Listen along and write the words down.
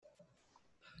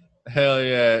Hell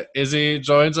yeah. Izzy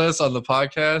joins us on the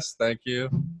podcast. Thank you.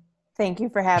 Thank you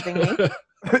for having me.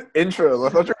 Intros. I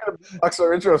thought you were going to box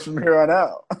our intros from here on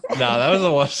out. No, that was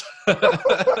the one.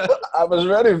 I was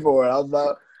ready for it. I was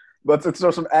about to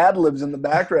throw some ad libs in the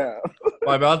background.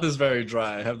 My mouth is very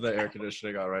dry. I have the air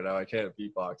conditioning on right now. I can't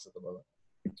beatbox at the moment.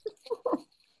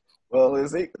 Well,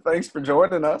 Izzy, thanks for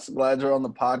joining us. Glad you're on the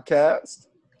podcast.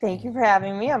 Thank you for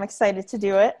having me. I'm excited to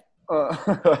do it.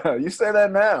 You say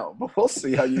that now, but we'll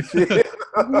see how you feel.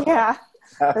 Yeah,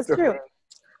 that's true.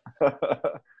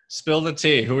 Spill the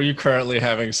tea. Who are you currently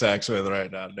having sex with right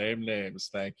now? Name names.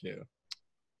 Thank you.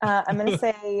 I'm going to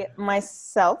say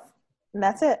myself, and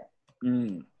that's it.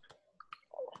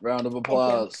 Round of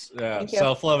applause. Yeah,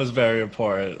 self-love is very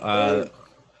important.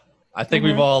 I think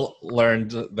we've all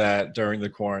learned that during the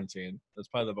quarantine. That's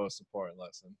probably the most important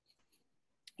lesson.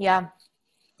 Yeah.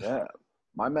 Yeah.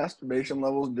 My masturbation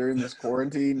levels during this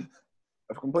quarantine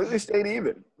have completely stayed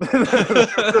even.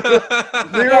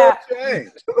 Zero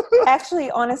change.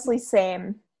 Actually, honestly,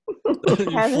 same.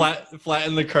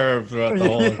 Flatten the curve throughout the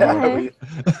whole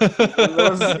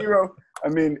There's zero. I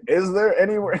mean, is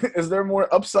there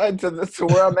more upside to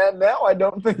where I'm at now? I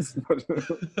don't think so.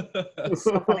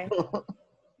 So funny.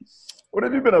 What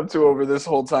have you been up to over this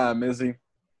whole time, Izzy?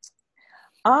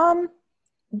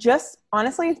 Just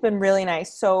honestly, it's been really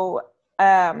nice. So,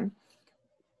 I'm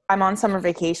on summer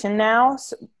vacation now.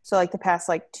 So like the past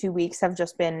 2 weeks have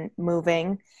just been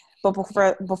moving. But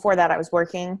before that, I was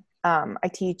working. I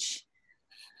teach.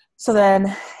 So then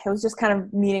it was just kind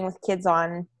of meeting with kids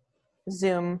on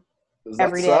Zoom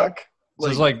every day. Suck? So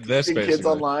it's like this, basically. Kids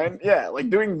online? Yeah, like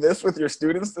doing this with your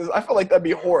students, I feel like that'd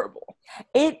be horrible.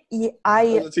 As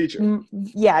a teacher.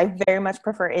 Yeah, I very much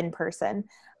prefer in person.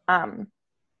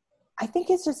 I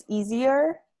think it's just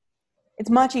easier. It's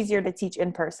much easier to teach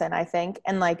in person, I think.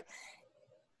 And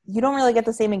you don't really get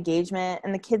the same engagement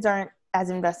and the kids aren't as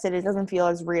invested. It doesn't feel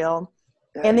as real.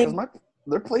 Yeah, and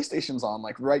their PlayStation's on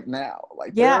right now.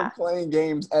 They're playing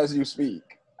games as you speak.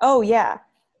 Oh yeah.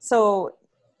 So,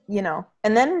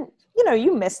 and then,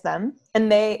 you miss them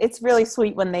and it's really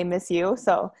sweet when they miss you.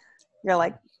 So you're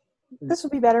like, this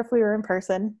would be better if we were in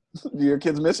person. Do your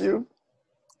kids miss you?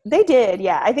 They did,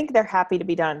 yeah. I think they're happy to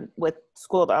be done with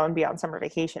school though and be on summer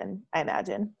vacation, I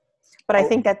imagine. But I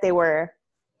think that they were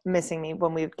missing me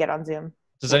when we would get on Zoom.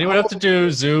 Does anyone have to do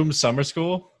Zoom summer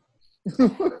school?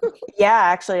 Yeah,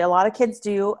 actually, a lot of kids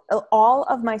do. All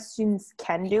of my students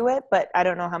can do it, but I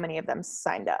don't know how many of them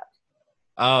signed up.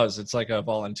 Oh, so it's like a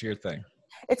volunteer thing.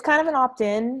 It's kind of an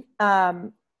opt-in,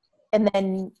 and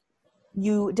then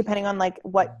you, depending on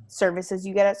what services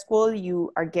you get at school,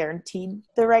 you are guaranteed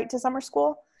the right to summer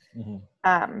school.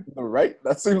 The right?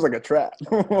 That seems like a trap.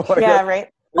 Yeah, right.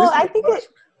 Well, I think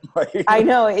I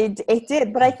know it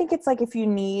did, but I think it's if you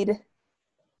need,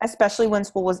 especially when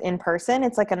school was in person,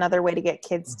 it's another way to get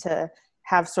kids to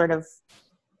have sort of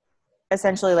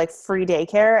essentially free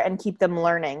daycare and keep them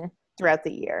learning throughout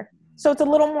the year. So it's a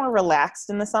little more relaxed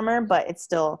in the summer, but it's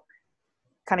still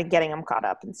kind of getting them caught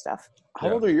up and stuff.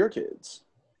 How old are your kids?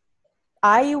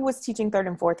 I was teaching 3rd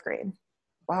and 4th grade.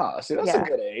 Wow, see, that's a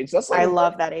good age. That's I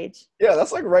love that age. Yeah,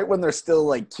 that's right when they're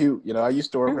still cute. I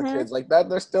used to work with kids like that.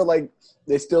 They're still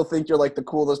they still think you're the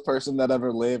coolest person that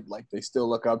ever lived. They still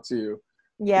look up to you.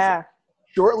 Yeah.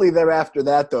 Shortly thereafter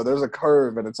that though, there's a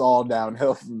curve and it's all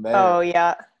downhill from there. Oh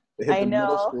yeah. They hit I know.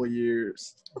 Middle school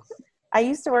years. I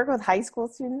used to work with high school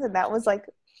students and that was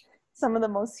some of the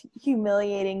most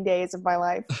humiliating days of my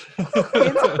life.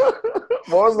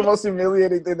 What was the most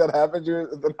humiliating thing that happened to you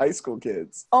with high school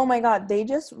kids? Oh my God, they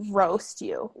just roast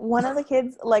you. One of the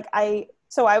kids, I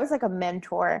was a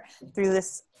mentor through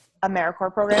this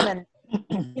AmeriCorps program,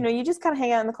 and you just kind of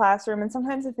hang out in the classroom, and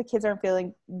sometimes if the kids aren't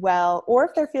feeling well, or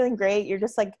if they're feeling great, you're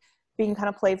just being kind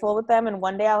of playful with them. And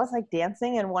one day I was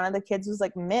dancing, and one of the kids was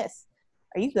like, "Miss,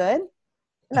 are you good?"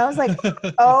 And I was like,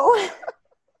 "Oh."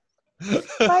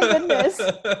 My goodness.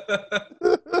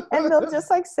 And they'll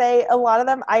just say, a lot of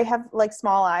them, I have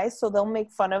small eyes, so they'll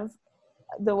make fun of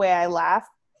the way I laugh.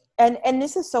 And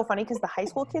this is so funny because the high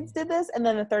school kids did this, and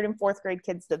then the 3rd and 4th grade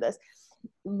kids did this.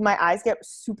 My eyes get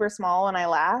super small when I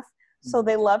laugh, so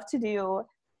they love to do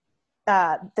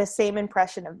the same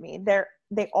impression of me.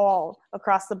 They all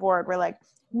across the board were like,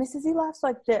 "Miss Izzy laughs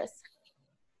like this,"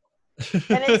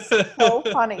 and it's so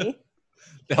funny.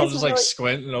 They'll just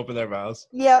squint and open their mouths.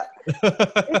 Yeah.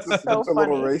 It's so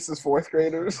funny. Little racist 4th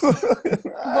graders. Well,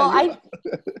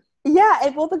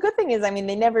 the good thing is,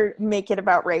 they never make it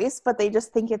about race, but they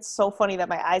just think it's so funny that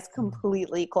my eyes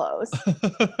completely close.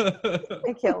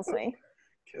 It kills me.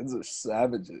 Kids are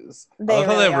savages. I love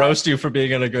how they roast you for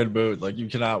being in a good mood. You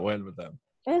cannot win with them.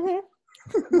 Mm-hmm.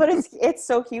 But it's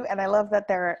so cute, and I love that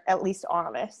they're at least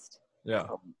honest. Yeah.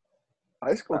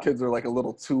 High school kids are like a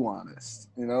little too honest,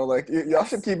 you know. Like y'all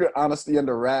should keep your honesty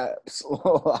under wraps.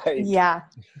 Like, Yeah.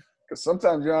 because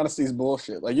sometimes your honesty is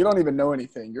bullshit. Like you don't even know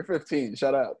anything. You're 15.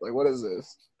 Shut up. Like what is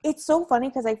this? It's so funny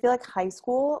because I feel like high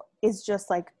school is just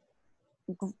like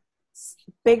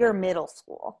bigger middle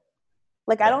school.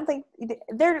 Like I don't think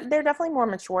they're definitely more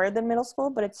mature than middle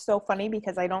school, but it's so funny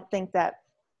because I don't think that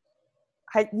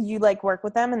you like work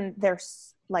with them and they're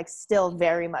like still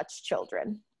very much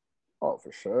children. Oh,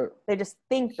 for sure. They just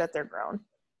think that they're grown,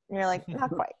 and you're like, not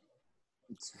quite.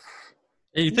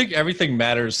 Yeah, you think everything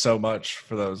matters so much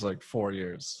for those like 4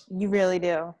 years. You really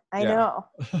do. I Yeah. know.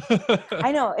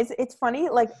 I know. It's funny.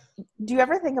 Like, do you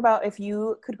ever think about if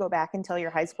you could go back and tell your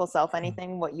high school self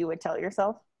anything, what you would tell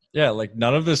yourself? Yeah, like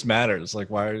none of this matters. Like,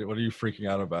 what are you freaking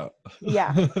out about?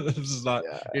 Yeah. This is not.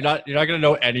 Yeah. You're not gonna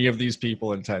know any of these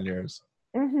people in 10 years.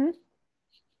 Mm-hmm.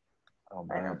 Oh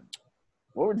man,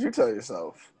 what would you tell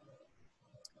yourself?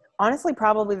 Honestly,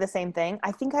 probably the same thing.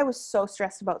 I think I was so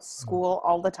stressed about school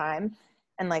all the time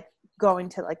and like going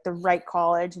to like the right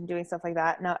college and doing stuff like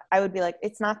that. No, I would be like,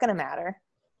 it's not going to matter.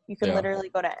 You can literally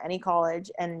go to any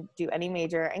college and do any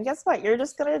major. And guess what? You're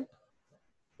just going to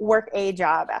work a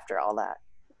job after all that.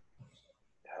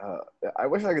 I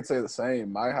wish I could say the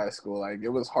same. My high school, like it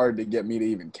was hard to get me to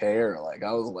even care. Like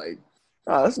I was like,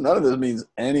 oh, none of this means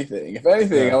anything. If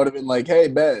anything, I would have been like, hey,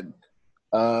 Ben,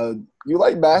 you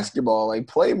like basketball, like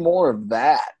play more of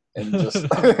that. And just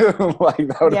like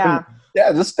that would have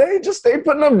been, just stay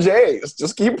putting up J's.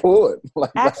 Just keep pulling.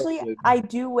 Like, actually, I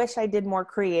do wish I did more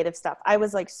creative stuff. I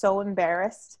was like so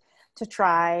embarrassed to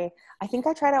try. I think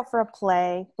I tried out for a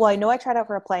play. Well, I know I tried out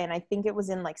for a play, and I think it was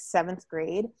in like 7th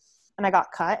grade, and I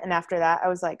got cut. And after that, I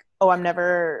was like, oh, I'm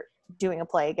never doing a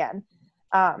play again.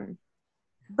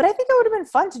 But I think it would have been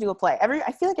fun to do a play.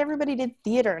 I feel like everybody did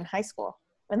theater in high school,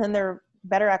 and then they're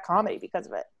better at comedy because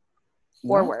of it,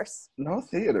 or worse. No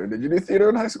theater. Did you do theater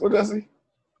in high school, Jesse?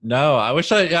 No, I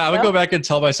wish I would go back and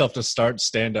tell myself to start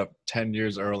stand-up 10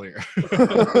 years earlier.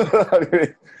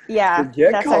 Yeah,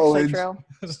 that's college, actually true.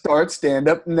 Start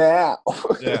stand-up now.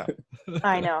 Yeah.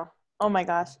 I know. Oh my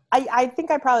gosh. I think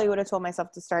I probably would have told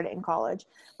myself to start it in college,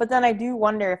 but then I do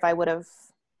wonder if I would have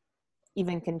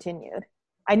even continued.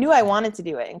 I knew I wanted to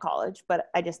do it in college, but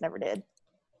I just never did.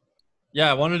 Yeah,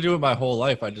 I wanted to do it my whole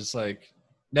life. I just like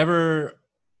never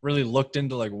really looked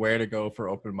into like where to go for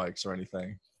open mics or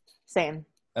anything. Same.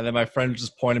 And then my friend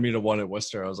just pointed me to one at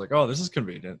Worcester. I was like, oh, this is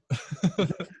convenient.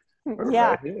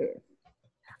 Yeah.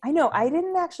 I know. I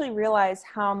didn't actually realize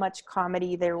how much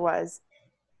comedy there was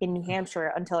in New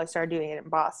Hampshire until I started doing it in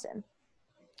Boston.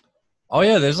 Oh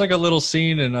yeah, there's like a little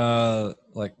scene in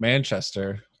like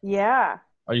Manchester. Yeah.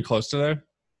 Are you close to there?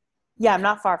 Yeah, I'm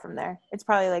not far from there. It's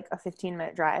probably like a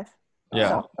 15-minute drive.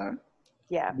 Yeah. So,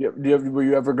 yeah. Were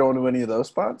you ever going to any of those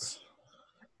spots?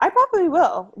 I probably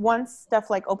will. Once stuff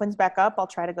like opens back up, I'll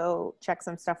try to go check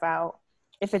some stuff out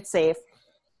if it's safe.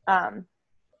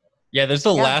 Yeah, there's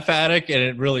the Laugh Attic, and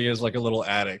it really is like a little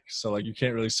attic. So like you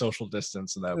can't really social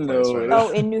distance in that place. No. Right?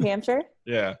 Oh, in New Hampshire?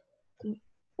 Yeah.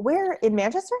 Where? In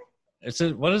Manchester?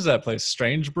 What is that place?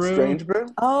 Strange Brew? Strange Brew?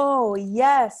 Oh,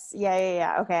 yes.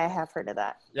 Yeah. Okay, I have heard of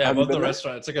that. Yeah, Have you above the been there?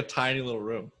 restaurant. It's like a tiny little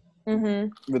room.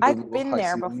 Mm-hmm. With the I've little been high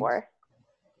there ceilings? before,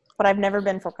 but I've never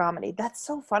been for comedy. That's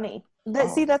so funny.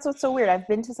 See, that's what's so weird. I've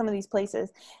been to some of these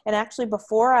places, and actually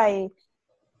before I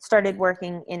started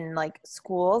working in like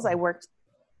schools, I worked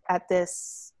at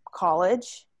this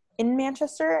college in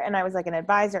Manchester, and I was like an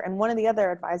advisor, and one of the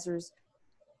other advisors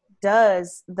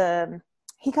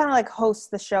he kind of like hosts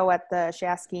the show at the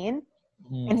Shaskeen,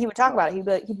 and he would talk about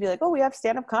it. He'd be like, oh, we have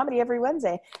stand-up comedy every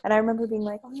Wednesday. And I remember being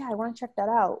like, oh yeah, I want to check that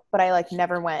out. But I like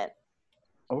never went.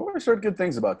 I've always heard good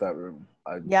things about that room.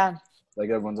 Yeah. Like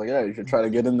everyone's like, yeah, you should try to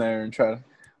get in there and try to.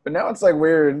 But now it's like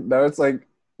weird. Now it's like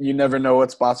you never know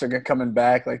what spots are coming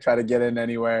back. Like try to get in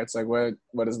anywhere. It's like,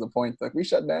 what is the point? Like we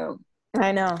shut down.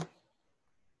 I know.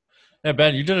 Yeah,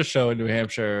 Ben, you did a show in New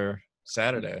Hampshire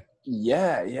Saturday.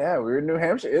 Yeah. We were in New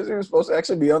Hampshire. Izzy was supposed to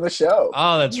actually be on the show.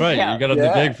 Oh, that's right. Yeah. You got on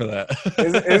the gig for that.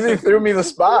 Izzy threw me the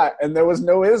spot, and there was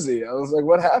no Izzy. I was like,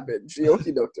 what happened? She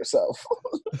okey-doked herself.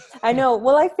 I know.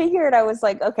 Well, I figured I was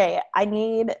like, okay, I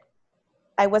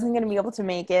wasn't going to be able to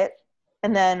make it.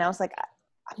 And then I was like,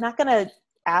 I'm not going to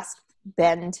ask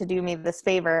Ben to do me this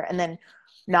favor and then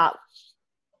not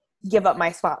give up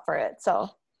my spot for it. So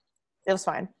it was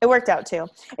fine. It worked out too.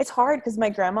 It's hard because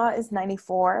my grandma is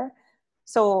 94.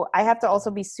 So I have to also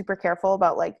be super careful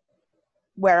about like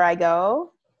where I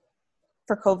go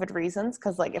for COVID reasons.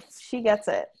 Cause like if she gets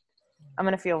it, I'm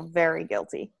going to feel very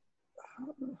guilty.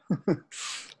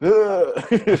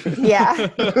 Yeah.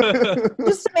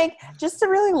 just to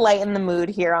really lighten the mood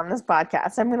here on this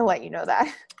podcast, I'm going to let you know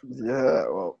that. Yeah,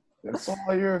 well, it's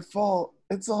all your fault.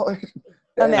 It's all.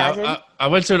 Imagine. I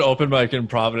went to an open mic in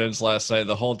Providence last night.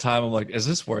 The whole time I'm like, is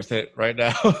this worth it right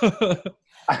now?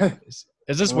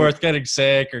 Is this worth getting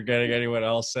sick or getting anyone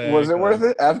else sick? Was it worth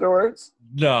it afterwards?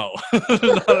 No,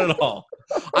 not at all.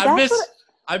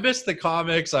 I missed the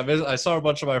comics. I saw a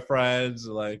bunch of my friends,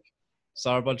 like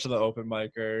saw a bunch of the open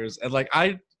micers, and like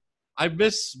I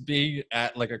miss being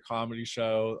at like a comedy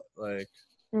show, like.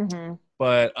 Mm-hmm.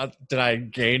 But did I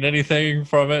gain anything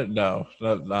from it? No,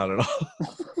 not at all.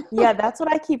 Yeah, that's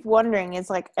what I keep wondering is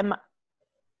like, am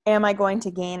I going to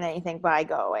gain anything by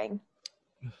going?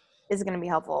 Is it going to be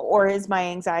helpful? Or is my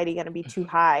anxiety going to be too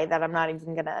high that I'm not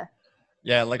even going to?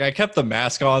 Yeah, like I kept the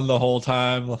mask on the whole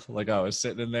time. Like I was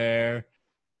sitting in there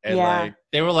and like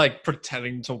they were like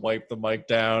pretending to wipe the mic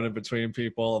down in between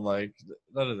people. And like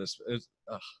none of this, it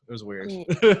was weird.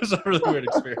 It was a really weird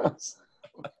experience.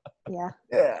 Yeah,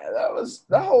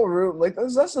 that whole room. Like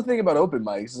that's the thing about open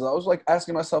mics. Is I was like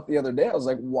asking myself the other day. I was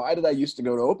like, why did I used to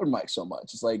go to open mics so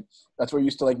much? It's like that's where you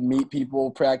used to like meet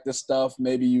people, practice stuff.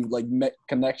 Maybe you like met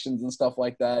connections and stuff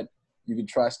like that. You could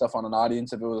try stuff on an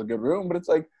audience if it was a good room. But it's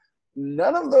like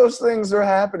none of those things are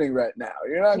happening right now.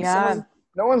 You're not. Yeah.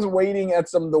 No one's waiting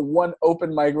at the one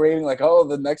open mic rating. Like, oh,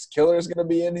 the next killer is gonna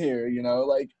be in here. You know,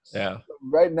 like yeah.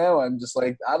 Right now, I'm just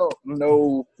like I don't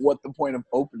know what the point of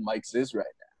open mics is right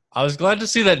now. I was glad to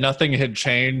see that nothing had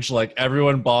changed. Like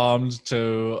everyone bombed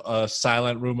to a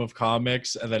silent room of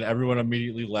comics, and then everyone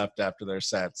immediately left after their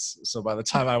sets. So by the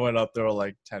time I went up, there were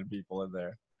like 10 people in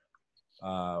there,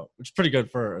 which is pretty good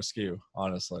for a skew,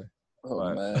 honestly.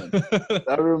 Oh man,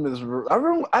 that room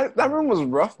was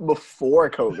rough before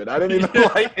COVID. I didn't even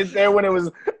like it there when it was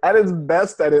at its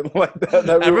best. I didn't like that.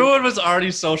 Everyone was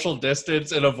already social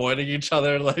distance and avoiding each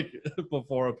other like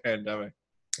before a pandemic.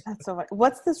 That's so funny.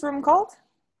 What's this room called?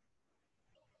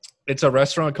 It's a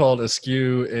restaurant called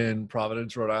Askew in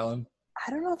Providence, Rhode Island.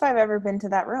 I don't know if I've ever been to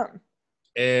that room.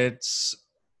 It's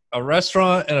a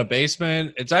restaurant in a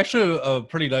basement. It's actually a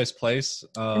pretty nice place.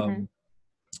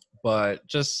 But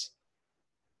just,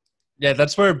 yeah,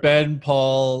 that's where Ben,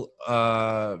 Paul,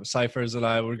 Cyphers, and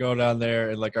I would go down there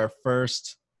in like our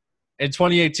first, in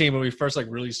 2018 when we first like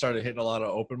really started hitting a lot of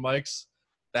open mics.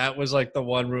 That was like the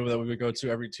one room that we would go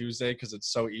to every Tuesday because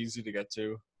it's so easy to get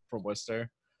to from Worcester.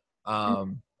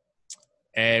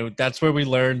 And that's where we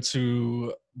learned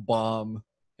to bomb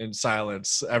in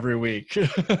silence every week.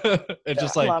 And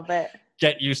just like love it.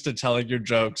 Get used to telling your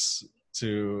jokes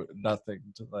to nothing.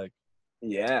 To like,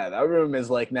 yeah, that room is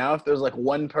like now if there's like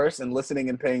one person listening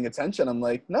and paying attention, I'm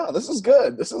like, no, this is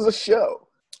good. This is a show.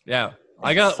 Yeah.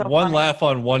 I got so one laugh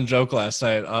on one joke last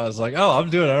night. I was like, oh, I'm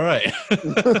doing all right.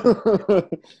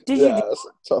 Did you do it's a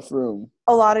tough room.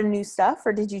 A lot of new stuff,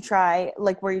 or did you try,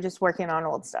 like, were you just working on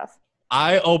old stuff?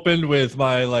 I opened with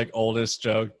my like oldest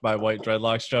joke, my white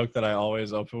dreadlocks joke that I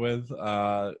always open with,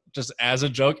 just as a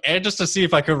joke and just to see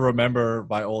if I could remember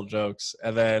my old jokes.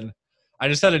 And then I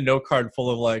just had a note card full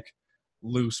of like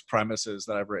loose premises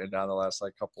that I've written down the last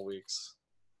like couple weeks.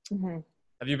 Mm-hmm.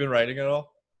 Have you been writing at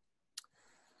all?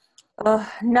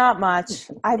 Not much.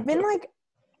 I've been like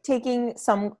taking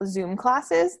some Zoom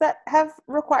classes that have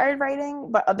required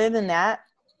writing, but other than that,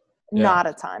 not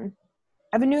a ton.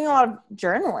 I've been doing a lot of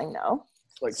journaling though.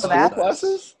 Like so school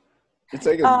classes? You're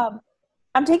taking... I'm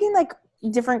taking like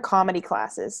different comedy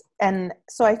classes. And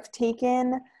so I've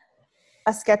taken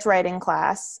a sketch writing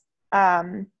class.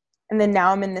 And then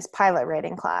now I'm in this pilot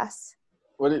writing class.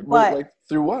 Like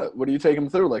through what? What do you take them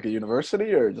through? Like a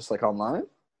university or just like online?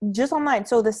 Just online.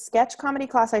 So the sketch comedy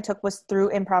class I took was through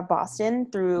Improv Boston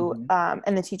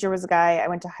and the teacher was a guy I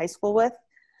went to high school with,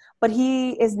 but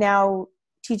he is now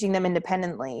teaching them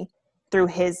independently through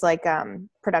his like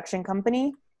production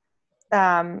company.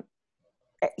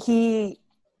 He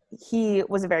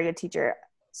was a very good teacher,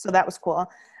 so that was cool.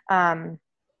 And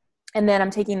then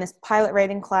I'm taking this pilot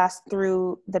writing class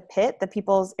through the Pit, the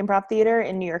People's Improv Theater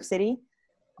in New York City,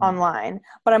 online,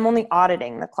 but I'm only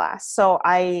auditing the class, so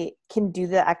I can do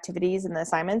the activities and the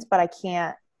assignments, but I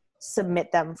can't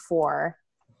submit them for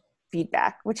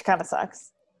feedback, which kind of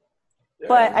sucks. Yeah.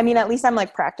 But I mean, at least I'm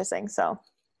like practicing, so.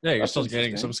 Yeah, you're still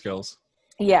getting some skills.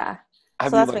 Yeah.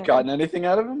 Have you like gotten anything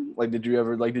out of them? Like, did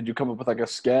you come up with like a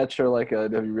sketch or like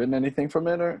have you written anything from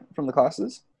it or from the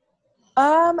classes?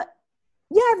 Yeah,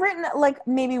 I've written like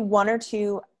maybe one or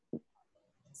two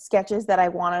sketches that I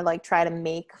want to like try to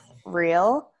make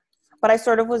real, but I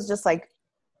sort of was just like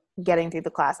getting through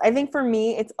the class. I think for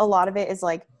me, it's a lot of it is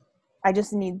like, I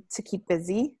just need to keep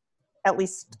busy at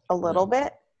least a little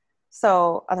bit.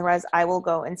 So otherwise I will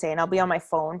go insane. I'll be on my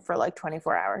phone for like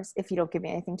 24 hours if you don't give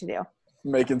me anything to do.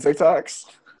 Making TikToks.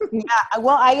 Yeah.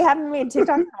 Well, I haven't made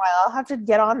TikTok in a while. I'll have to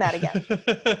get on that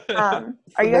again.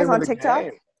 Are you guys on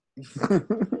TikTok?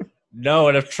 No,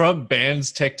 and if Trump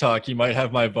bans TikTok, you might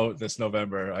have my vote this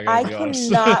November. I gotta be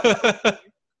honest. Cannot.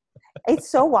 It's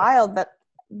so wild that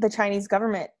the Chinese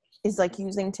government is like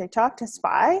using TikTok to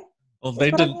spy. Well,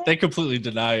 they completely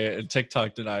deny it, and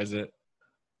TikTok denies it.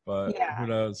 But who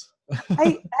knows?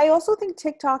 I also think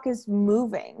TikTok is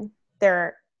moving.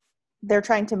 They're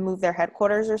trying to move their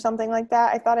headquarters or something like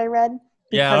that. I thought I read.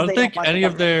 Yeah, I don't think any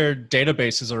of their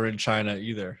databases are in China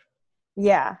either.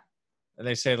 Yeah. And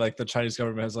they say like the Chinese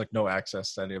government has like no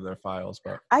access to any of their files,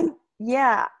 but I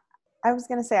was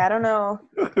gonna say I don't know,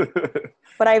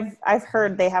 but I've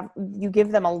heard you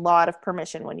give them a lot of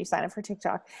permission when you sign up for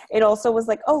TikTok. It also was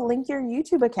like, oh, link your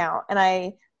YouTube account, and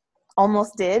I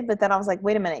almost did, but then I was like,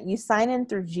 wait a minute, you sign in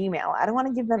through Gmail. I don't want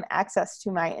to give them access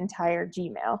to my entire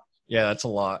Gmail. Yeah, that's a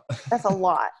lot. That's a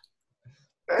lot.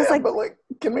 Yeah, but like,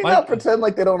 can we not pretend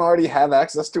like they don't already have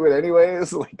access to it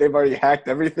anyways? Like they've already hacked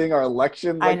everything, our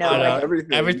elections. Like, I know.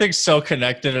 Everything. Everything's so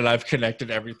connected, and I've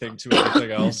connected everything to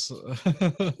everything else.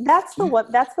 That's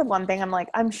the one thing I'm like,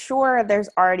 I'm sure there's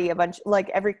already a bunch, like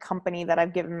every company that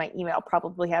I've given my email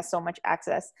probably has so much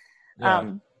access.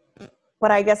 Yeah.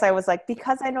 But I guess I was like,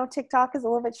 because I know TikTok is a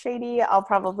little bit shady, I'll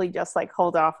probably just like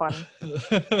hold off on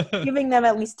giving them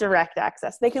at least direct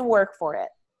access. They can work for it.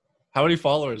 How many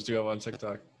followers do you have on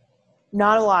TikTok?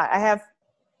 Not a lot. I have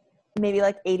maybe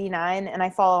like 89 and I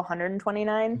follow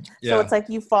 129. Yeah. So it's like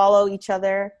you follow each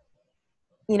other,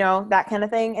 you know, that kind of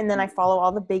thing. And then I follow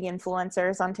all the big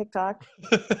influencers on TikTok.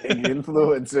 Big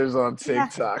influencers on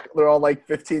TikTok. Yeah. They're all like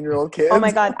 15-year-old kids. Oh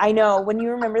my God. I know. When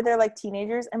you remember they're like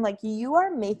teenagers, I'm like, you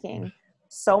are making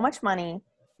so much money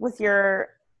with your,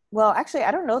 well, actually,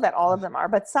 I don't know that all of them are,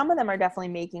 but some of them are definitely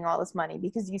making all this money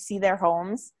because you see their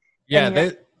homes.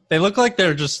 Yeah. They look like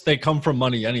they come from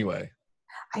money anyway.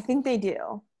 I think they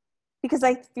do. Because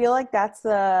I feel like that's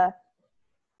the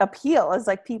appeal is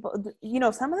like people, you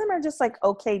know, some of them are just like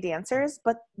okay dancers,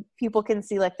 but people can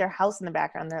see like their house in the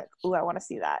background. They're like, ooh, I want to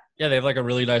see that. Yeah, they have like a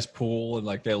really nice pool and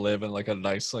like they live in like a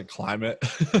nice like climate.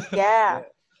 Yeah.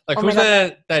 Like who's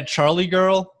that Charlie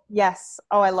girl? Yes.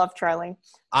 Oh, I love Charlie.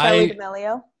 Charlie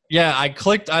D'Amelio. Yeah,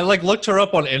 I looked her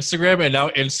up on Instagram, and now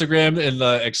Instagram in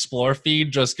the Explore feed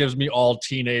just gives me all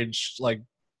teenage like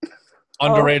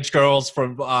underage girls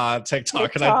from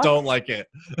TikTok, and I don't like it.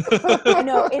 I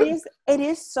know it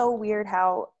is so weird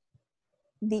how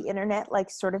the internet like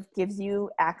sort of gives you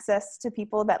access to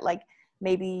people that like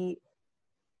maybe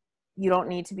you don't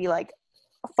need to be like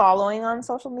following on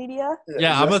social media.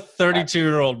 Yeah, I'm a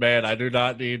 32-year-old man. I do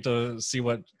not need to see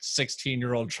what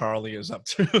 16-year-old Charlie is up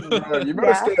to. You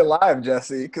better stay alive,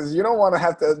 Jesse, because you don't want to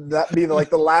have that be like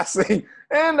the last thing.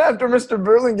 And after Mr.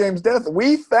 Burlingame's death,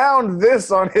 we found this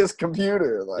on his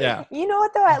computer. Like, yeah. You know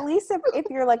what though? At least if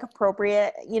you're like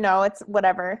appropriate, you know, it's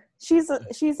whatever. She's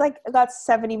like got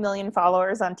 70 million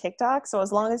followers on TikTok, so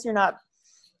as long as you're not.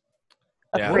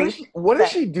 Yeah. What does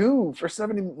she do for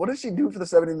 70? What does she do for the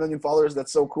 70 million followers?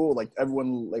 That's so cool. Like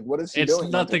everyone, like what is she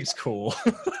doing? Nothing's cool.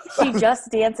 She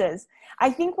just dances. I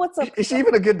think is she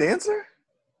even a good dancer?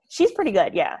 She's pretty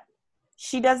good. Yeah,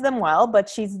 she does them well, but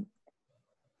she's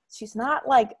not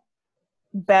like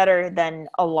better than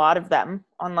a lot of them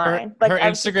online. Her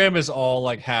Instagram is all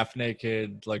like half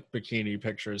naked, like bikini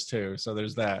pictures too. So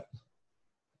there's that.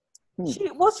 She's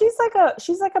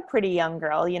like a pretty young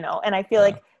girl, you know, and I feel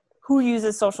like. Who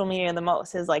uses social media the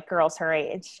most is like girls her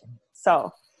age.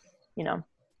 So, you know.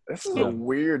 This is a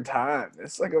weird time.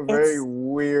 It's like a very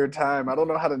weird time. I don't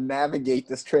know how to navigate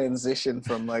this transition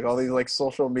from like all these like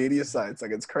social media sites.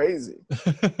 Like it's crazy.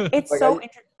 It's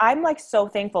like, I'm like so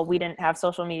thankful we didn't have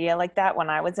social media like that when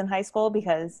I was in high school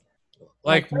because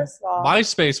like first of all,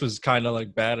 MySpace was kind of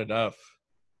like bad enough.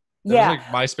 There's like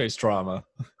MySpace drama.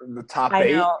 The top 8.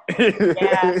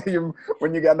 Yeah.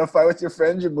 When you got in a fight with your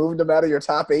friends, you moved them out of your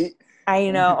top 8.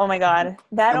 I know. Oh my God.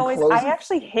 I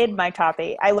actually hid my top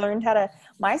 8. I learned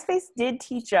MySpace did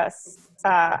teach us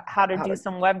how to do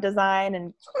some web design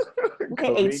and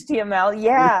HTML.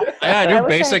 Yeah. Yeah, I do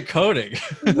basic coding.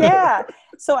 Yeah.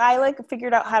 So I like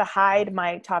figured out how to hide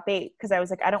my top 8 because I was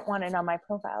like, I don't want it on my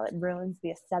profile. It ruins the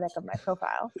aesthetic of my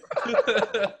profile.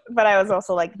 But I was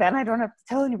also like, then I don't have to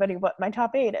tell anybody what my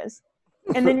top 8 is.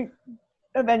 And then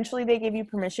eventually they gave you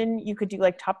permission. You could do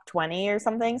like top 20 or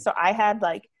something. So I had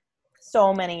like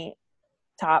so many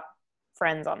top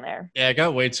friends on there. Yeah, it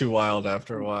got way too wild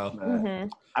after a while. Mm-hmm.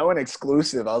 I went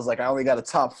exclusive. I was like, I only got a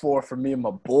top 4 for me and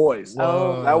my boys.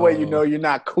 Whoa. That way you know you're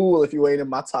not cool if you ain't in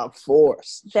my top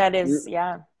 4s. That is,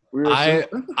 yeah. We were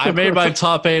I made my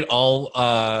top 8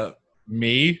 all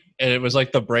me, and it was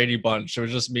like the Brady Bunch. It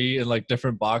was just me in like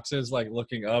different boxes, like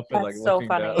looking up and like That's so looking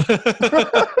funny.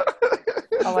 down.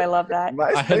 Oh, I love that.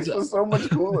 MySpace was so much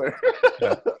cooler.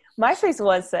 Yeah. MySpace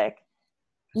was sick.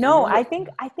 No, I think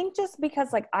just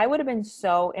because like I would have been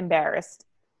so embarrassed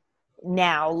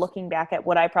now looking back at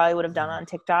what I probably would have done on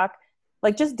TikTok,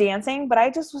 like just dancing, but I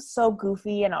just was so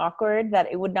goofy and awkward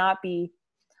that it would not be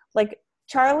like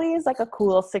Charlie is like a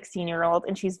cool 16-year-old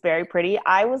and she's very pretty.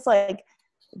 I was like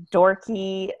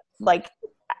dorky, like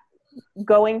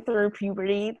going through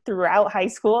puberty throughout high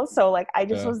school. So like I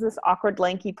just was this awkward,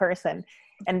 lanky person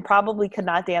and probably could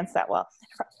not dance that well.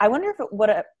 I wonder if it would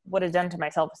have done to my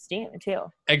self-esteem too.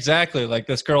 Exactly. Like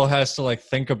this girl has to like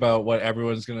think about what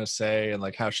everyone's gonna say and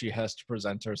like how she has to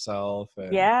present herself.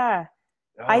 And, yeah.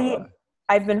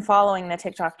 I've been following the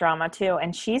TikTok drama too,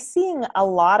 and she's seeing a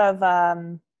lot of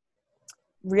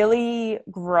really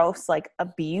gross like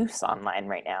abuse online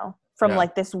right now from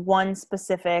like this one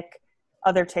specific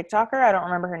other TikToker. I don't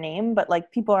remember her name, but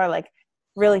like people are like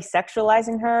really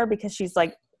sexualizing her because she's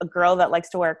like a girl that likes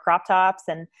to wear crop tops,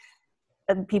 and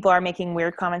people are making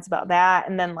weird comments about that.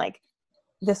 And then like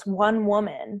this one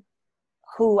woman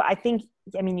who I think,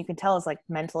 I mean, you can tell is like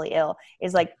mentally ill,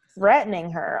 is like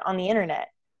threatening her on the internet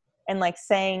and like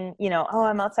saying, you know, oh,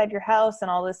 I'm outside your house and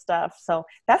all this stuff. So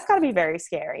that's got to be very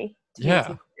scary.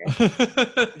 Yeah.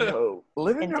 Yo,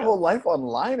 living your whole life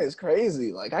online is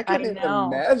crazy. Like I can't even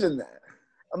imagine that.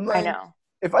 I'm like, I know.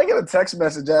 If I get a text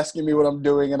message asking me what I'm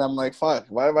doing and I'm like, fuck,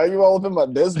 why are you all up in my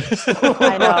business?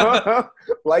 I know.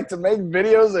 Like to make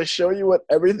videos that show you what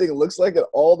everything looks like at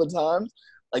all the times,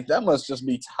 like that must just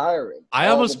be tiring. I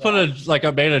almost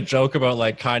I made a joke about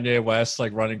like Kanye West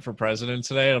like running for president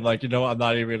today. And I'm like, you know what? I'm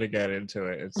not even gonna get into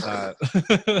it. It's not.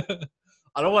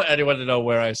 I don't want anyone to know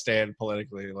where I stand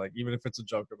politically, like even if it's a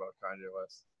joke about Kanye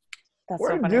West.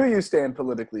 Where do you stand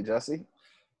politically, Jesse?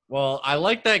 Well, I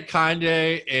like that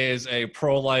Kanye is a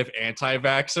pro-life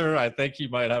anti-vaxxer. I think he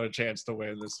might have a chance to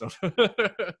win this one.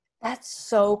 That's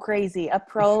so crazy. A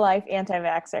pro-life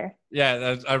anti-vaxxer.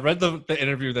 Yeah, I read the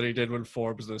interview that he did with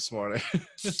Forbes this morning.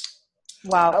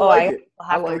 Wow.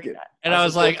 I like it. And I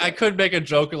was like, I could make a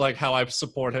joke of like how I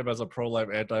support him as a pro-life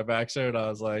anti-vaxxer, and I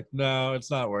was like, no,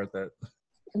 it's not worth it.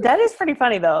 That is pretty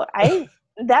funny though.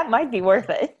 That might be worth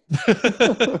it.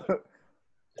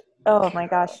 Oh my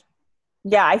gosh.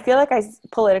 Yeah, I feel like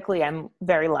politically I'm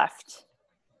very left,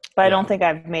 but I don't think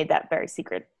I've made that very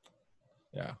secret.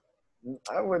 Yeah.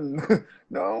 I wouldn't.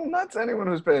 No, not to anyone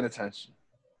who's paying attention.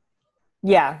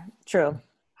 Yeah, true.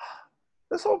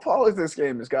 This whole politics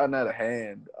game has gotten out of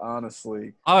hand,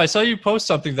 honestly. Oh, I saw you post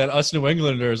something that us New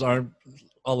Englanders aren't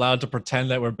allowed to pretend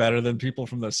that we're better than people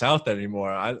from the South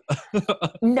anymore. I'm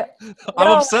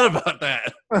upset about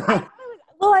that.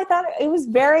 Well, I thought it was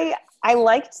I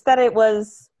liked that it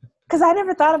was, because I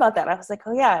never thought about that. I was like,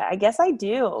 oh yeah, I guess I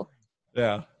do.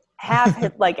 Yeah.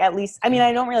 Have like at least, I mean,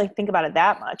 I don't really think about it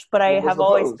that much, but I have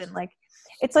always been like,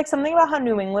 it's like something about how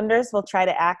New Englanders will try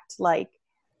to act like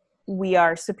we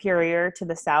are superior to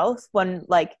the South when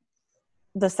like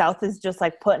the South is just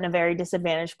like put in a very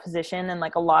disadvantaged position. And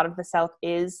like a lot of the South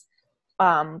is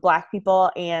Black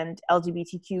people and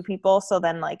LGBTQ people. So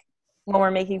then like when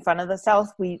we're making fun of the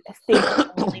South, we think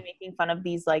we're only making fun of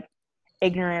these like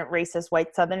ignorant, racist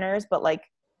white Southerners, but like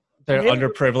they're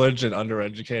underprivileged and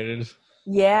undereducated.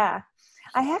 Yeah.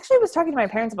 I actually was talking to my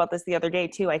parents about this the other day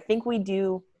too. I think we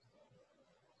do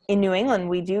in New England,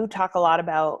 we do talk a lot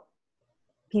about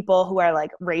people who are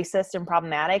like racist and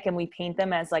problematic, and we paint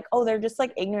them as like, oh, they're just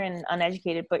like ignorant and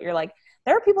uneducated. But you're like,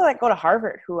 there are people that go to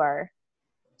Harvard who are.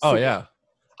 Oh yeah.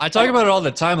 I talk about it all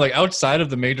the time. Like outside of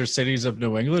the major cities of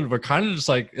New England, we're kind of just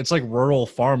like, it's like rural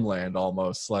farmland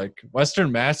almost. Like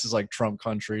Western Mass is like Trump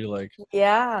country. Like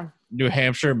New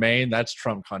Hampshire, Maine, that's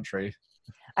Trump country.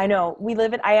 I know.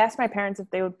 I asked my parents if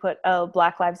they would put a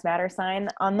Black Lives Matter sign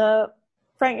on the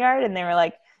front yard, and they were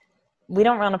like, we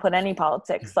don't want to put any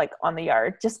politics like on the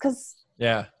yard just because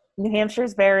New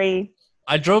Hampshire's very.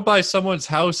 I drove by someone's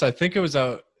house. I think it was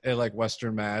out in like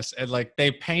Western Mass, and like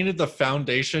they painted the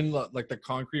foundation, like the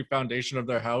concrete foundation of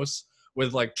their house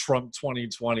with like Trump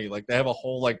 2020. Like they have a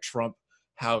whole like Trump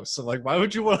house. So like, why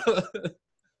would you want to?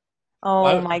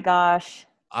 Oh my gosh.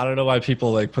 I don't know why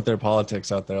people like put their politics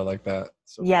out there like that.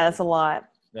 So, yeah, that's a lot.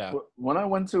 Yeah. When I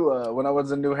went to when I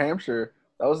was in New Hampshire,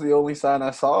 that was the only sign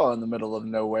I saw in the middle of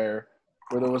nowhere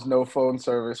where there was no phone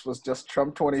service, was just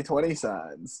Trump 2020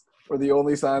 signs. Were the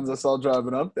only signs I saw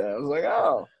driving up there. I was like,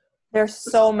 oh. There's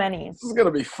so many. This is going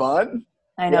to be fun.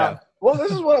 I know. Yeah. Well,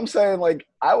 this is what I'm saying. Like,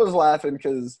 I was laughing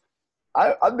because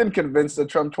I've been convinced that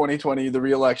Trump 2020, the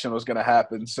re-election was going to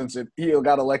happen since he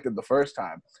got elected the first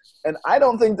time. And I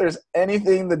don't think there's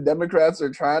anything the Democrats are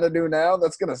trying to do now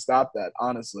that's going to stop that,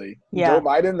 honestly. Yeah. Joe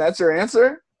Biden, that's your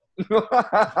answer?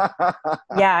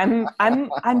 Yeah,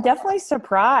 I'm definitely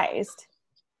surprised.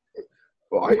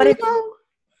 Well, are But you it's, though?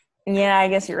 yeah, I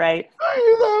guess you're right. Are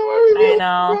you though? Are you I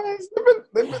know.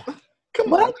 They've been, come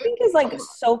What on. I think is like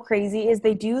so crazy is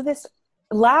they do this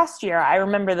last year. I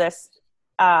remember this.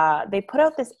 They put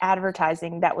out this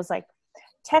advertising that was like,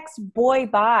 text boy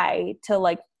bye to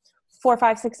like 4,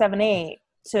 5, 6, 7, 8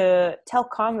 to tell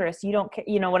Congress you don't care,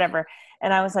 you know, whatever.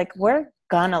 And I was like, we're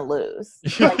gonna lose.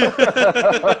 Like,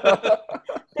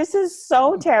 this is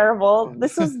so terrible.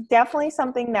 This is definitely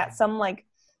something that some like,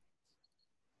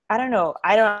 I don't know.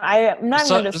 I'm not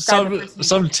going to describe the person.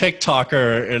 Some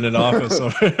TikToker in an office.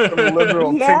 Some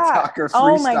liberal TikToker freestyling.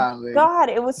 Oh my God.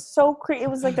 It was so crazy. It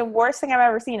was like the worst thing I've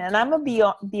ever seen. And I'm a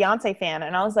Beyonce fan.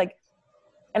 And I was like,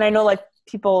 and I know like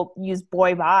people use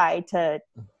boy bye to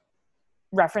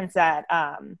reference that.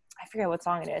 I forget what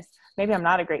song it is. Maybe I'm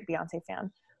not a great Beyonce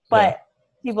fan, but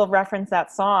people reference that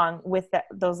song with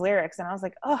those lyrics. And I was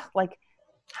like, oh, like,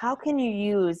 how can you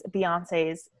use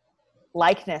Beyonce's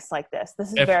likeness like this? This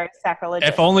is very sacrilegious.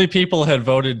 If only people had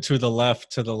voted to the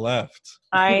left.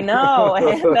 I know.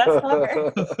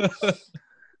 That's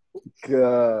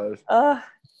Gosh.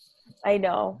 I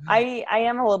know. I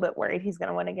am a little bit worried he's going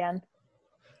to win again.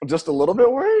 Just a little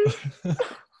bit worried?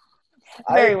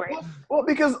 Very worried. Well,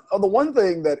 because the one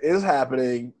thing that is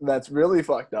happening that's really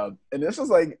fucked up, and this is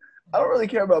like, I don't really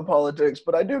care about politics,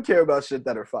 but I do care about shit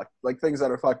that are fucked, like things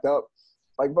that are fucked up.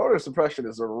 Like voter suppression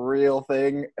is a real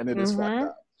thing, and it is fucked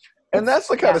up. And that's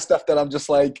the kind of stuff that I'm just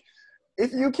like,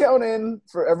 if you count in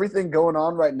for everything going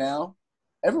on right now,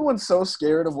 everyone's so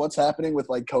scared of what's happening with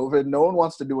like COVID. No one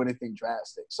wants to do anything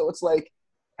drastic. So it's like,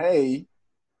 hey,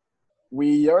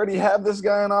 we already have this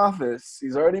guy in office.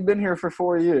 He's already been here for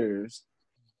 4 years.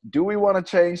 Do we want to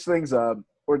change things up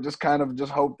or just kind of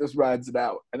just hope this rides it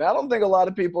out? And I don't think a lot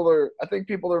of people are, I think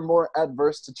people are more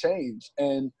adverse to change.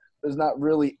 And there's not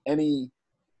really anything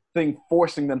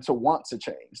forcing them to want to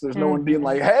change. There's no one being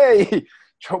like, hey,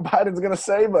 Joe Biden's going to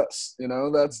save us. You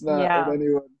know, that's not what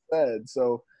anyone said.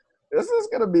 So this is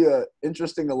going to be an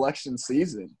interesting election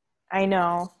season. I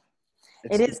know.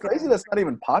 It's crazy that's not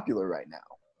even popular right now.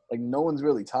 Like, no one's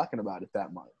really talking about it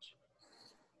that much.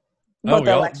 What,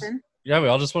 the election? Yeah, we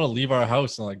all just want to leave our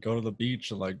house and, like, go to the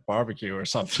beach and, like, barbecue or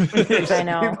something. I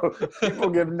know. People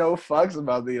give no fucks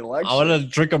about the election. I want to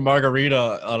drink a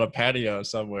margarita on a patio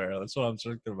somewhere. That's what I'm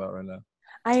thinking about right now.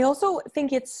 I also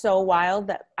think it's so wild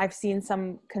that I've seen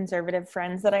some conservative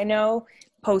friends that I know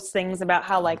post things about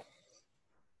how, like,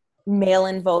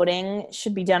 mail-in voting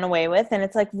should be done away with. And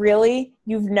it's like, really?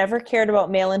 You've never cared about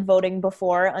mail-in voting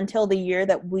before until the year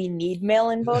that we need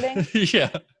mail-in voting? Yeah.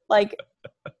 Like,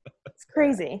 it's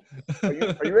crazy. Are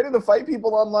you ready to fight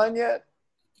people online yet?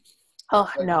 Oh,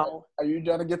 like, no. Are you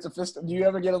trying to get to fist? Do you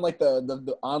ever get in like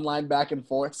the online back and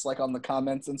forths, like on the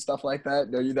comments and stuff like that?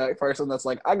 Are you that person that's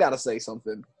like, I gotta say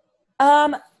something?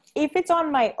 If it's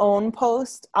on my own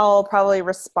post, I'll probably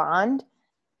respond.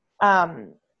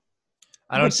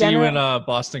 I don't see you in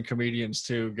Boston Comedians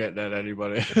too getting at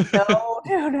anybody. No.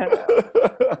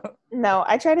 No,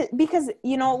 I try to, because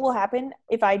you know what will happen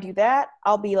if I do that?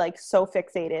 I'll be like so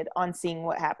fixated on seeing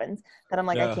what happens that I'm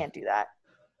like, I can't do that.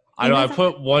 I know. I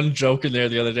put one joke in there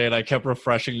the other day and I kept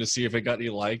refreshing to see if it got any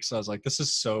likes. I was like, this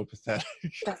is so pathetic.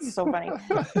 That's so funny.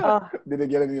 Did it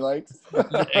get any likes?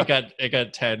 It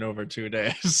got 10 over 2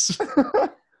 days.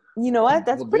 You know what?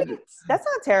 That's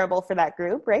not terrible for that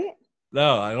group, right?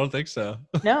 No, I don't think so.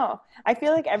 No, I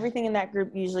feel like everything in that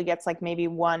group usually gets like maybe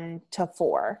 1 to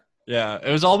 4. Yeah,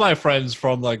 it was all my friends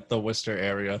from like the Worcester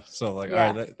area. So like, all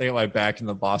right, they got my back in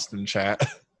the Boston chat.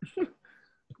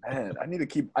 Man,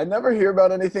 I never hear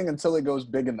about anything until it goes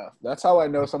big enough. That's how I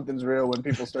know something's real when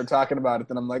people start talking about it.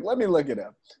 Then I'm like, let me look it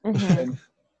up. Mm-hmm.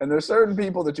 And there's certain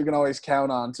people that you can always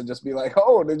count on to just be like,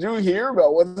 oh, did you hear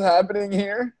about what's happening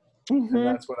here? Mm-hmm. And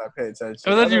that's what I pay attention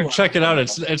to. And then you check it out.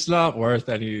 It's not worth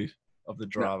any of the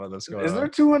drama that's going on. Is there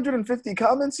 250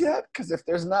 comments yet? Because if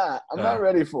there's not, I'm not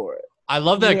ready for it. I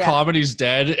love that comedy's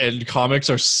dead and comics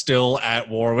are still at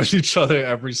war with each other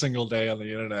every single day on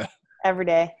the internet. Every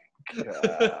day.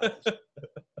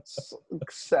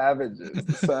 Savages.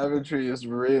 The savagery is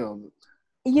real.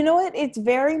 You know what? It's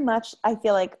very much, I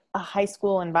feel like, a high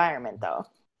school environment, though.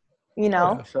 You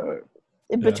know? Oh, sure.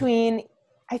 Between,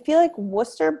 I feel like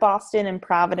Worcester, Boston, and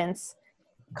Providence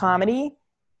comedy,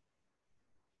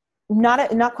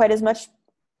 not quite as much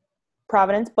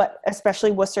Providence, but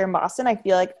especially Worcester and Boston, I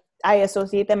feel like I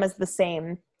associate them as the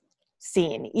same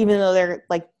scene, even though they're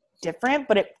like different,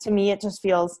 but to me, it just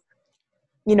feels,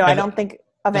 I don't think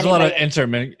of there's anybody. a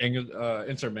lot of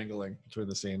intermingling between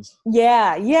the scenes.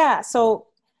 Yeah. So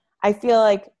I feel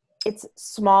like it's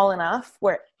small enough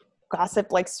where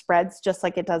gossip like spreads just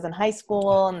like it does in high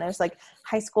school, and there's like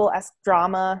high school-esque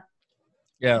drama.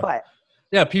 Yeah. But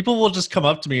yeah, people will just come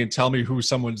up to me and tell me who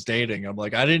someone's dating. I'm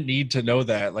like, I didn't need to know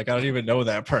that. Like, I don't even know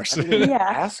that person.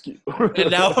 Ask you.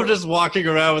 And now I'm just walking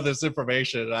around with this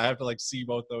information, and I have to like see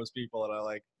both those people, and I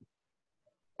like.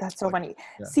 That's so funny.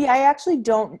 Yeah. See, I actually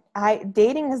don't.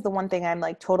 Dating is the one thing I'm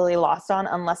like totally lost on,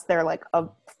 unless they're like a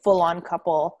full-on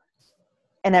couple,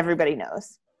 and everybody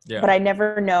knows. Yeah. But I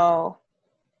never know.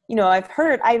 I've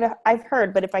heard,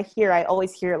 but if I hear, I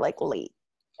always hear like late.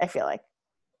 I feel like.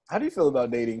 How do you feel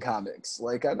about dating comics?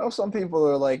 Like, I know some people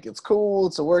are like, it's cool,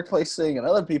 it's a workplace thing, and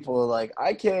other people are like,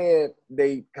 I can't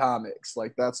date comics.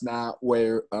 Like, that's not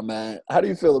where I'm at. How do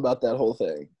you feel about that whole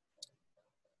thing?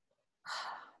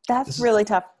 That's really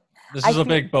tough. This is a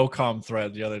big BoCom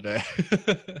thread the other day.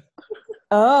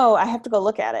 Oh, I have to go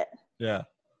look at it. Yeah,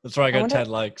 that's where I got 10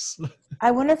 likes.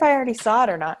 I wonder if I already saw it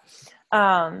or not.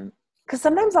 Because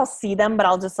sometimes I'll see them, but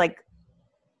I'll just like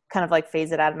kind of like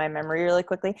phase it out of my memory really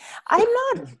quickly. I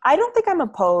don't think I'm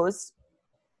opposed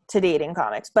to dating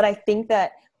comics, but I think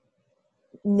that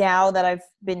now that I've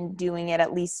been doing it,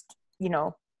 at least,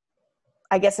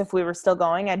 I guess if we were still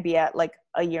going, I'd be at like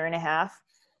a year and a half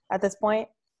at this point.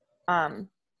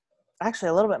 Actually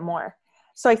a little bit more.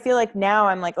 So I feel like now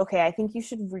I'm like, okay, I think you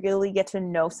should really get to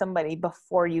know somebody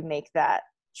before you make that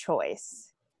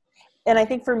choice. And I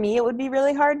think for me, it would be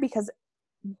really hard because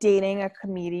dating a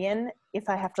comedian, if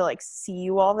I have to like see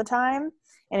you all the time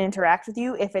and interact with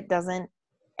you, if it doesn't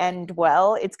end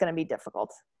well, it's going to be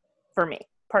difficult for me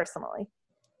personally.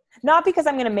 Not because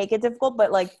I'm going to make it difficult,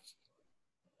 but like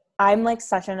I'm like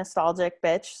such a nostalgic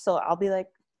bitch. So I'll be like,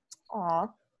 aw,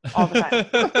 all the time.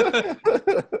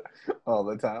 All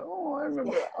the time. Oh, I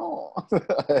remember. Oh,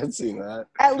 I'd see that.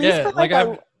 At least yeah, for like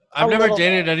I've never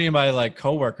dated any of my like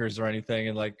coworkers or anything,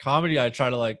 and like comedy, I try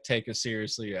to like take it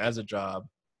seriously as a job.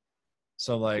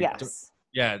 So like, yes.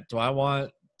 do I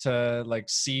want to like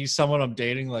see someone I'm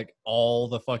dating like all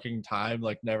the fucking time,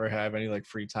 like never have any like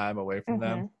free time away from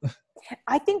them?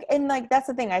 I think, and like that's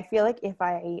the thing. I feel like if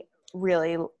I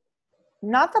really,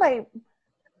 not that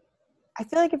I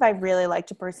feel like if I really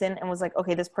liked a person and was like,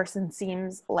 okay, this person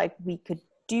seems like we could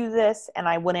do this, and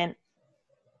I wouldn't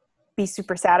be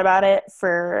super sad about it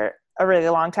for a really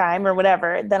long time or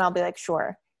whatever, then I'll be like,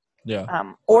 sure.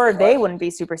 Yeah. Or they wouldn't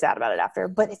be super sad about it after,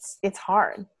 but it's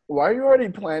hard. Why are you already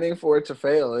planning for it to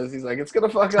fail? He's like, it's gonna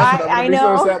fuck up. I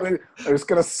know. So sad. It's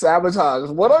gonna sabotage.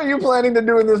 What are you planning to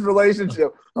do in this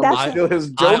relationship? I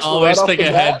always think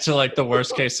ahead to like the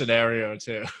worst case scenario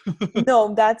too.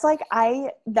 No, that's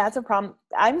a problem.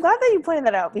 I'm glad that you pointed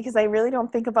that out because I really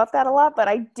don't think about that a lot, but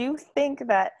I do think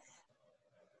that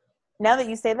now that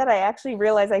you say that, I actually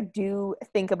realize I do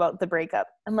think about the breakup.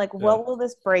 I'm like, what will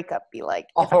this breakup be like?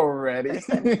 Already?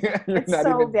 You're not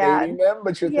so even bad. dating them,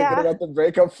 but you're thinking about the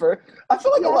breakup first. I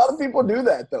feel like a lot of people do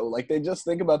that, though. Like, they just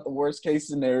think about the worst case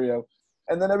scenario,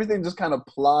 and then everything just kind of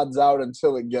plods out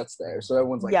until it gets there. So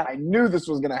everyone's like, I knew this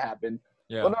was going to happen.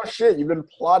 Yeah. Well, no shit. You've been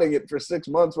plotting it for 6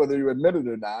 months, whether you admit it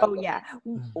or not. Oh, yeah.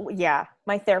 Yeah.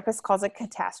 My therapist calls it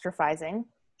catastrophizing.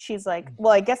 She's like,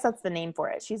 well, I guess that's the name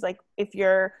for it. She's like, if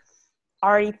you're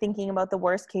already thinking about the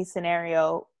worst case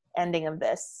scenario ending of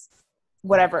this,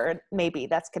 whatever it may be,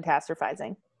 that's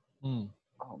catastrophizing.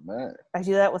 Oh man, I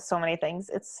do that with so many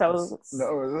things. It's so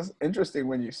it's interesting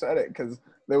when you said it, because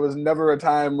there was never a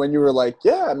time when you were like,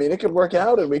 yeah, I mean, it could work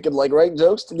out and we could like write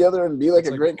jokes together and be like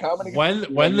a great comedy.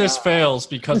 When this fails,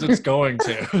 because it's going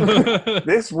to,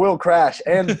 this will crash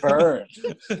and burn,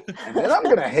 and then I'm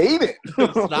gonna hate it.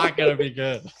 It's not gonna be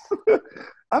good.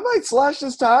 I might slash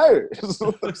his tires.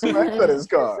 Smack at his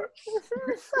car.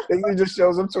 Think he just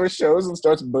shows up to his shows and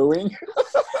starts booing.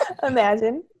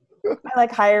 Imagine. I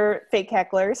like hire fake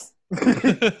hecklers.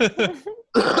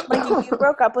 Like, you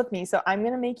broke up with me, so I'm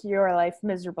gonna make your life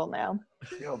miserable now.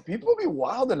 Yo, people be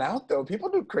wilding out though. People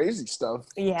do crazy stuff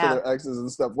to their exes and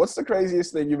stuff. What's the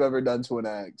craziest thing you've ever done to an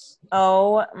ex?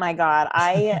 Oh my god,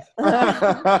 I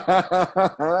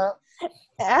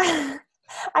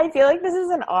feel like this is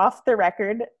an off the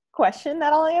record question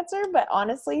that I'll answer, but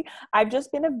honestly, I've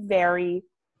just been a very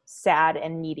sad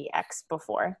and needy ex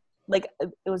before. Like,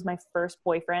 it was my first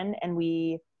boyfriend, and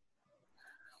we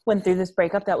went through this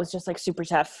breakup that was just like super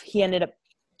tough. He ended up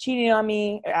cheating on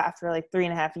me after like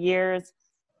 3.5 years.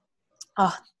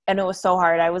 And it was so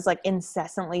hard. I was like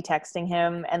incessantly texting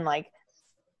him and like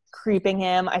creeping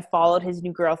him. I followed his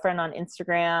new girlfriend on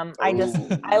Instagram. I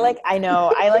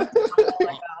know. I like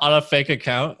On a fake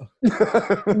account?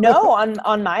 No,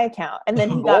 on my account. And then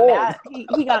he got mad.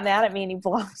 He got mad at me and he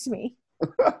blocked me.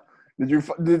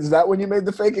 Is that when you made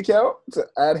the fake account to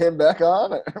add him back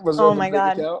on? Was Oh my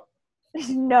God. Account?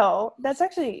 No, that's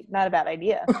actually not a bad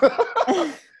idea.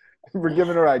 We're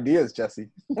giving her ideas, Jesse.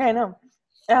 I know.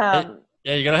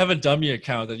 Yeah, you gotta have a dummy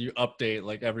account that you update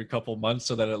like every couple months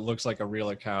so that it looks like a real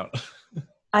account.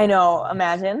 I know.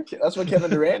 Imagine. That's what Kevin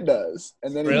Durant does,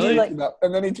 and then Really? he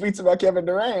tweets about Kevin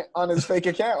Durant on his fake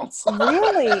accounts.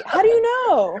 Really? How do you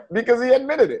know? Because he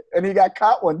admitted it, and he got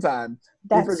caught one time.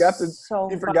 That's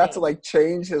He forgot to like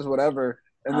change his whatever,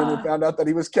 and then he found out that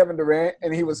he was Kevin Durant,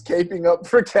 and he was caping up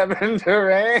for Kevin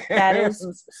Durant. That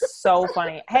is so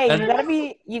funny. Hey,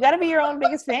 you gotta be your own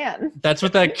biggest fan. That's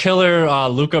what that killer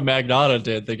Luca Magnotta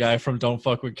did. The guy from Don't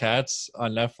Fuck with Cats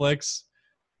on Netflix.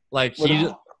 Like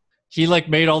he like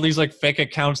made all these like fake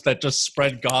accounts that just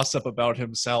spread gossip about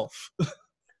himself.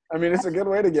 I mean, it's a good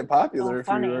way to get popular if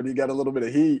you already got a little bit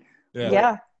of heat.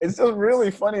 Yeah. It's just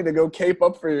really funny to go cape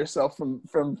up for yourself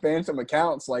from phantom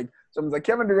accounts. Like someone's like,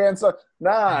 Kevin Durant,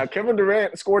 Kevin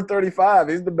Durant scored 35.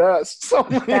 He's the best.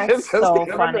 That's so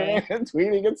funny. Durant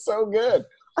tweeting, it's so good.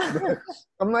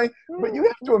 I'm like, but you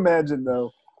have to imagine though,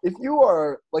 if you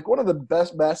are like one of the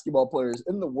best basketball players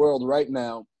in the world right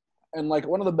now, and like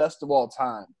one of the best of all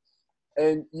time,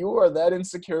 and you are that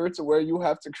insecure to where you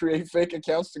have to create fake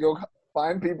accounts to go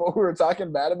find people who are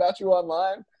talking bad about you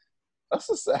online. That's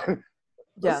a sad.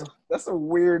 Yeah. That's a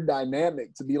weird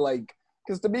dynamic to be like,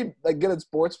 because to be like good at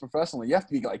sports professionally, you have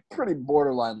to be like pretty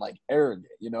borderline like arrogant.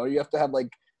 You know, you have to have like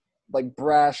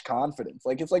brash confidence.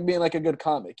 Like it's like being like a good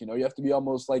comic. You know, you have to be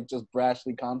almost like just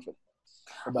brashly confident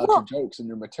about your jokes and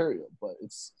your material. But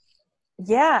it's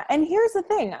and here's the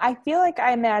thing. I feel like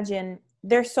I imagine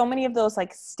there's so many of those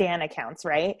like stan accounts,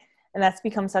 right? And that's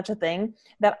become such a thing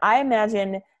that I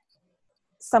imagine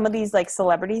some of these like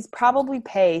celebrities probably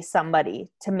pay somebody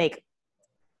to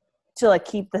like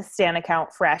keep the stan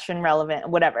account fresh and relevant,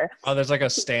 whatever. Oh, there's like a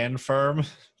stan firm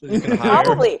that you can hire.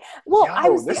 Probably. Well,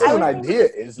 this is an idea,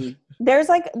 Izzy. There's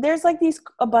like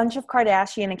a bunch of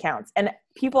Kardashian accounts, and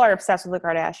people are obsessed with the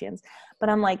Kardashians. But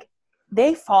I'm like,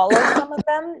 they follow some of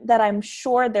them that I'm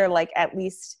sure they're like at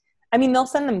least. I mean, they'll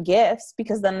send them gifts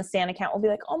because then the stan account will be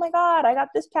like, "Oh my God, I got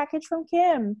this package from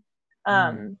Kim."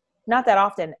 Not that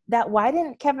often. Why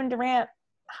didn't Kevin Durant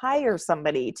hire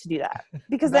somebody to do that?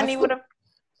 Because then he would have.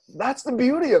 That's the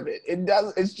beauty of it.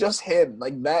 It's just him.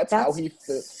 Like that's how he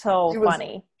fits. So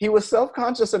funny. He was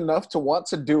self-conscious enough to want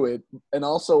to do it, and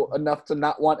also enough to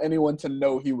not want anyone to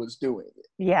know he was doing it.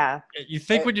 Yeah. You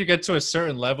think when you get to a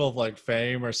certain level of like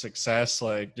fame or success,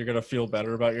 like you're gonna feel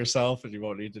better about yourself and you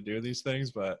won't need to do these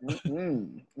things, but.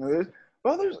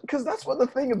 Well, because that's what the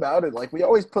thing about it. Like we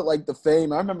always put like the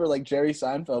fame. I remember like Jerry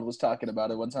Seinfeld was talking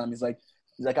about it one time. He's like,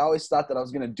 I always thought that I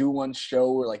was gonna do one show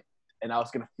or like. And I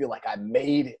was going to feel like I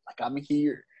made it, like I'm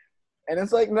here. And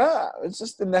it's like, nah, it's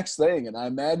just the next thing. And I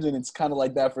imagine it's kind of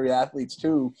like that for the athletes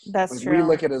too. That's like true. We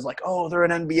look at it as like, oh, they're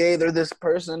an NBA, they're this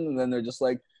person. And then they're just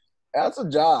like, that's a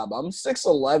job. I'm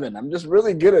 6'11". I'm just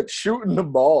really good at shooting the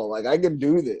ball. Like I can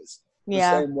do this.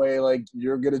 Yeah. The same way like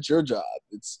you're good at your job.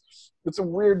 It's a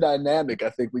weird dynamic. I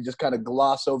think we just kind of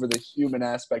gloss over the human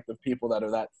aspect of people that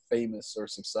are that famous or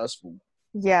successful.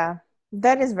 Yeah,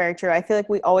 that is very true. I feel like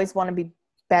we always want to be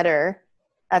better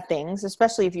at things,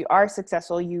 especially if you are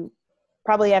successful. You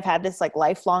probably have had this like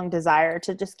lifelong desire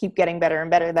to just keep getting better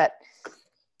and better that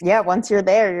once you're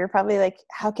there, you're probably like,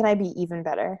 how can I be even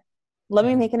better? Let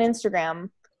me make an Instagram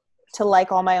to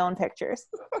like all my own pictures.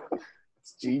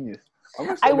 It's genius.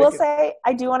 I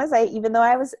do want to say, even though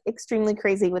I was extremely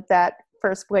crazy with that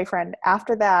first boyfriend,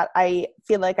 after that, I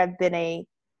feel like I've been a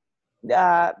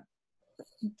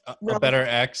better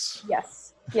ex.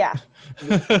 Yes. Yeah.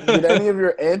 Did any of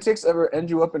your antics ever end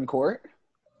you up in court?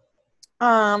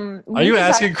 Are you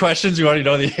asking questions you already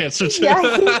know the answer to? Yeah,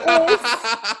 he is.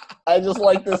 I just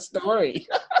like this story.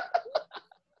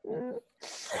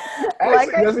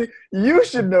 Actually, Jesse, you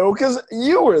should know because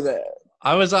you were there.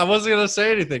 I wasn't gonna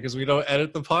say anything because we don't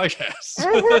edit the podcast.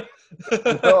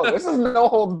 No, this is no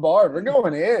holds barred. We're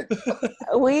going in.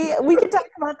 We can talk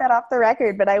about that off the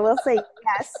record, but I will say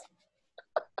yes.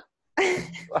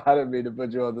 I didn't mean to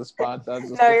put you on the spot.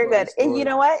 No, you're good. And you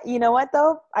know what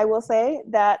though? I will say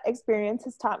that experience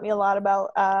has taught me a lot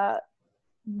about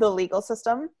the legal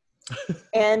system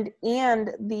and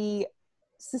the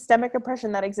systemic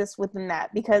oppression that exists within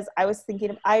that. Because I was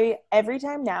thinking, every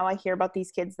time now I hear about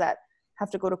these kids that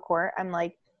have to go to court, I'm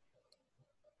like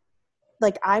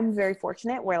I'm very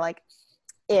fortunate where like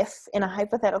if in a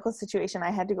hypothetical situation I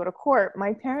had to go to court,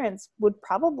 my parents would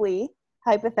probably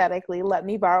hypothetically let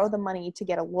me borrow the money to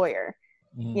get a lawyer,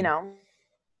 you know?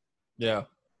 Yeah.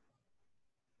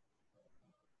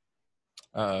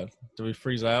 Do we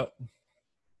freeze out?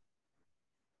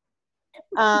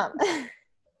 Um,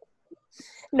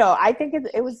 no, I think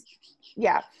it was,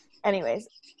 yeah. Anyways,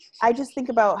 I just think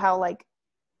about how like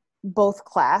both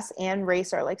class and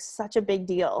race are like such a big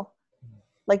deal.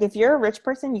 Like if you're a rich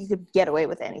person, you could get away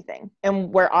with anything.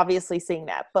 And we're obviously seeing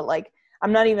that. But like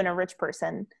I'm not even a rich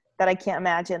person, that I can't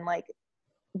imagine like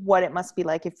what it must be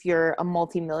like if you're a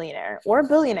multimillionaire or a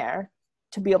billionaire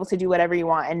to be able to do whatever you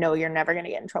want and know you're never going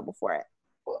to get in trouble for it.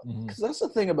 Because that's the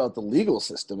thing about the legal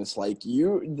system. It's like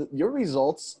your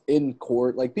results in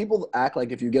court, like people act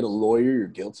like if you get a lawyer, you're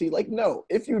guilty. Like, no,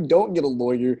 if you don't get a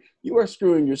lawyer, you are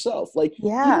screwing yourself. Like,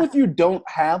 Yeah. even if you don't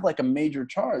have like a major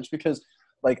charge, because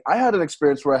like I had an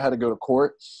experience where I had to go to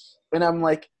court and I'm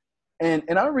like, and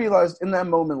I realized in that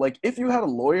moment, like if you had a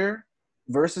lawyer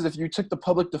versus if you took the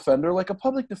public defender, like a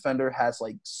public defender has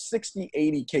like 60,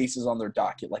 80 cases on their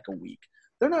docket like a week.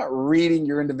 They're not reading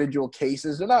your individual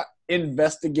cases. They're not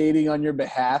investigating on your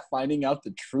behalf, finding out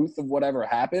the truth of whatever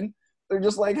happened. They're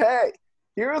just like, hey,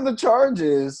 here are the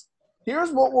charges.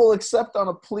 Here's what we'll accept on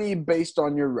a plea based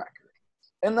on your record.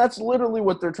 And that's literally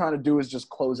what they're trying to do, is just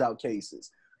close out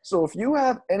cases. So if you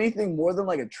have anything more than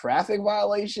like a traffic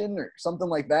violation or something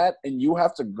like that, and you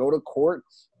have to go to court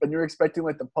and you're expecting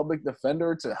like the public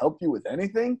defender to help you with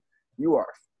anything, you are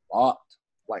fucked.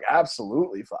 Like,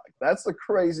 absolutely fucked. That's the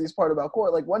craziest part about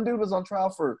court. Like, one dude was on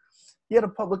trial he had a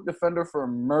public defender for a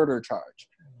murder charge.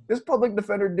 This public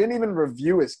defender didn't even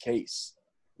review his case.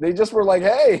 They just were like,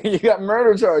 hey, you got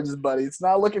murder charges, buddy. It's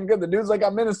not looking good. The dude's like,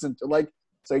 I'm innocent. They're like,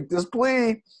 take this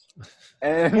plea.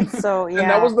 And, So, yeah. and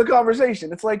that was the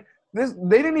conversation. It's like,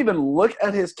 they didn't even look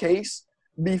at his case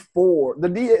before.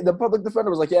 The public defender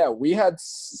was like, yeah,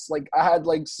 I had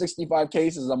like 65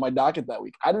 cases on my docket that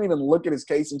week. I didn't even look at his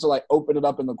case until I opened it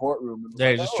up in the courtroom. Yeah,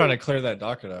 you're just trying to clear that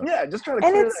docket out. Yeah, just trying to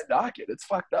clear that docket. It's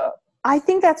fucked up. I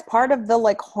think that's part of the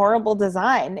like horrible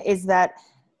design, is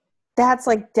that's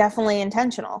like definitely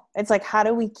intentional. It's like, how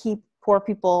do we keep poor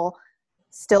people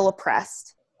still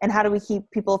oppressed? And how do we keep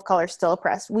people of color still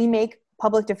oppressed? We make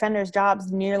public defenders'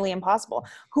 jobs nearly impossible.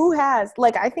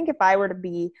 I think if I were to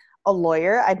be a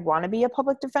lawyer, I'd want to be a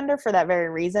public defender for that very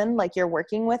reason. Like, you're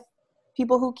working with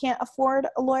people who can't afford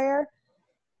a lawyer.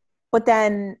 But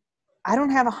then I don't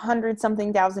have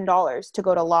 $100,000 to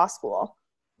go to law school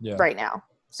right now.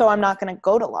 So I'm not going to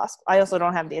go to law school. I also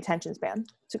don't have the attention span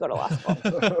to go to law school.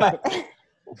 But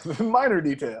minor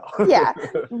detail. Yeah.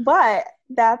 But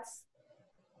that's,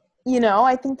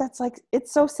 I think that's like,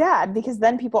 it's so sad, because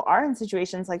then people are in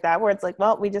situations like that where it's like,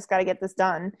 well, we just got to get this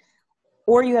done.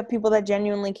 Or you have people that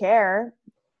genuinely care.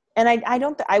 And I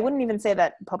wouldn't even say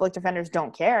that public defenders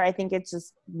don't care. I think it's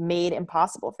just made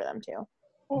impossible for them to.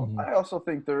 Well, I also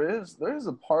think there is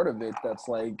a part of it that's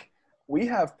like, we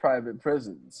have private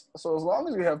prisons. So as long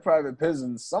as we have private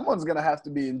prisons, someone's going to have to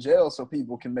be in jail so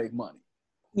people can make money.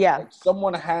 Yeah. Like,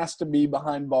 someone has to be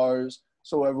behind bars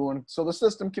so the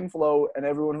system can flow and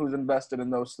everyone who's invested in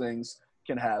those things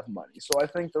can have money. So I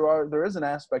think there is an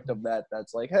aspect of that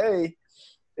that's like, hey,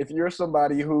 if you're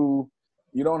somebody who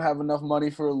you don't have enough money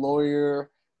for a lawyer,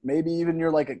 maybe even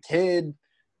you're like a kid,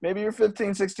 maybe you're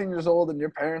 15, 16 years old and your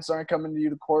parents aren't coming to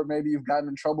you to court, maybe you've gotten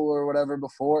in trouble or whatever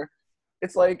before.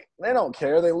 It's like, they don't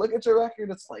care. They look at your record.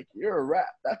 It's like, you're a rat.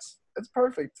 It's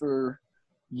perfect for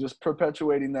just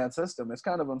perpetuating that system. It's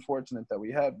kind of unfortunate that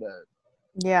we have that.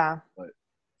 Yeah. But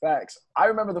facts. I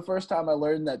remember the first time I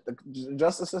learned that the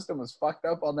justice system was fucked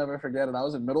up. I'll never forget it. I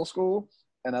was in middle school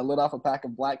and I lit off a pack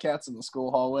of black cats in the school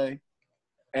hallway.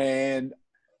 And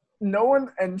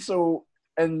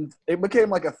and it became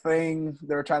like a thing.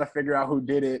 They were trying to figure out who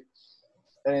did it.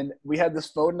 And we had this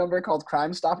phone number called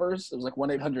Crime Stoppers. It was like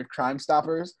 1-800 Crime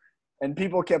Stoppers. And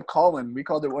people kept calling. We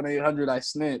called it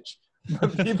 1-800-I-SNITCH.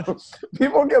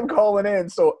 People kept calling in.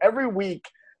 So every week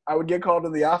I would get called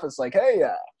to the office like, hey,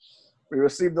 we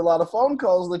received a lot of phone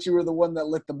calls that you were the one that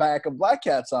lit the back of black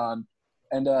cats on.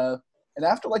 And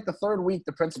after like the third week,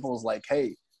 the principal was like,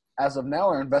 hey, as of now,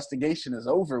 our investigation is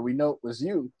over. We know it was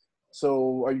you.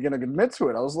 So are you going to admit to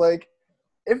it? I was like,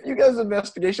 if you guys'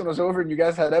 investigation was over and you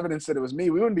guys had evidence that it was me,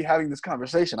 we wouldn't be having this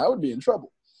conversation. I would be in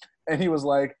trouble. And he was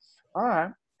like, all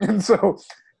right. And so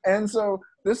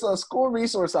this school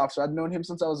resource officer, I'd known him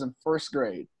since I was in first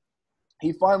grade.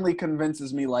 He finally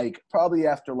convinces me, like, probably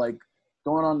after, like,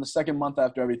 going on the second month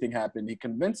after everything happened, he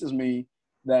convinces me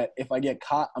that if I get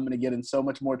caught, I'm going to get in so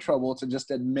much more trouble to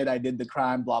just admit I did the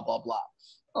crime, blah, blah, blah.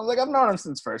 I was like, I've known him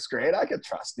since first grade. I could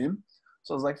trust him.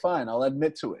 So I was like, fine, I'll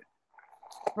admit to it.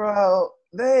 Bro,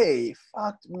 they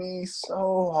fucked me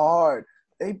so hard.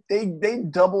 They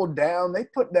doubled down.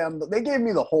 They gave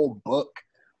me the whole book.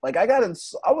 Like,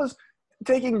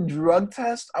 taking drug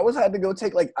tests. I was had to go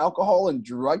take like alcohol and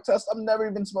drug tests. I've never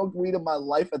even smoked weed in my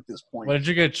life at this point. What did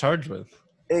you get charged with?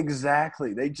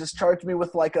 Exactly. They just charged me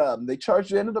with like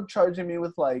ended up charging me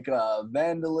with like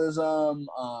vandalism,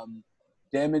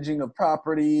 damaging of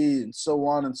property, and so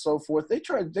on and so forth. They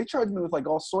charged me with like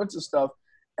all sorts of stuff,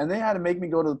 and they had to make me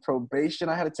go to the probation.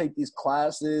 I had to take these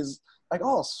classes, like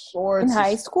all sorts. In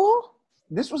high school?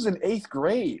 This was in 8th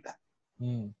grade.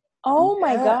 Oh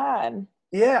my God.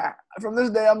 Yeah. From this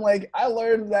day, I'm like, I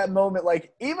learned that moment.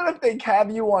 Like, even if they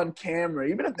have you on camera,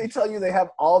 even if they tell you they have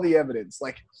all the evidence,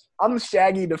 like, I'm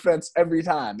Shaggy defense every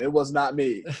time. It was not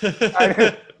me.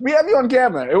 We have you on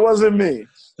camera. It wasn't me.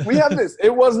 We have this.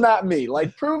 It was not me.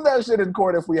 Like, prove that shit in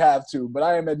court if we have to, but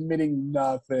I am admitting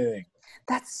nothing.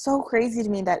 That's so crazy to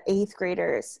me that 8th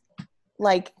graders,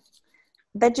 like,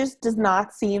 that just does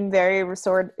not seem very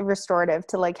restorative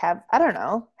to like have, I don't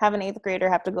know, have an 8th grader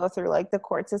have to go through like the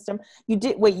court system. You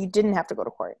didn't have to go to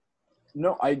court.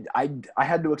 No, I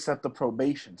had to accept the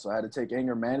probation. So I had to take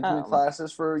anger management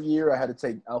classes for a year. I had to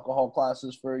take alcohol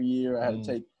classes for a year. I had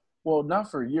to take, well, not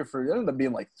for a year. It ended up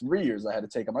being like 3 years I had to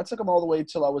take them. I took them all the way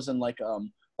till I was in like, that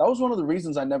was one of the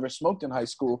reasons I never smoked in high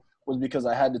school, was because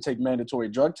I had to take mandatory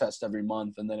drug tests every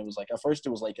month. And then it was like, at first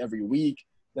it was like every week.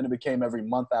 Then it became every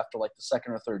month after like the 2nd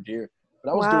or 3rd year.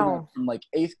 But I was doing it from like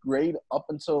 8th grade up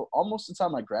until almost the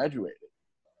time I graduated.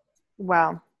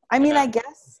 Wow. I mean, I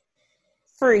guess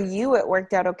for you it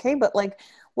worked out okay, but like,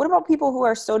 what about people who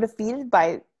are so defeated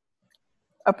by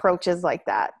approaches like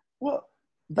that? Well,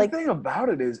 the thing about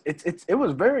it is it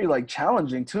was very like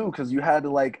challenging too, because you had to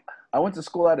like, I went to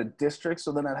school out of district,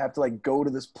 so then I'd have to like go to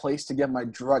this place to get my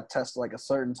drug test like a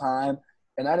certain time,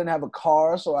 and I didn't have a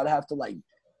car, so I'd have to like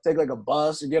take like a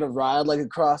bus or get a ride like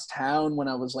across town when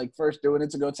I was like first doing it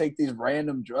to go take these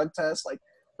random drug tests. Like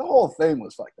the whole thing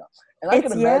was fucked up. And I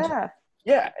can imagine,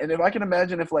 and if I can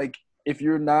imagine if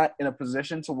you're not in a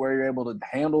position to where you're able to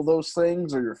handle those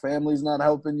things, or your family's not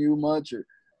helping you much, or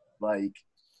like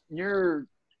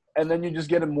and then you just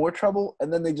get in more trouble,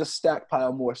 and then they just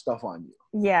stackpile more stuff on you.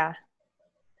 Yeah.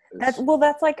 That's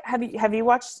like, have you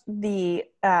watched the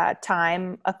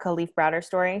Time, a Kalief Browder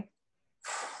story?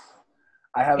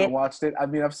 I haven't watched it. I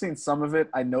mean, I've seen some of it.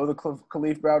 I know the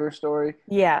Kalief Browder story.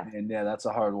 Yeah. And yeah, that's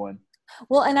a hard one.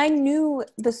 Well, and I knew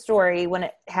the story when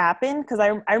it happened, because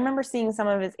I remember seeing some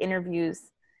of his interviews,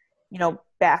 you know,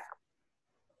 back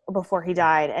before he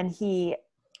died, and he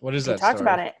talked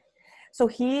about it. So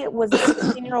he was a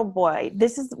 16-year-old boy.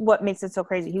 This is what makes it so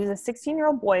crazy. He was a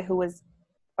 16-year-old boy who was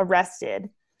arrested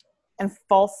and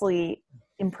falsely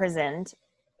imprisoned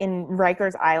in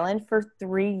Rikers Island for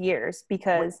 3 years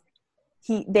because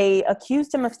they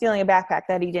accused him of stealing a backpack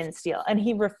that he didn't steal, and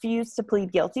he refused to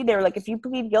plead guilty. They were like, if you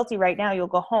plead guilty right now, you'll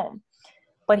go home.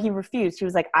 But he refused. He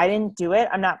was like, I didn't do it.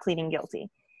 I'm not pleading guilty.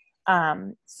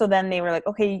 So then they were like,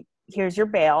 okay, here's your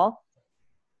bail.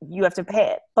 You have to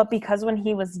pay it. But because when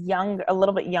he was a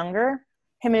little bit younger,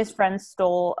 him and his friends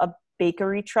stole a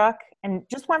bakery truck and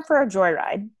just went for a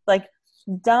joyride, like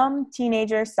dumb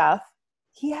teenager stuff.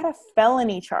 He had a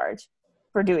felony charge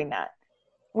for doing that,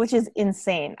 which is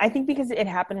insane. I think because it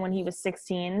happened when he was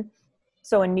 16.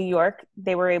 So in New York,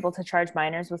 they were able to charge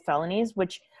minors with felonies,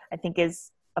 which I think is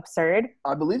absurd.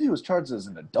 I believe he was charged as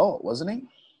an adult, wasn't he?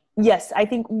 Yes, I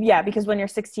think, yeah, because when you're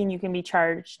 16, you can be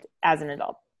charged as an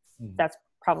adult. That's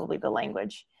probably the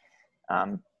language.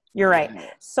 You're right.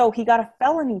 So he got a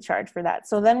felony charge for that.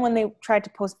 So then when they tried to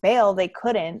post bail, they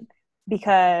couldn't,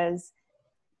 because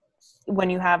when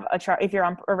you have if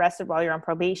you're arrested while you're on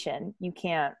probation, you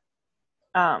can't,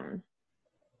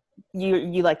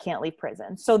 you like can't leave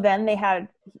prison. So then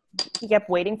he kept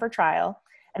waiting for trial,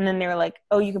 and then they were like,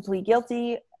 oh, you can plead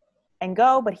guilty and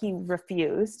go, but he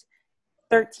refused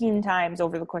 13 times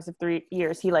over the course of 3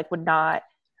 years. He like would not,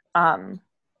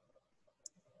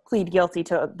 plead guilty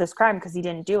to this crime because he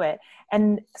didn't do it.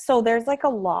 And so there's like a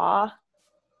law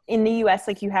in the US,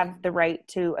 like you have the right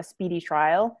to a speedy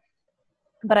trial.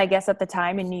 But I guess at the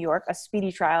time in New York, a speedy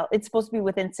trial, it's supposed to be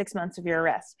within 6 months of your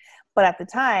arrest. But at the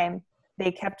time,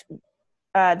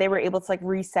 they were able to like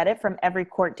reset it from every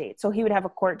court date. So he would have a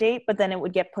court date, but then it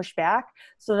would get pushed back.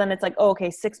 So then it's like, oh,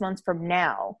 okay, 6 months from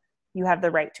now, you have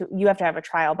to have a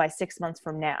trial by 6 months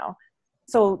from now.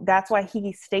 So that's why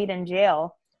he stayed in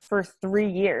jail for 3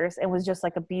 years and was just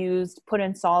like abused, put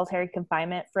in solitary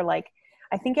confinement for like,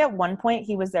 I think at one point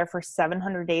he was there for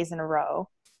 700 days in a row.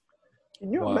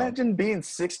 Can you imagine being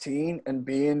 16 and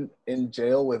being in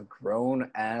jail with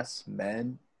grown ass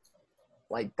men?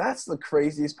 Like, that's the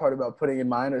craziest part about putting in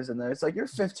minors in there. It's like you're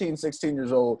 15, 16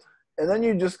 years old, and then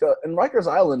you just go in Rikers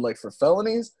Island, like for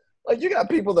felonies, Like, you got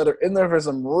people that are in there for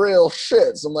some real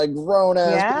shit, some like grown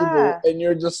ass people, and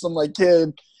you're just some like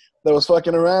kid that was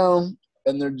fucking around,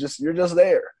 and you're just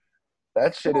there.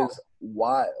 That shit is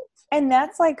wild. And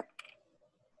that's like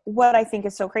what I think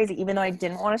is so crazy. Even though I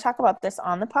didn't want to talk about this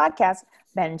on the podcast,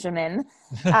 Benjamin,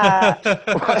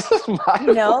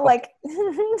 you know, like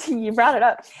you brought it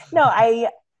up. No,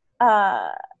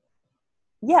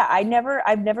 I've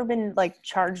never been like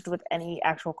charged with any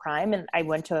actual crime, and I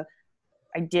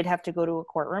did have to go to a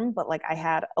courtroom, but like I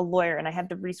had a lawyer and I had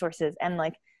the resources, and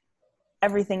like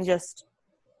everything just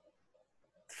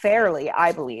fairly,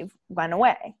 I believe, went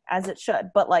away as it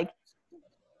should. But like,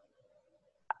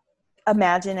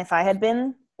 imagine if I had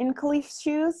been in Khalif's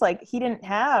shoes, like they didn't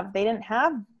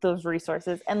have those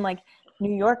resources. And like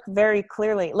New York very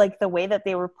clearly, like the way that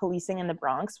they were policing in the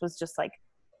Bronx was just like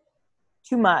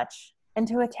too much. And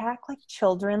to attack like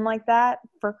children like that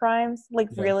for crimes, like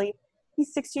really,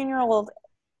 he's 16-year-old,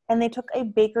 and they took a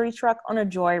bakery truck on a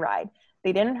joyride.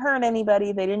 They didn't hurt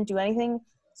anybody. They didn't do anything.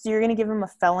 So you're going to give him a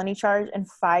felony charge and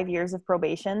 5 years of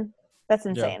probation? That's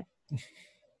insane.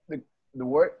 Yeah.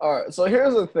 All right, so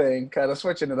here's the thing, kind of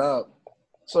switching it up.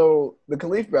 So the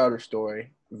Khalif Browder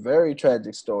story, very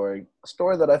tragic story, a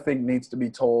story that I think needs to be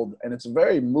told, and it's a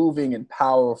very moving and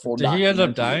powerful. Did he end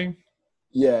up dying?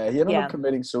 Yeah, he ended up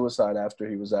committing suicide after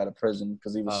he was out of prison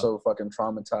because he was so fucking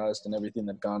traumatized and everything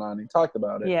that gone on. He talked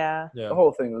about it. Yeah. The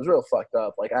whole thing was real fucked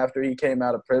up. Like, after he came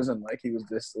out of prison, like,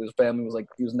 his family was like,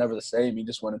 he was never the same. He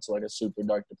just went into like a super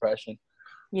dark depression.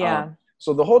 Yeah.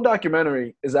 So the whole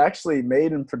documentary is actually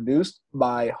made and produced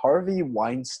by Harvey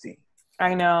Weinstein.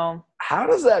 I know. How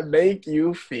does that make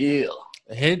you feel?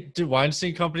 The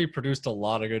Weinstein Company produced a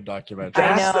lot of good documentaries.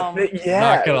 I know. Yeah.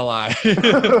 Not gonna lie.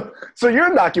 So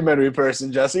you're a documentary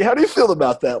person, Jesse. How do you feel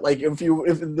about that? Like, if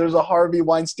there's a Harvey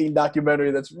Weinstein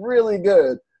documentary that's really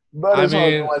good, but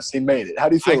Harvey Weinstein made it, how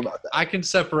do you feel about that? I can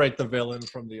separate the villain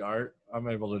from the art. I'm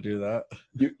able to do that.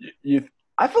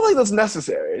 I feel like that's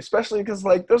necessary, especially because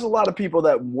like there's a lot of people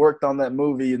that worked on that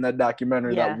movie and that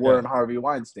documentary that weren't Harvey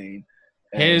Weinstein.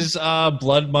 His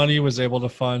blood money was able to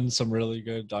fund some really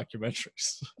good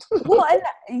documentaries. Well,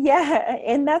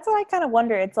 and that's what I kind of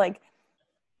wonder. It's like,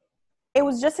 it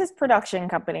was just his production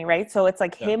company, right? So it's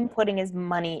like him putting his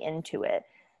money into it.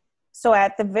 So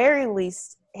at the very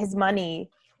least, his money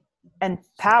and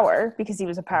power, because he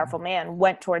was a powerful man,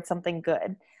 went towards something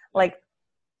good. Like,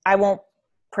 I won't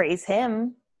praise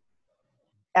him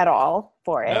at all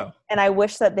for it. No. And I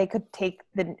wish that they could take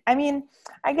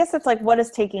I guess it's like, what does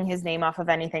taking his name off of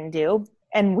anything do?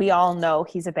 And we all know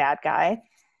he's a bad guy.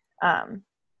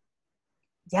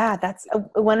 That's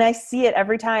when I see it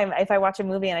every time, if I watch a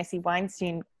movie and I see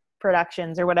Weinstein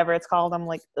Productions or whatever it's called, I'm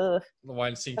like, ugh. The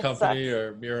Weinstein Company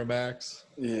or Miramax.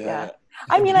 Yeah.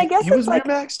 I mean, I guess he was like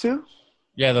Miramax too?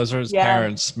 Yeah, those are his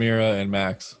parents, Mira and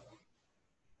Max.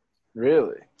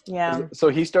 Really? Yeah. So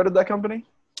he started that company?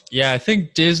 Yeah, I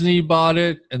think Disney bought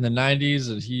it in the 90s,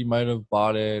 and he might have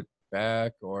bought it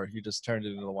back, or he just turned it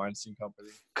into the Weinstein Company.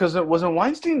 Because it wasn't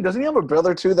Weinstein. Doesn't he have a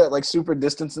brother too that like super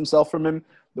distanced himself from him?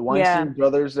 The Weinstein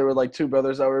brothers. There were like two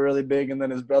brothers that were really big, and then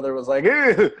his brother was like,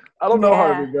 "Hey, I don't know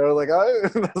Harvey, bro." Like,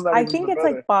 I think it's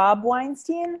like Bob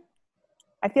Weinstein.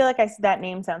 I feel like that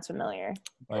name sounds familiar.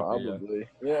 Probably.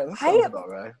 Yeah, that sounds about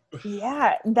right.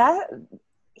 Yeah,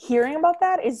 hearing about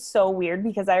that is so weird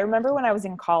because I remember when I was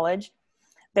in college,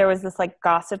 there was this like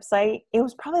gossip site. It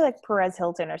was probably like Perez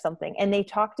Hilton or something. And they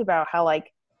talked about how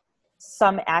like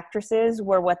some actresses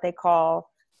were what they call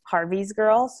Harvey's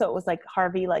girls. So it was like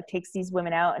Harvey like takes these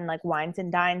women out and like wines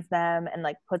and dines them and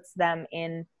like puts them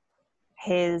in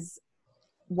his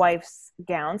wife's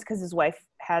gowns because his wife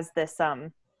has this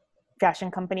fashion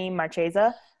company,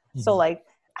 Marchesa. Mm-hmm. So like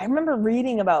I remember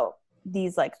reading about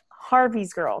these like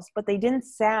Harvey's girls, but they didn't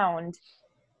sound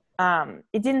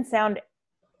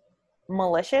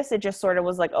malicious. It just sort of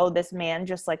was like, oh, this man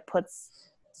just like puts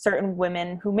certain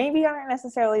women who maybe aren't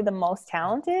necessarily the most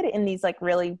talented in these like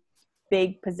really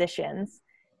big positions.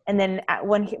 And then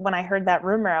when I heard that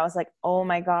rumor, I was like, oh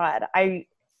my God, I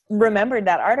remembered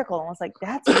that article and was like,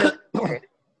 that's really weird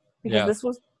because this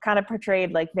was kind of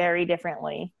portrayed like very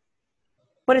differently.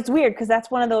 But it's weird because that's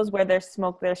one of those where there's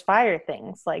smoke, there's fire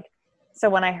things. Like, so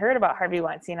when I heard about Harvey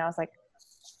Weinstein, I was like,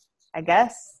 I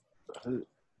guess.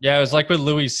 Yeah, it was like with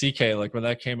Louis C.K. Like when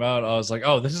that came out, I was like,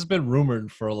 oh, this has been rumored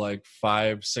for like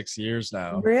 5-6 years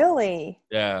now. Really?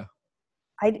 Yeah.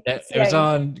 It was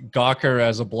on Gawker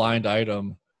as a blind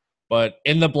item. But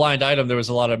in the blind item, there was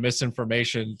a lot of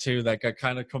misinformation too that got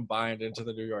kind of combined into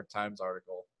the New York Times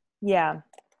article. Yeah.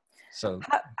 So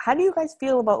how do you guys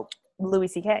feel about Louis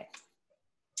C.K.?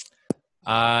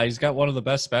 He's got one of the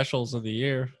best specials of the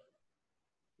year.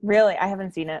 Really? I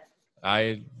haven't seen it.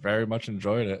 I very much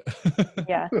enjoyed it.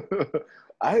 Yeah.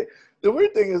 The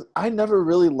weird thing is I never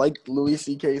really liked Louis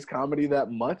C.K.'s comedy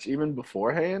that much, even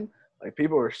beforehand. Like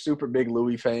people were super big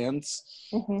Louis fans.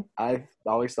 Hmm. I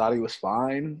always thought he was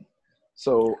fine.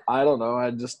 So I don't know.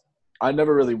 I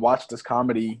never really watched his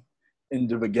comedy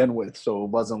to begin with. So it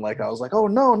wasn't like I was like, oh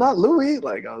no, not Louis.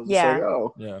 Like I was just like, Yeah.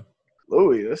 oh Yeah.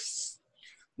 Louis, this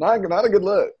not a good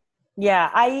look. Yeah.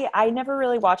 I never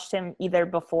really watched him either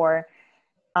before.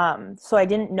 So I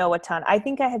didn't know a ton. I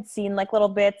think I had seen like little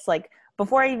bits like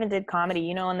before I even did comedy,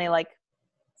 you know, and they like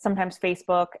sometimes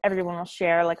Facebook, everyone will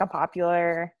share like a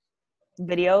popular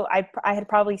video. I had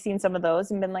probably seen some of those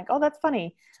and been like, oh, that's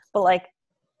funny. But like,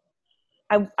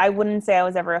 I wouldn't say I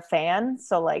was ever a fan.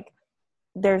 So like,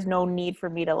 there's no need for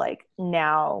me to like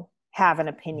now have an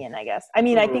opinion, I guess. I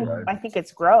mean, I think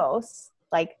it's gross.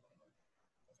 Like,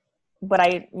 but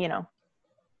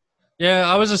Yeah,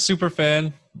 I was a super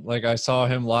fan. Like I saw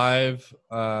him live.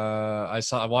 I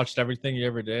watched everything he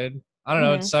ever did. I don't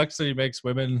know. It sucks that he makes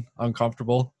women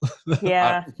uncomfortable.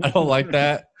 Yeah. I don't like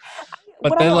that.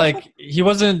 But What then I also- like he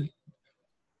wasn't.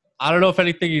 I don't know if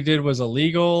anything he did was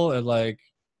illegal, and like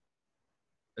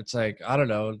it's like I don't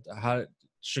know how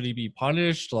should he be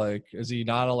punished? Like is he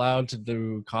not allowed to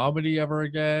do comedy ever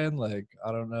again? Like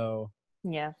I don't know.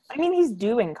 Yeah. I mean, he's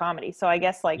doing comedy. So I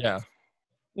guess like, Yeah.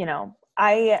 you know,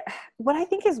 what I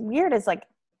think is weird is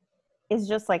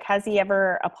just like, has he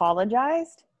ever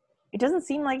apologized? It doesn't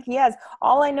seem like he has.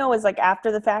 All I know is like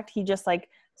after the fact, he just like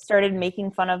started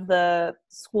making fun of the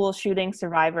school shooting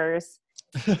survivors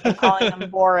and calling them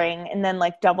boring, and then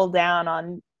like doubled down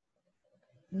on,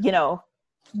 you know,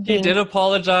 He did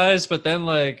apologize, but then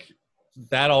like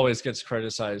that always gets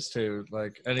criticized too.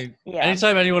 Like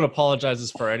anytime anyone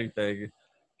apologizes for anything,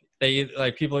 they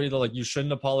like people are either like you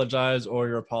shouldn't apologize or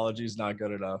your apology is not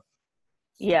good enough.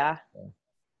 Yeah.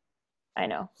 I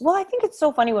know. Well, I think it's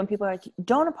so funny when people are like,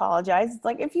 don't apologize. It's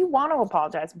like, if you want to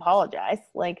apologize, apologize.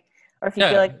 Like, or if you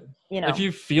feel like, you know. If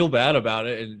you feel bad about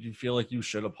it and you feel like you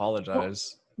should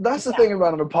apologize. Well, that's the thing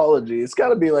about an apology. It's got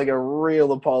to be like a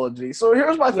real apology. So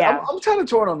here's my thing. I'm kind of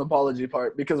torn on the apology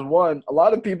part because one, a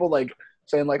lot of people like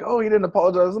saying like, oh, he didn't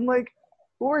apologize. I'm like,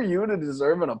 who are you to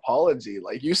deserve an apology?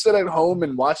 Like you sit at home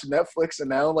and watch Netflix and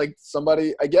now like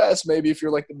somebody, I guess maybe if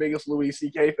you're like the biggest Louis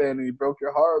C.K. fan and he broke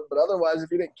your heart, but otherwise if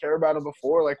you didn't care about him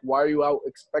before, like why are you out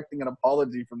expecting an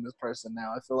apology from this person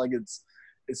now? I feel like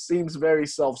it seems very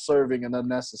self-serving and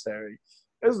unnecessary.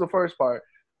 This is the first part.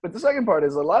 But the second part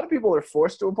is a lot of people are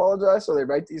forced to apologize, so they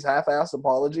write these half-assed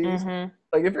apologies. Mm-hmm.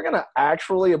 Like if you're going to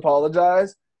actually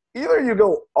apologize, either you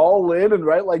go all in and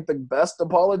write like the best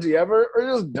apology ever, or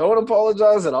just don't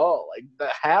apologize at all. Like the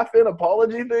half-in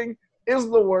apology thing is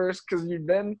the worst because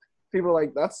people are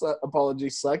like, that's apology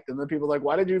sucked. And then people are like,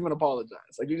 why did you even apologize?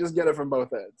 Like you just get it from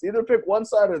both ends. Either pick one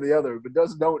side or the other, but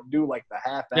just don't do like the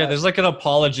half-assed. Yeah, there's like an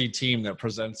apology team that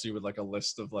presents you with like a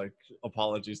list of like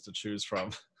apologies to choose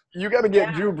from. You got to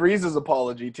get Drew Brees'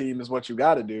 apology team is what you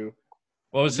got to do.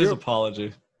 What was his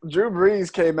apology? Drew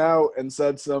Brees came out and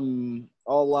said some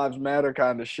all lives matter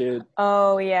kind of shit.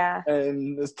 Oh, yeah.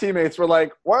 And his teammates were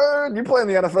like, word, you play in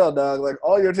the NFL, dog. Like,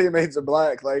 all your teammates are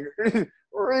black. Like,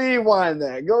 rewind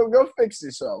that. Go fix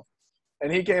yourself. And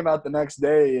he came out the next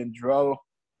day and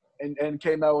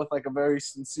came out with, like, a very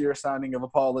sincere signing of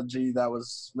apology that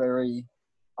was very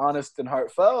honest and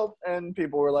heartfelt. And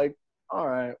people were like, all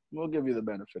right, we'll give you the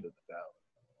benefit of the doubt.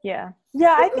 Yeah.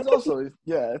 Yeah, I think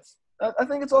I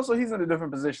think it's also he's in a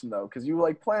different position though, because you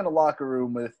like play in a locker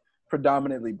room with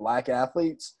predominantly black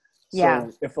athletes.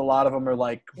 So if a lot of them are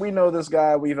like, we know this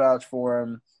guy, we vouch for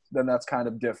him, then that's kind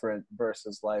of different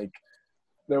versus like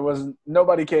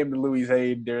nobody came to Louis'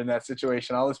 aid during that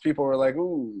situation. All these people were like,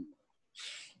 ooh.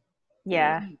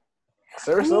 Yeah.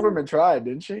 Sarah Silverman tried,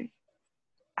 didn't she?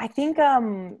 I think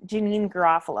Janine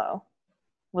Garofalo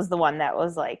was the one that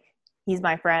was like, he's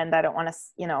my friend. I don't want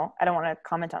to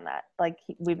comment on that. Like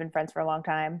we've been friends for a long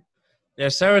time. Yeah,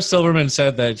 Sarah Silverman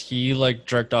said that he like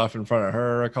jerked off in front of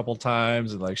her a couple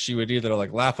times, and like she would either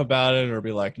like laugh about it or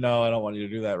be like, "No, I don't want you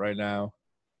to do that right now."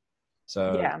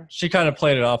 So she kind of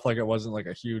played it off like it wasn't like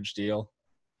a huge deal.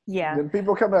 Yeah. Did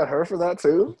people come at her for that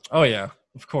too? Oh yeah,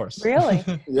 of course. Really?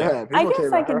 Yeah. I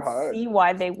guess I can see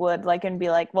why they would like and be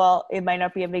like, well, it might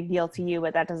not be a big deal to you,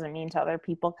 but that doesn't mean to other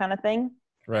people, kind of thing.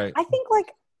 Right. I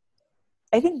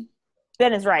think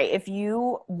Ben is right. If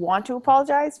you want to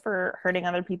apologize for hurting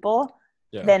other people,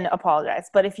 then apologize.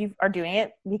 But if you are doing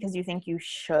it because you think you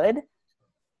should,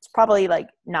 it's probably like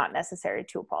not necessary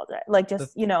to apologize. Like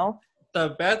just,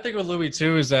 The bad thing with Louis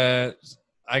too is that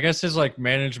I guess his like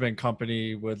management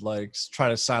company would like try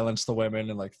to silence the women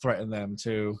and like threaten them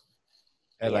too.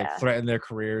 and like threaten their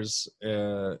careers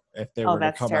if they were to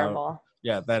that's come terrible. out.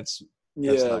 Yeah, that's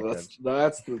Yeah, not good.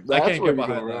 that's I can't where get you go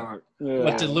behind that. wrong. Yeah.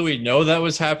 But did Louis know that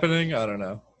was happening? I don't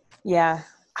know. Yeah.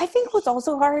 I think what's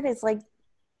also hard is like,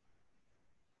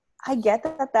 I get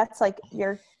that that's like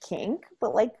your kink,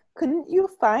 but like, couldn't you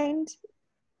find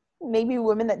maybe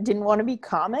women that didn't want to be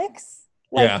comics?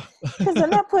 Like, Yeah. Because then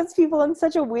that puts people in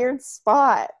such a weird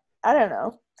spot. I don't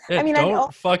know. Yeah, I mean,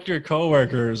 don't fuck your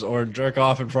coworkers or jerk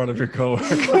off in front of your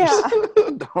coworkers. Yeah.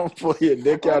 Don't pull your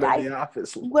dick out in the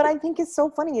office. What I think is so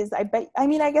funny is I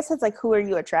guess it's like, who are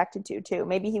you attracted to too?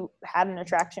 Maybe he had an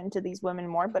attraction to these women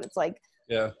more, but it's like,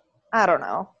 Yeah. I don't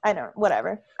know.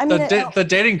 Whatever. I mean, the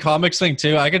dating comics thing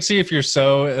too. I can see if you're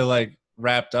so like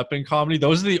wrapped up in comedy,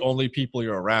 those are the only people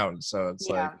you're around. So it's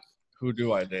like, who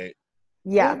do I date?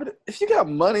 Yeah. But if you got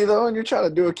money though, and you're trying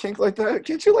to do a kink like that,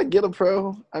 can't you like get a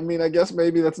pro? I mean, I guess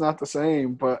maybe that's not the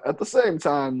same, but at the same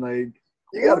time, like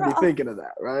you got to be thinking of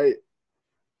that, right?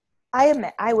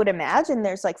 I would imagine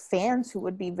there's like fans who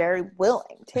would be very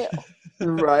willing too.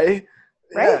 Right?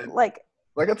 Right? Yeah.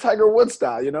 Like a Tiger Woods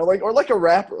style, you know, like, or like a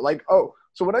rapper. Like,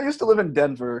 so when I used to live in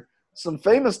Denver, some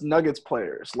famous Nuggets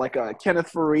players, like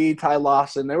Kenneth Faried, Ty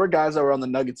Lawson, they were guys that were on the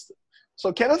Nuggets.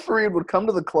 So Kenneth Faried would come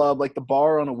to the club, like the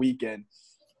bar on a weekend.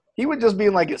 He would just be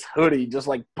in like his hoodie, just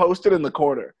like posted in the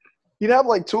corner. He'd have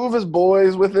like two of his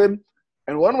boys with him,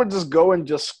 and one would just go and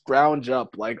just scrounge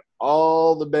up like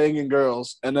all the banging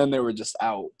girls, and then they were just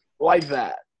out like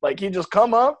that. Like he'd just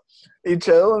come up, he'd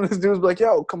chill, and this dude's like,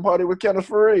 "Yo, come party with Kenneth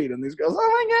Faried," and these girls,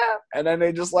 "Oh my god!" And then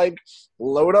they just like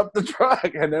load up the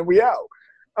truck, and then we out.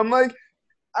 I'm like,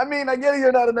 I mean, I get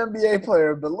you're not an NBA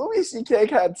player, but Louis C.K.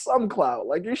 had some clout.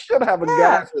 Like, you should have a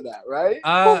guy for that, right?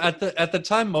 At the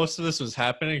time most of this was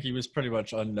happening, he was pretty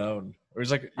much unknown. He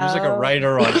was like a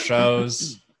writer on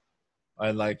shows.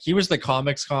 And like he was the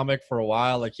comics comic for a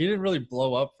while. Like he didn't really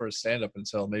blow up for stand-up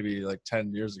until maybe like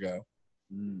 10 years ago.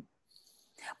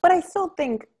 But I still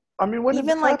think, I mean, when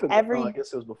even like every, I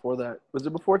guess it was before that. Was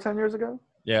it before 10 years ago?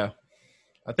 Yeah,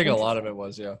 I think a lot of it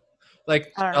was. Yeah,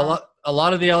 like a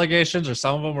lot of the allegations, or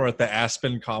some of them, were at the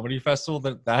Aspen Comedy Festival.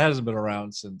 That hasn't been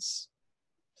around since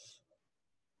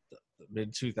the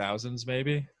mid 2000s,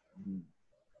 maybe.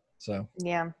 So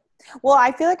yeah. Well,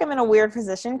 I feel like I'm in a weird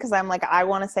position because I'm like, I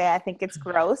want to say I think it's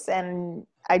gross and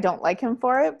I don't like him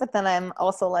for it, but then I'm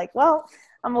also like, well,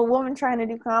 I'm a woman trying to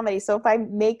do comedy, so if I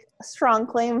make strong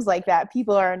claims like that,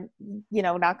 people are,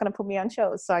 not going to put me on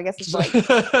shows. So I guess it's like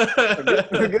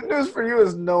the good news for you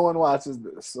is no one watches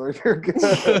this, so you're good.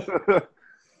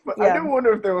 But yeah. I do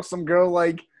wonder if there was some girl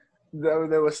like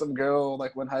there was some girl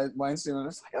like when Weinstein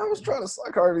was like, I was trying to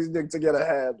suck Harvey's dick to get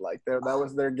ahead, like that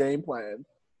was their game plan.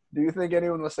 Do you think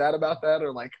anyone was sad about that,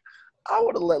 or like I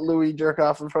would have let Louis jerk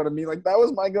off in front of me? Like that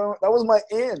was my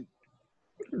in.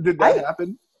 Did that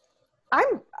happen?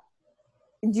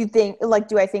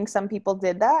 Do I think some people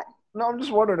did that? No, I'm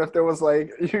just wondering if there was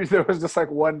just like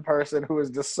one person who was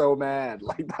just so mad.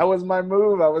 Like that was my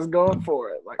move. I was going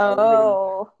for it. Like I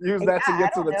was gonna use that to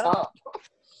get to the top.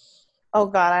 Oh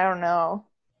God, I don't know.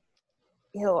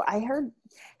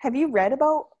 Have you read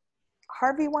about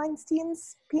Harvey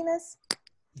Weinstein's penis?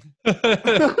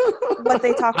 What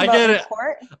they talk about in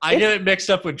court? I get it mixed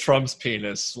up with Trump's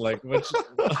penis. Like which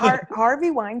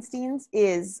Harvey Weinstein's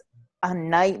is a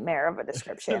nightmare of a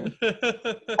description.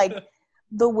 Like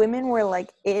the women were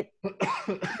like, it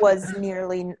was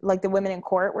nearly like the women in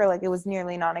court were like, it was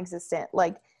nearly non-existent.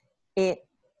 Like it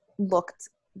looked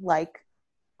like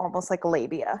almost like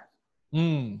labia.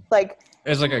 Like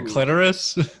it's like a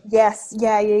clitoris. Yes.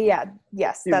 Yeah.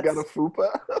 Yes. You've got a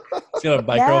fupa. It's got a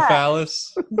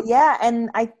microphallus. Yeah, and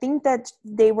I think that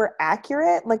they were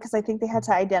accurate, like because I think they had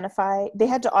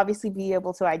to obviously be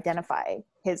able to identify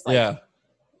his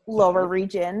lower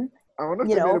region. I wonder if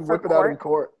they made him whip it out in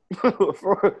court.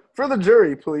 for the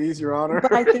jury, please, Your Honor.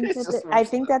 But I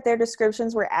think that their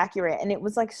descriptions were accurate, and it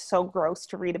was like so gross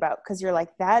to read about because you're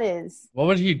like, that is. What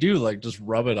would he do? Like just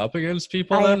rub it up against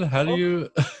people? How do you?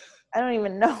 I don't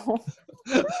even know.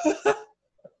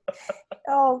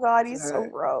 Oh God, he's so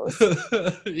gross.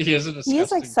 He is a disgusting. He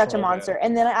is like such a monster.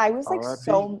 And then I was like,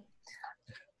 so.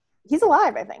 He's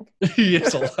alive, I think. He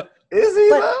is alive. Is he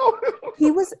though?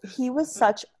 He was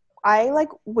such. I like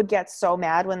would get so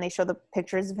mad when they show the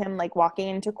pictures of him like walking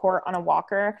into court on a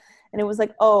walker, and it was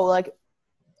like, oh, like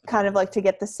kind of like to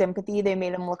get the sympathy, they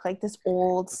made him look like this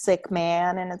old sick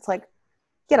man, and it's like,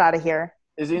 get out of here.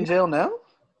 Is he in jail now?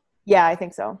 Yeah, I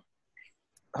think so.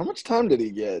 How much time did he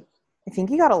get? I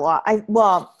think he got a lot.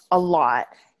 A lot.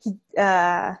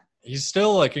 He's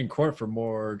still like in court for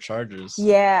more charges.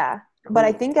 Yeah, but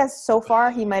I think so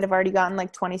far he might have already gotten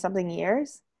like 20 something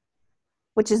years.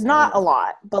 Which is not a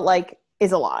lot, but like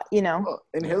is a lot, you know? Well,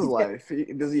 in his life,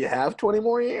 does he have 20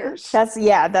 more years? That's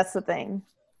the thing.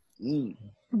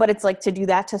 But it's like to do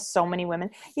that to so many women.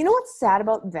 You know what's sad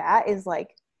about that is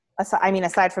like,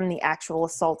 aside from the actual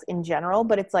assault in general,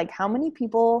 but it's like how many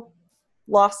people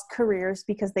lost careers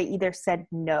because they either said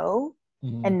no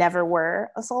and never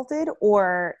were assaulted,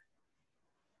 or,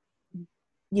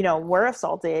 you know, were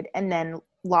assaulted and then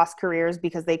lost careers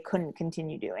because they couldn't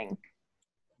continue doing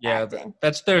acting.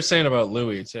 That's what they're saying about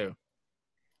Louis too.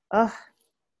 Ugh.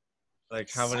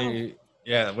 Like how many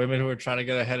women who were trying to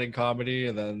get ahead in comedy,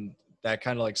 and then that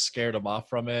kind of like scared them off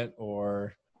from it,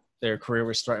 or their career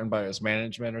was threatened by his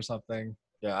management or something.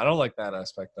 Yeah, I don't like that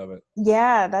aspect of it.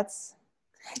 Yeah,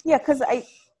 because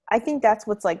I think that's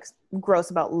what's like gross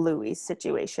about Louis'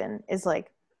 situation is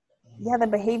like, yeah, the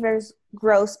behavior's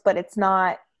gross, but it's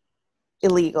not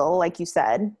illegal, like you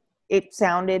said. It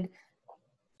sounded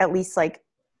at least like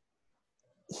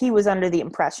he was under the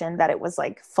impression that it was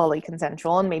like fully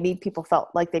consensual, and maybe people felt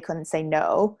like they couldn't say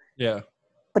no. Yeah.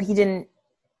 But he didn't,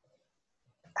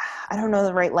 I don't know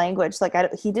the right language. Like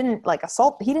he didn't like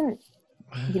assault, he didn't,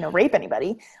 you know, rape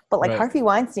anybody, but like Harvey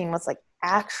Weinstein was like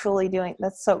actually doing,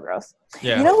 that's so gross.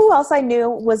 Yeah. You know who else I knew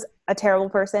was a terrible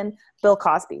person? Bill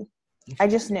Cosby. I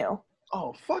just knew.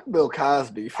 Oh, fuck Bill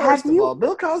Cosby. First of all,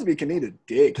 Bill Cosby can eat a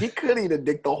dick. He could eat a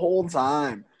dick the whole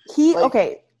time.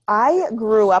 I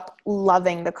grew up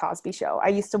loving The Cosby Show. I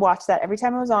used to watch that every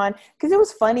time it was on because it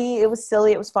was funny, it was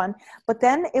silly, it was fun. But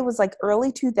then it was like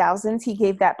early 2000s, he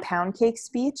gave that pound cake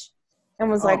speech and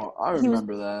was like, I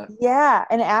remember that. Yeah,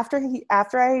 and after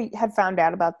I had found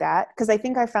out about that, because I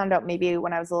think I found out maybe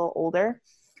when I was a little older,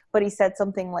 but he said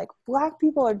something like, Black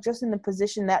people are just in the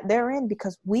position that they're in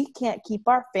because we can't keep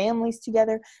our families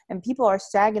together and people are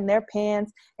sagging their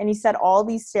pants. And he said all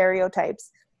these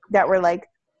stereotypes that were like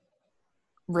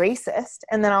racist.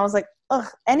 And then I was like, ugh,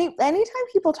 anytime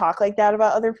people talk like that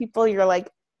about other people, you're like,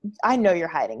 I know you're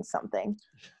hiding something.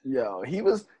 Yo, he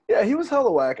was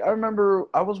hella whack. I remember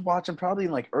I was watching probably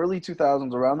in like early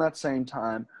 2000s, around that same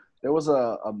time. There was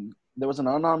an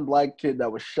unarmed Black kid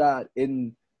that was shot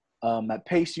in at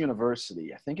Pace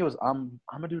University. I think it was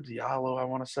Amadou Diallo, I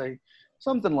want to say.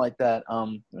 Something like that.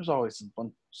 There's always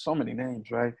so many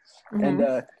names, right?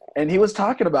 Mm-hmm. And he was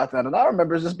talking about that. And I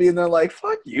remember just being there like,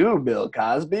 fuck you, Bill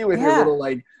Cosby, with your little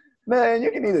like, man,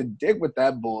 you can eat a dick with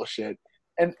that bullshit.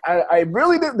 And I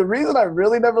really did. The reason I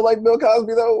really never liked Bill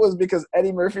Cosby, though, was because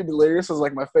Eddie Murphy Delirious was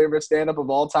like my favorite stand-up of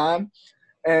all time.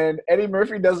 And Eddie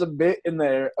Murphy does a bit in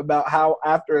there about how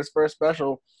after his first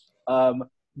special,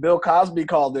 Bill Cosby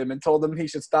called him and told him he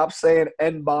should stop saying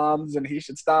N-bombs and he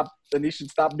should stop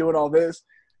doing all this.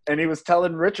 And he was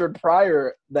telling Richard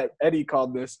Pryor that Eddie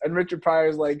called this. And Richard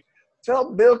Pryor's like,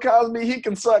 tell Bill Cosby he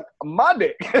can suck my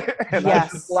dick. And I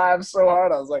just laughed so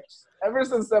hard. I was like, ever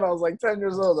since then, I was like 10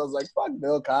 years old. I was like, fuck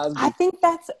Bill Cosby. I think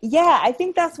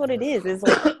that's what it is. Is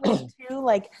like, too,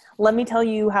 like, let me tell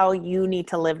you how you need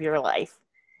to live your life.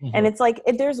 Mm-hmm. And it's like,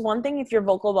 if there's one thing, if you're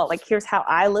vocal about like, here's how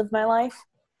I live my life.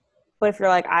 But if you're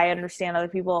like, I understand other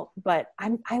people, but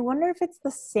I wonder if it's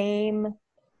the same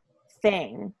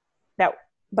thing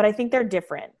but I think they're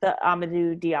different. The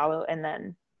Amadou Diallo and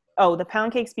then, the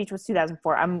pound cake speech was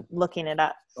 2004. I'm looking it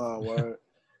up. Oh, what?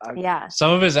 Yeah.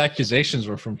 Some of his accusations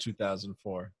were from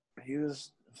 2004. He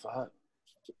was fuck.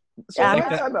 So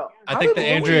I think the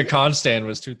Andrea Constand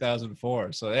was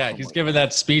 2004. So yeah, he's giving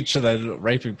that speech and then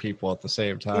raping people at the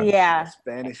same time. Yeah.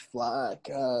 Spanish fly,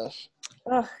 gosh.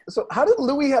 Ugh. So how did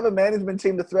Louis have a management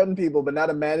team to threaten people, but not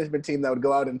a management team that would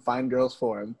go out and find girls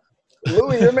for him?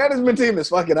 Louis, your management team is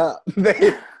fucking up.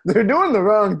 They're doing the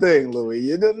wrong thing, Louis.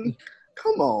 You didn't.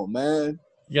 Come on, man.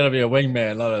 You gotta be a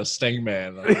wingman, not a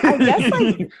stingman.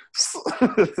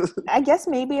 I guess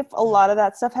maybe if a lot of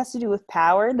that stuff has to do with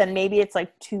power, then maybe it's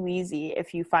like too easy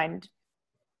if you find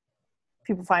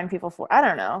people for. I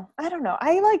don't know.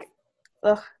 I like.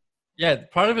 Ugh. Yeah,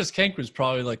 part of his kink was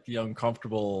probably like the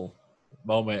uncomfortable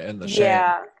moment in the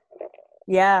shame.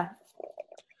 Yeah.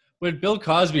 With Bill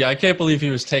Cosby, I can't believe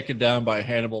he was taken down by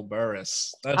Hannibal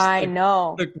Buress. That's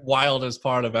the wildest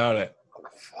part about it.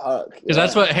 Because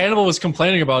that's what Hannibal was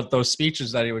complaining about, those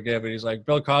speeches that he would give. And he's like,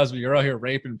 Bill Cosby, you're out here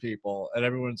raping people. And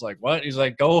everyone's like, what? He's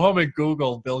like, go home and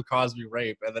Google Bill Cosby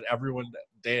rape. And then everyone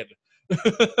did.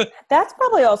 That's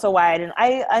probably also why I didn't.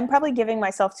 I'm probably giving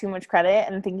myself too much credit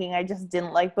and thinking I just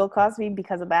didn't like Bill Cosby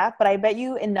because of that. But I bet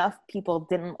you enough people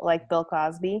didn't like Bill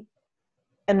Cosby.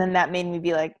 And then that made me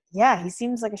be like, yeah, he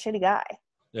seems like a shitty guy.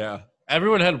 Yeah.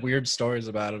 Everyone had weird stories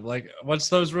about him. Like, once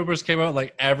those rumors came out,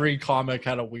 like, every comic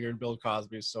had a weird Bill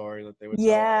Cosby story that they would tell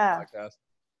on the podcast.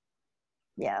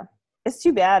 Yeah. It's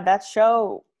too bad. That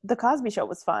show, The Cosby Show,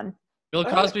 was fun. Bill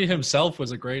Cosby himself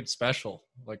was a great special.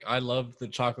 Like, I loved the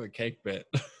chocolate cake bit.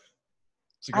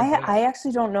 It's a good bit. I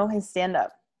actually don't know his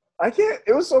stand-up. I can't.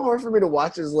 It was so hard for me to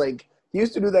watch. His like he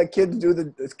used to do that.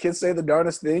 Kids say the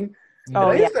darndest thing. Oh,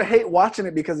 And I yeah. used to hate watching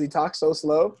it because he talks so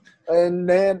slow. And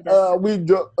then I'm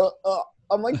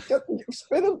like,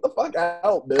 spit it the fuck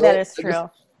out, Bill. That is true.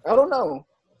 I don't know.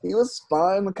 He was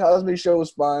fine. The Cosby Show was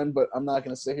fine, but I'm not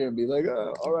gonna sit here and be like,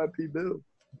 R.I.P. Bill.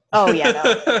 Oh yeah,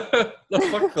 no.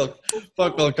 No,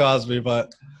 fuck Bill Cosby,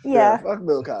 but Yeah. Fuck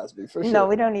Bill Cosby for sure. No,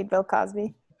 we don't need Bill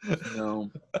Cosby.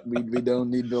 No, we don't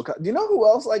need Bill Cosby. Do you know who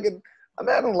else I'm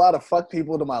adding a lot of fuck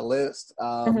people to my list.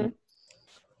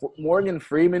 Morgan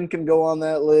Freeman can go on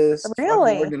that list.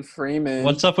 Really? Fuck Morgan Freeman.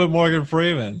 what's up with Morgan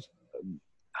Freeman?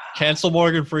 Cancel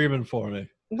Morgan Freeman for me.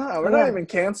 No, we're not even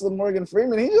canceling Morgan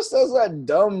Freeman. He just does that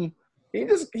dumb. He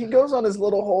goes on his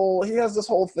little whole. He has this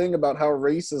whole thing about how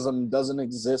racism doesn't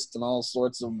exist and all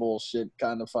sorts of bullshit.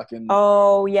 Kind of fucking.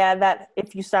 Oh yeah, that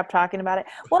if you stop talking about it.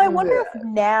 Well, I wonder if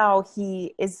now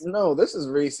he is. No, this is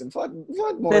recent. Fuck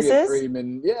Morgan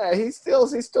Freeman. Yeah, he's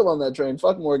still on that train.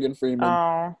 Fuck Morgan Freeman.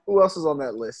 Oh. Who else is on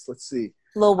that list? Let's see.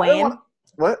 Lil Wayne.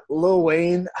 What? Lil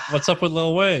Wayne. What's up with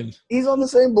Lil Wayne? He's on the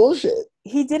same bullshit.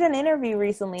 He did an interview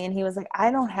recently, and he was like,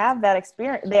 "I don't have that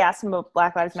experience." They asked him about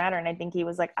Black Lives Matter, and I think he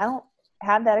was like, "I don't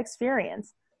have that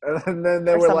experience." And then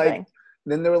they were like,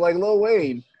 Lil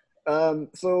Wayne.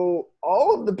 So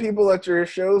all of the people at your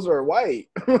shows are white.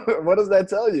 What does that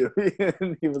tell you?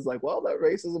 And he was like, well, that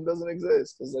racism doesn't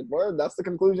exist. I was like, word, that's the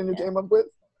conclusion you came up with?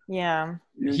 Yeah.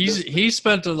 He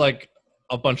spent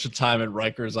a bunch of time in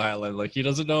Rikers Island. Like, he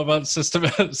doesn't know about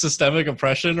systemic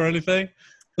oppression or anything.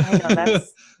 I know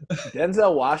that's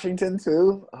Denzel Washington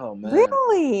too. Oh man.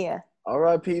 Really?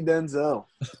 R.I.P. Denzel.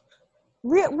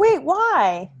 Wait,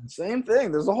 why? Same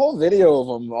thing. There's a whole video of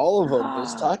them, all of them,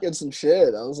 just talking some shit.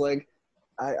 I was like,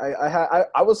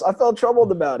 I felt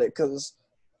troubled about it because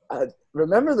I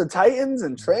remember the Titans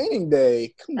and Training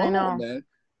Day. Come on, man.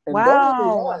 And don't get me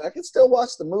wrong, I can still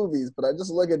watch the movies, but I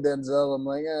just look at Denzel. I'm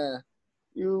like,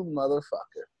 you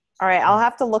motherfucker. All right, I'll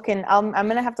have to look in. I'm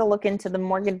gonna have to look into the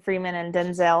Morgan Freeman and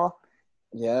Denzel.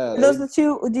 Yeah. Are those the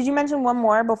two? Did you mention one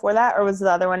more before that, or was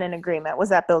the other one in agreement? Was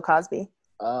that Bill Cosby?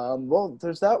 Well,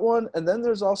 there's that one, and then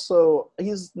there's also,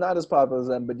 he's not as popular as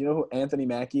them, but you know who Anthony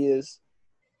Mackie is?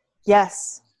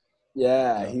 Yes.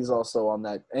 Yeah, he's also on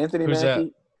that. Anthony Who's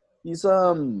Mackie.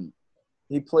 That?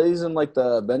 He plays in like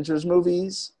the Avengers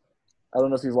movies. I don't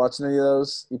know if you've watched any of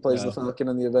those. He plays the Falcon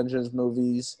in the Avengers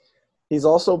movies. He's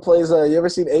also plays. You ever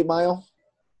seen 8 Mile?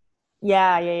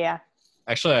 Yeah.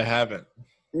 Actually, I haven't.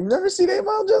 You've never seen 8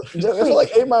 Mile? Just I feel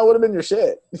like 8 Mile would have been your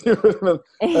shit.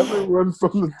 Everyone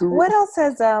from the through. What else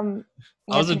has I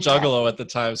was a juggalo at the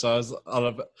time, so I was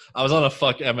on a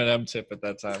fuck Eminem tip at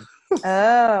that time.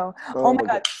 Oh my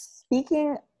god!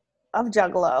 Speaking of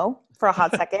juggalo, for a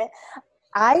hot second,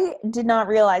 I did not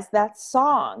realize that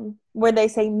song where they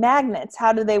say magnets.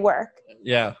 How do they work?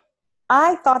 Yeah.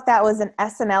 I thought that was an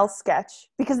SNL sketch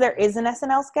because there is an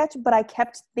SNL sketch, but I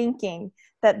kept thinking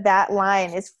that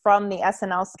line is from the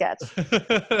SNL sketch.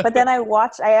 But then I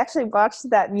actually watched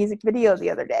that music video the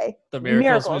other day. The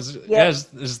Miracles. Yes,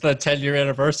 this is the 10-year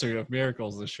anniversary of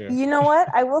Miracles this year. You know what?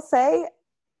 I will say,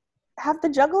 have the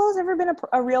Juggalos ever been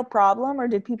a real problem, or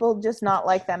did people just not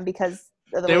like them because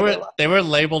of the way they look? They were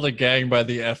labeled a gang by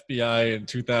the FBI in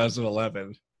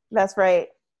 2011. That's right.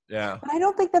 Yeah. But I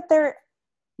don't think that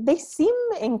they seem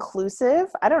inclusive.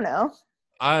 I don't know.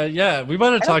 Yeah, we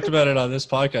might have talked about it on this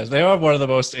podcast. They are one of the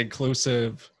most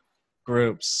inclusive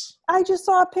groups. I just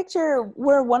saw a picture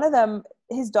where one of them,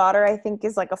 his daughter, I think,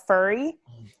 is like a furry.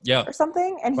 Yeah. Or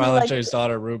something. And Violent J's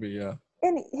daughter, Ruby, yeah.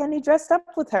 And he dressed up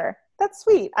with her. That's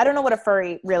sweet. I don't know what a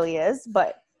furry really is,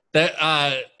 but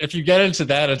that if you get into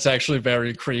that, it's actually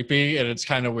very creepy, and it's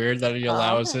kind of weird that he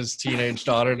allows his teenage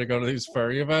daughter to go to these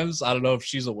furry events. I don't know if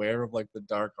she's aware of like the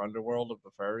dark underworld of the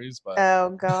furries, but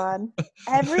oh god,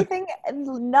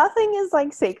 nothing is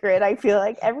like sacred. I feel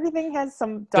like everything has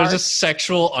some dark. There's a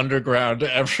sexual underground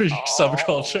to every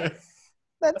subculture.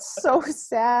 That's so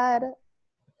sad.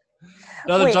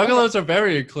 No, the Juggalos are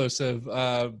very inclusive.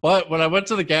 But when I went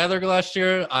to the gathering last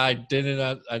year, I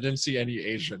didn't see any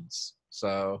Asians.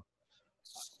 So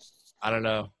I don't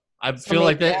know. I feel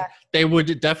like they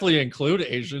would definitely include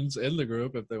Asians in the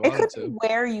group if they wanted to. It could be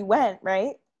where you went,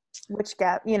 right? Which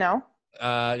gap, you know?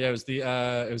 Yeah, it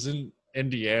was in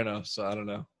Indiana, so I don't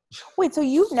know. Wait, so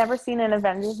you've never seen an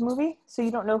Avengers movie? So you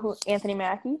don't know who Anthony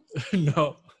Mackie?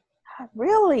 No.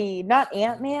 Really? Not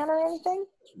Ant-Man or anything?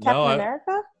 Captain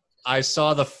America? I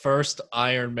saw the first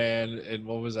Iron Man in,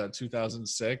 what was that,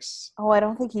 2006? Oh, I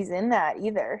don't think he's in that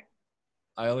either.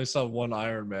 I only saw one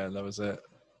Iron Man. That was it.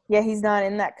 Yeah, he's not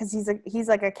in that because he's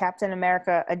like a Captain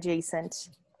America adjacent.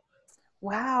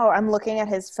 Wow, I'm looking at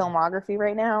his filmography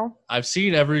right now. I've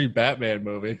seen every Batman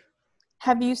movie.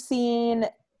 Have you seen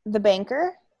The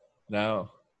Banker? No.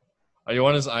 Are you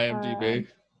on his IMDb?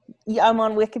 Yeah, I'm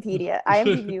on Wikipedia.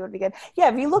 IMDb would be good. Yeah,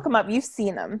 if you look him up, you've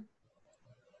seen him.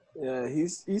 Yeah,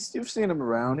 he's you've seen him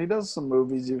around. He does some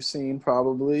movies you've seen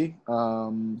probably.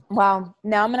 Wow.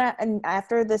 Now I'm gonna, and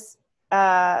after this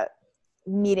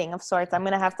meeting of sorts, I'm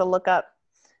gonna have to look up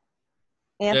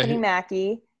Anthony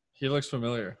Mackie. He looks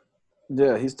familiar.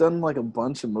 Yeah, he's done like a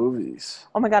bunch of movies.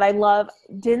 Oh my God, I love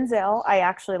Denzel. I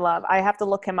actually love. I have to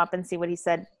look him up and see what he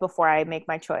said before I make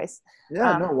my choice.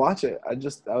 Yeah, no, watch it. I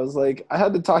was like, I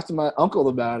had to talk to my uncle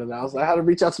about it. I had to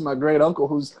reach out to my great uncle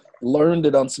who's learned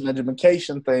it on some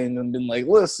education thing and been like,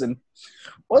 listen,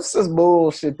 what's this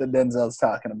bullshit that Denzel's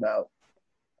talking about?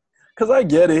 Because I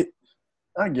get it.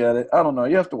 I don't know.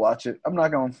 You have to watch it. I'm not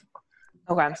going.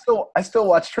 Okay. I still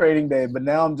watch Trading Day, but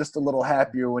now I'm just a little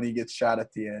happier when he gets shot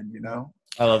at the end, you know?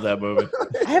 I love that movie.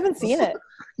 I haven't seen it.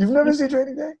 You've never seen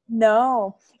Trading Day?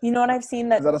 No. You know what I've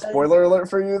seen? Is that a spoiler alert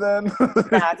for you then?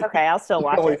 Nah, it's okay. I'll still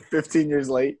watch only it. 15 years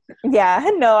late. Yeah,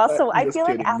 no. Also, I just feel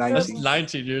kidding. like after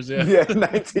 19 years, yeah. Yeah,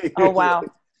 19. Oh wow.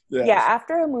 Yeah. Yeah,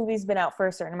 after a movie's been out for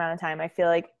a certain amount of time, I feel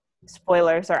like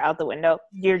spoilers are out the window.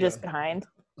 You're just behind.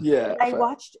 Yeah. I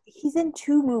watched. He's in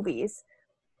 2 movies.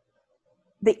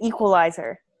 The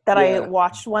Equalizer that I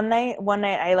watched one night. One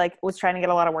night I was trying to get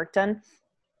a lot of work done.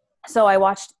 So I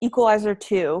watched Equalizer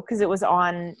 2 because it was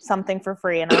on something for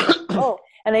free. And I was like, oh,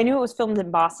 and I knew it was filmed in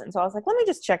Boston. So I was like, let me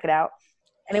just check it out.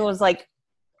 And it was like,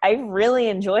 I really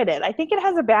enjoyed it. I think it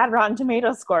has a bad Rotten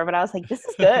Tomatoes score, but I was like, this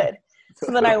is good.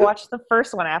 So then I watched the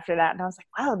first one after that. And I was like,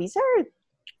 wow, these are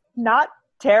not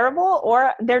terrible,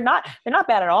 or they're not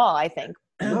bad at all, I think.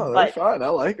 No, they're fine. I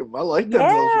like him. I like Denzel.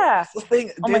 Yeah. That's the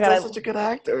thing. Oh my God, Denzel's such a good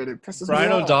actor, and it pisses Brian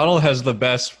me off. O'Donnell has the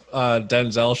best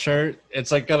Denzel shirt.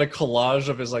 It's like got a collage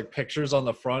of his like pictures on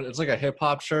the front. It's like a hip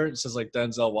hop shirt. It says like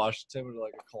Denzel Washington with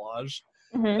like a collage.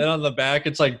 Mm-hmm. Then on the back,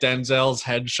 it's like Denzel's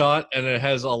headshot, and it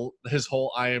has his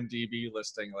whole IMDb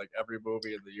listing, like every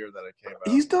movie in the year that it came out.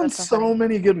 He's done so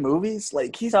many good movies.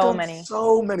 Like he's done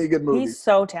so many good movies. He's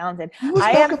so talented. He was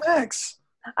Malcolm X.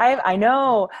 I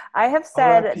know. I have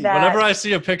said that whenever I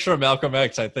see a picture of Malcolm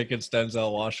X, I think it's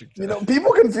Denzel Washington. You know,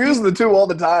 people confuse the two all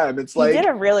the time. It's like he did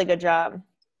a really good job.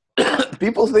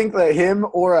 People think that him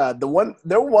or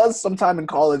there was some time in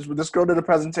college where this girl did a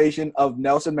presentation of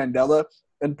Nelson Mandela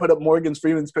and put up Morgan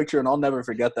Freeman's picture, and I'll never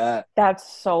forget that.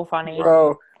 That's so funny,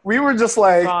 bro. We were just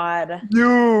like, God.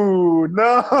 Dude,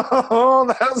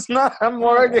 no, that's not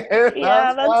Morgan.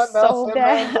 Yeah, that's so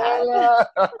bad.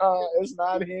 It's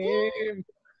not him.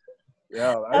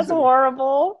 Yeah, that's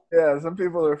horrible. Yeah, some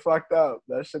people are fucked up.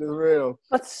 That shit is real.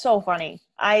 That's so funny.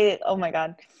 Oh my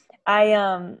God.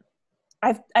 I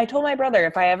told my brother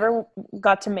if I ever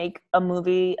got to make a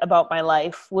movie about my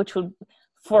life, which would,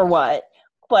 for what?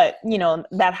 But, you know,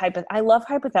 I love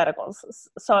hypotheticals.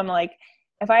 So I'm like,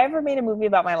 if I ever made a movie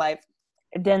about my life,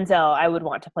 Denzel, I would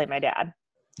want to play my dad.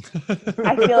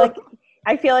 I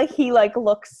feel like he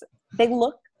they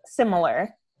look similar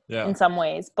in some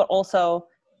ways, but also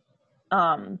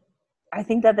I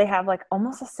think that they have like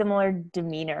almost a similar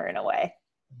demeanor in a way.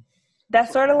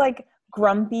 That sort of like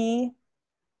grumpy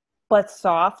but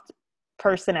soft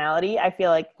personality, I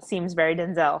feel like seems very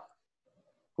Denzel.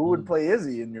 Who would play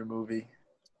Izzy in your movie?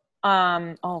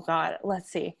 Oh God,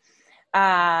 let's see.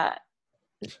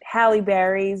 Halle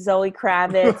Berry, Zoe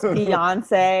Kravitz,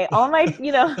 Beyonce, all my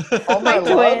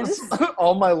twins.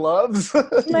 All my loves.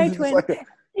 My twins. Like,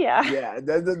 yeah,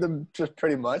 they're just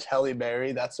pretty much Halle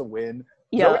Berry. That's a win.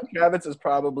 Yeah. Zoe Kravitz is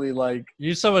probably like.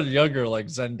 Use someone younger like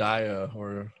Zendaya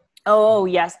or. Oh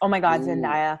yes! Oh my God,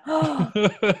 Zendaya!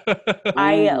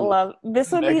 I love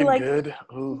this. Would be like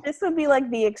this would be like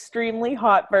the extremely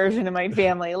hot version of my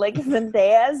family. Like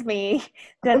Zendaya as me,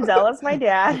 Denzel as my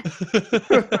dad.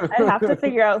 I'd have to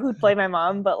figure out who'd play my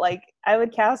mom, but like I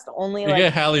would cast only like.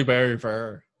 Get Halle Berry for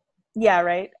her. Yeah,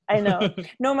 right. I know.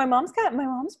 No, my mom's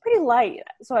pretty light,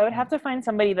 so I would have to find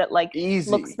somebody that like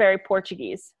looks very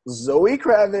Portuguese. Zoe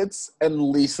Kravitz and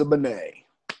Lisa Bonet.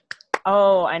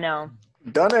 Oh, I know.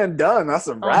 Done and done. That's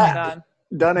a wrap. Oh my God.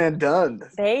 Done and done.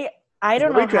 I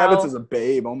don't know how. Kravitz is a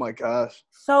babe. Oh my gosh.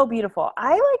 So beautiful.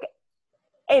 I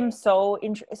am so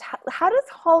interested. How does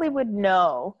Hollywood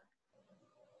know?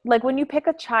 Like when you pick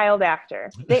a child actor,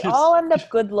 they all end up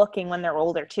good looking when they're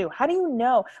older too. How do you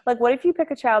know? Like what if you pick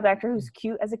a child actor who's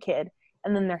cute as a kid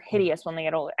and then they're hideous when they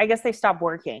get older? I guess they stop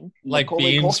working. Like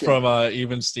Beans from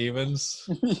Even Stevens.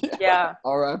 Yeah.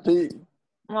 R.I.P.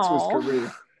 Oh. His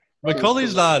career.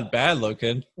 Macaulay's not bad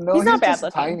looking. No, He's not bad just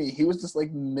looking. tiny. He was just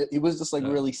like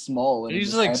really small. And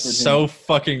He's like so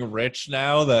fucking rich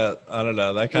now that I don't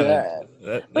know. That kind of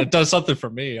it does something for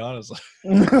me, honestly.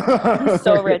 He's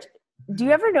so rich. Do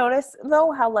you ever notice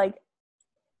though how like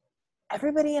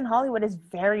everybody in Hollywood is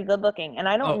very good looking, and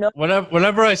I don't know.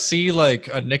 Whenever I see like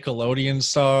a Nickelodeon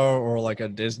star or like a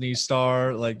Disney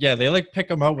star, like they like pick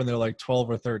them out when they're like 12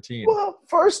 or 13. Well,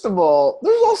 first of all,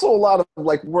 there's also a lot of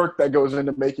like work that goes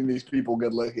into making these people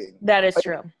good looking. That is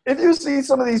true. If you see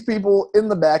some of these people in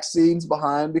the back scenes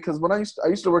behind, because when I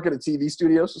used to work at a TV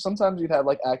studio, so sometimes you'd have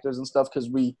like actors and stuff because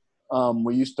we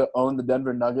used to own the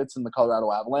Denver Nuggets and the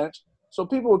Colorado Avalanche, so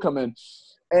people would come in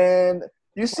and.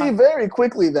 You see very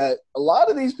quickly that a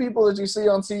lot of these people that you see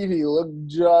on TV look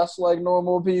just like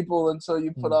normal people until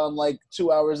you put on like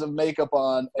 2 hours of makeup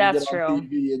on and get on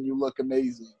TV and you look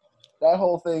amazing. That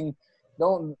whole thing,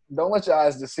 don't let your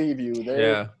eyes deceive you.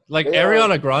 Like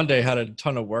Ariana Grande had a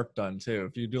ton of work done too.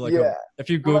 If you do like if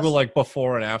you Google like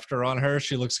before and after on her,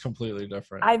 she looks completely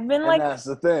different. I've been like, that's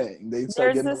the thing. They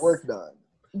start getting the work done.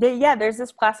 There's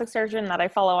this plastic surgeon that I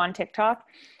follow on TikTok,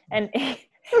 and.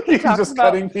 He's just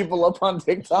cutting people up on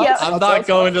TikTok. Yeah. I'm not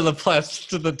going to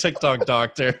the TikTok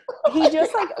doctor. He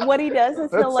just like what he does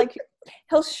is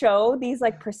he'll show these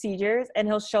like procedures and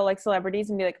he'll show like celebrities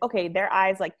and be like, okay, their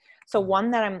eyes like so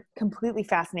one that I'm completely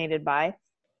fascinated by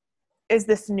is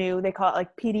this new, they call it like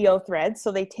PDO threads. So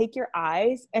they take your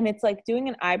eyes and it's like doing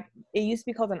it used to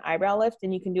be called an eyebrow lift,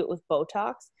 and you can do it with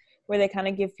Botox, where they kind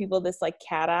of give people this like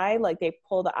cat eye, like they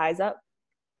pull the eyes up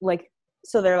like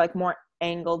so they're like more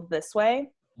angled this way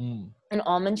in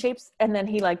almond shapes, and then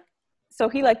he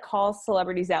calls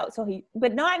celebrities out,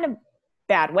 but not in a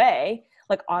bad way,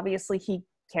 like obviously he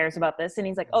cares about this, and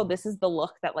he's like, oh, this is the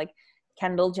look that like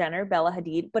Kendall Jenner, Bella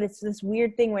Hadid, but it's this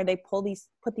weird thing where they put these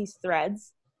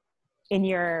threads in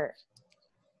you're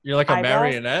like a eyebrows.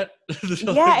 Marionette.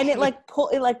 Yeah, and it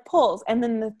pulls, and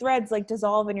then the threads like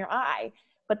dissolve in your eye,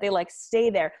 but they like stay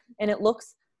there, and it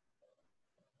looks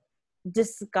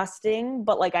disgusting,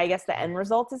 but like I guess the end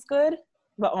result is good.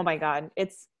 But oh my god,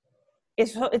 it's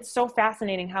so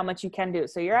fascinating how much you can do.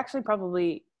 So you're actually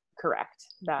probably correct.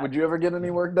 Would you ever get any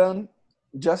work done,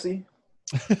 Jesse?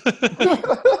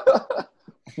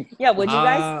 Yeah, would you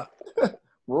guys?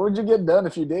 What would you get done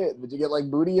if you did? Would you get like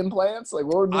booty implants? Like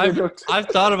what would you do? I've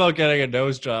thought about getting a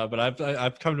nose job, but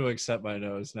I've come to accept my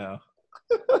nose now.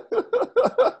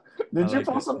 Did you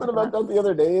post something about that the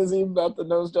other day, Izzy, about the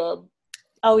nose job?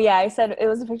 Oh, yeah. I said it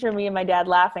was a picture of me and my dad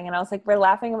laughing. And I was like, we're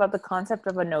laughing about the concept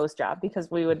of a nose job because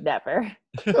we would never.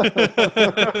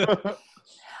 I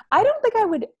don't think I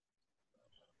would.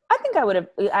 I think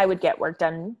I would get work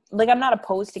done. Like, I'm not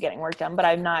opposed to getting work done, but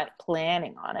I'm not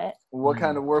planning on it. What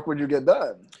kind of work would you get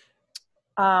done?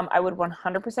 I would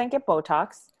 100% get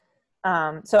Botox.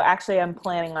 So actually, I'm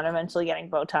planning on eventually getting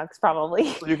Botox,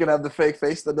 probably. So you can have the fake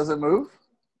face that doesn't move?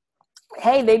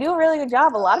 Hey, they do a really good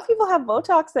job. A lot of people have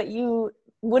Botox that you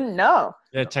wouldn't know.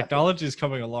 Yeah, technology is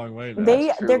coming a long way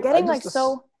now. They're getting like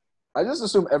so. I just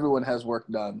assume everyone has work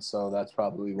done, so that's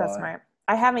probably why. That's smart.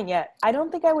 I haven't yet. I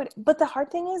don't think I would. But the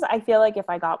hard thing is, I feel like if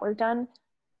I got work done,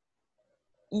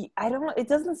 I don't know. It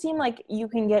doesn't seem like you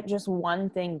can get just one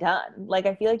thing done. Like,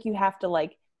 I feel like you have to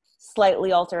like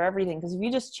slightly alter everything, because if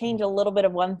you just change a little bit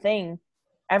of one thing,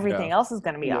 everything else is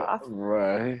going to be off.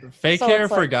 Right. Fake hair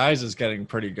for guys is getting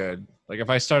pretty good. Like, if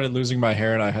I started losing my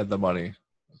hair and I had the money,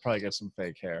 I'd probably get some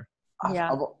fake hair.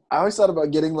 Yeah. I always thought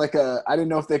about getting like I didn't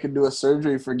know if they could do a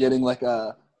surgery for getting like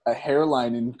a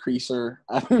hairline increaser.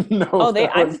 I don't know. Oh,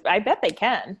 I bet they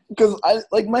can. Because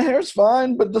my hair's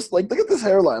fine, but just like, look at this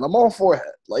hairline. I'm all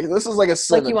forehead. Like, this is like a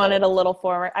 7. Like, you want it a little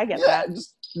forward. I get that.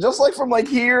 Just like from like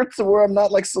here to where I'm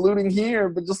not like saluting here,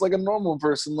 but just like a normal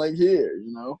person like here,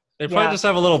 you know? They probably just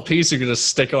have a little piece you can just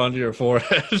stick onto your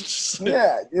forehead.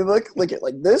 Yeah, you look it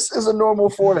like this is a normal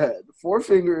forehead. 4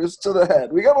 fingers to the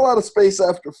head. We got a lot of space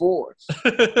after 4.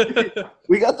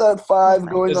 We got that 5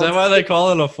 going on. Is that why they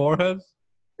call it a forehead?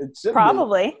 It should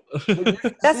probably.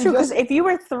 That's true, because if you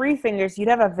were 3 fingers, you'd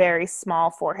have a very small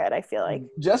forehead, I feel like.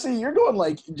 Jesse, your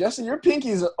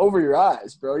pinky's over your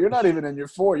eyes, bro. You're not even in your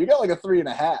 4. You got like a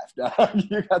 3.5, dog.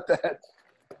 You got that.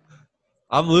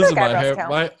 I'm losing my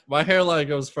hair. My hairline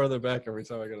goes further back every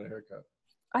time I get a haircut.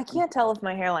 I can't tell if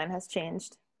my hairline has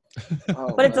changed.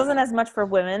 But it doesn't as much for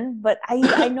women. But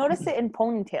I notice it in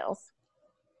ponytails.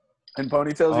 In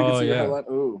ponytails, you can see your hairline?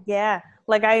 Ooh. Yeah.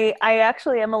 Like, I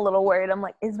actually am a little worried. I'm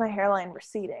like, is my hairline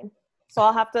receding? So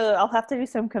I'll have to do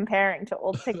some comparing to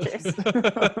old pictures.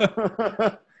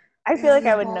 I feel like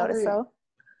I would notice so.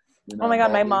 Oh my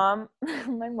god, my mom,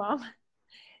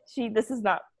 this is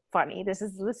not funny. This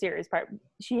is the serious part.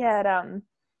 She had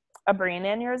a brain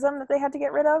aneurysm that they had to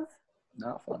get rid of.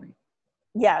 Not funny.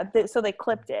 Yeah, so they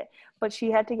clipped it, but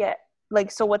she had to get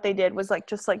so what they did was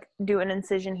just do an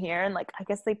incision here, and I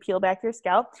guess they peel back your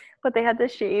scalp, but they had to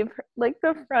shave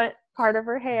the front part of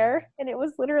her hair, and it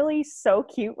was literally so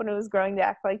cute when it was growing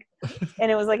back,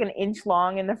 and it was an inch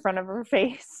long in the front of her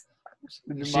face.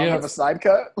 Did your mom have a side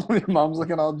cut? Your mom's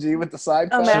looking all G with the side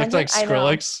cut. She looked like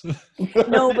Skrillex.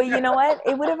 No, but you know what?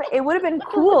 It would have been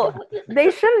cool.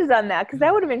 They should have done that because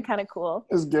that would have been kind of cool.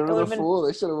 Just give her the fool.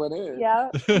 They should have went in. Yeah,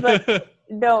 but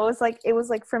no, it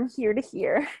was from here to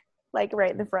here,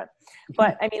 right in the front.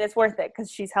 But I mean, it's worth it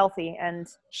because she's healthy and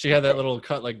she had that little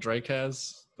cut like Drake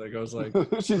has. That goes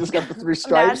she just got the 3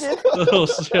 stripes.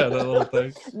 That little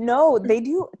thing. No, they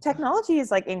do. Technology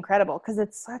is incredible because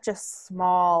it's such a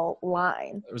small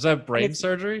line. Was that brain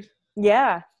surgery?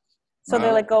 Yeah. So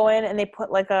they go in and they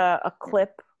put a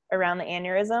clip around the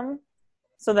aneurysm.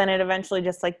 So then it eventually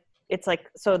just it's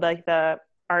so the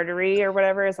artery or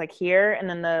whatever is here, and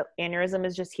then the aneurysm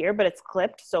is just here, but it's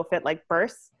clipped. So if it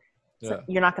bursts,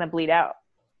 you're not going to bleed out.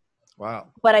 Wow.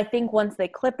 But I think once they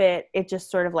clip it, it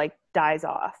just sort of dies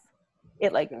off.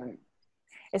 It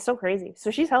it's so crazy.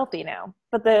 So she's healthy now.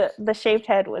 But the shaved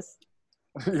head was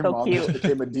Your so mom cute. just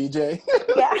became a DJ.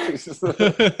 Yeah. She's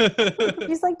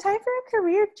time for a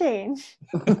career change.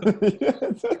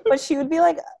 But she would be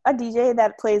a DJ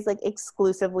that plays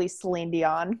exclusively Celine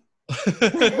Dion.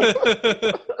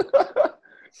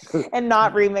 And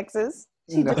not remixes.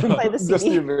 She just play the CD. Just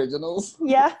the originals.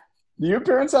 Yeah. Do your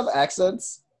parents have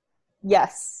accents?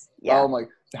 Yes. Yeah. Oh my!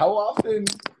 How often?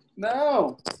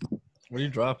 No. What are you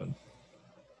dropping?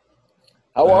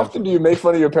 How often do you make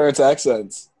fun of your parents'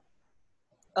 accents?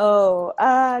 Oh,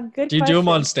 good. Do you do them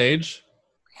on stage?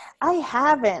 I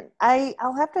haven't.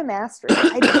 I'll have to master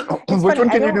it. Which one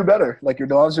can you do better? Your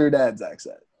mom's or your dad's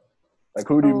accent?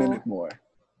 Who do you mimic more?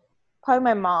 Probably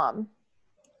my mom.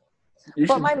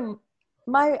 But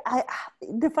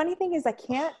the funny thing is I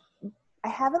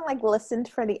haven't listened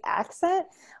for the accent,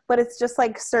 but it's just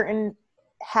certain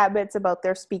habits about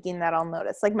their speaking that I'll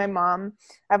notice. My mom,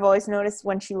 I've always noticed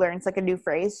when she learns a new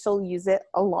phrase, she'll use it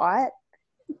a lot.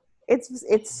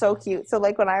 It's so cute. So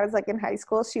when I was in high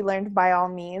school, she learned by all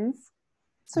means.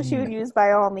 So she would use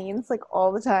by all means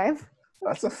all the time.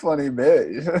 That's a funny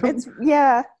bit. It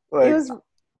was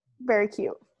very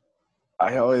cute.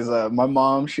 I always, my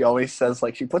mom, she always says,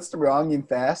 she puts the wrong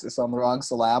emphasis on the wrong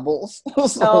syllables.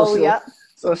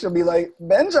 So she'll be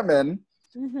Benjamin,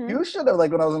 you should have,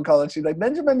 when I was in college, she'd be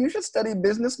Benjamin, you should study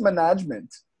business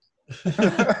management.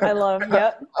 I love,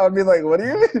 yep. I would be what do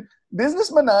you mean?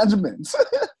 Business management.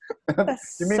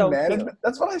 That's you mean so management? Cute.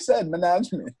 That's what I said,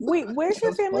 management. Wait, where's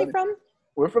your family from?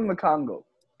 We're from the Congo.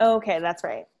 Oh, okay, that's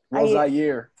right. Well,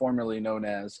 Zaire, formerly known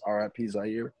as R.I.P.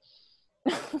 Zaire.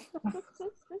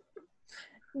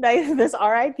 This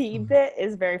RIP bit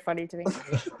is very funny to me.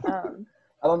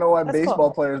 I don't know why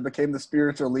baseball players became the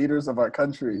spiritual leaders of our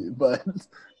country, but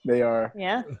they are.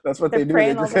 Yeah. That's what they do.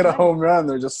 They just hit a home run.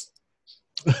 They're just.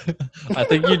 I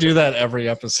think you do that every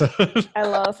episode.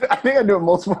 I think I do it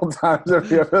multiple times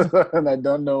every episode, and I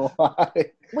don't know why.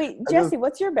 Wait, Jesse,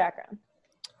 what's your background?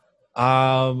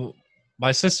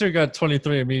 My sister got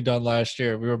 23andMe done last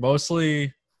year. We were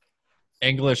mostly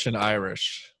English and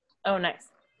Irish. Oh, nice.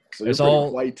 So it's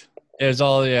all white. It's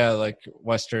all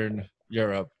Western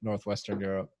Europe, Northwestern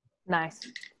Europe. Nice.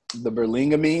 The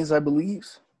Burlingames, I believe.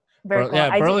 Very cool.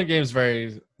 Yeah, Burlingame's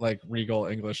very regal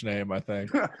English name, I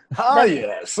think.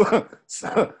 Yes.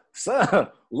 So,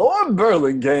 Lord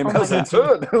Burlingame has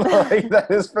returned. That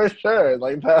is for sure.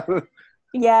 That.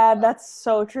 Yeah, that's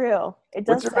so true. It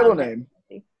does. What's your middle name?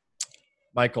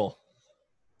 Michael.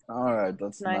 All right,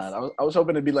 that's nice. Not. I was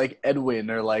hoping to be Edwin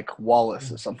or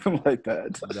Wallace or something like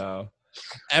that. No.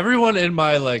 Everyone in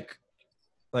my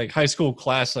high school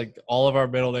class, all of our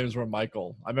middle names were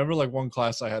Michael. I remember one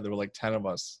class I had, there were 10 of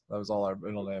us. That was all our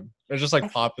middle name. It was just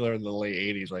popular in the late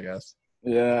 80s, I guess.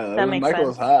 Yeah, that makes Michael sense.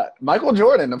 Was hot. Michael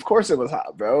Jordan, of course it was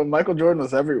hot, bro. Michael Jordan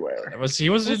was everywhere. He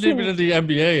wasn't even in the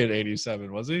NBA in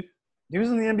 87, was he? He was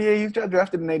in the NBA. He got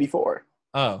drafted in 84.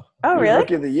 Oh. Oh, really?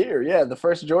 Rookie of the year. Yeah, the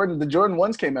Jordan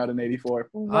 1s came out in 84.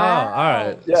 Wow. Oh, all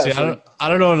right. Yeah, see, I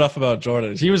don't know enough about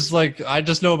Jordan. He was I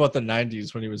just know about the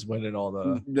 90s when he was winning all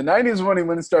the 90s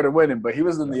when he started winning, but he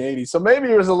was in the 80s. So maybe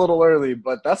he was a little early,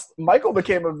 but Michael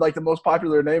became the most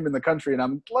popular name in the country, and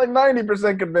I'm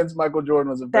 90% convinced Michael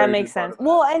Jordan was a very That makes sense.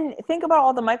 Well, and think about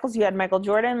all the Michaels. You had Michael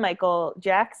Jordan, Michael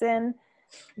Jackson.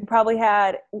 You probably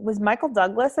was Michael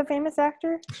Douglas a famous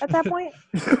actor at that point?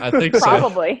 I think so.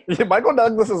 Probably. Yeah, Michael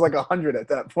Douglas is 100 at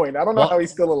that point. I don't know how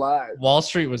he's still alive. Wall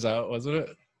Street was out, wasn't it?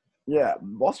 Yeah,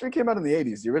 Wall Street came out in the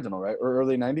 80s, the original, right? Or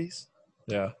early 90s?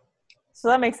 Yeah. So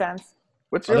that makes sense.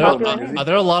 What's Are your there, middle popular name? name? Izzy? are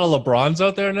there a lot of LeBrons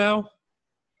out there now?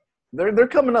 They're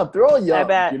coming up. They're all young.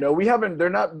 bet. You know, they're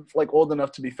not like old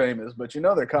enough to be famous, but you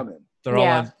know they're coming. They're all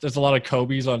Yeah. on. There's a lot of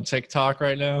Kobe's on TikTok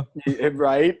right now.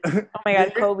 Right? Oh my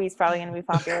God, Kobe's probably gonna be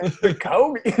popular.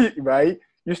 Kobe, right?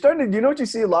 You're starting to, you know what you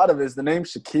see a lot of is the name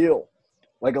Shaquille.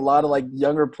 Like a lot of like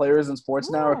younger players in sports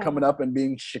now are coming up and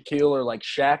being Shaquille or like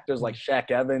Shaq. There's like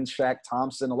Shaq Evans, Shaq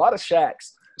Thompson, a lot of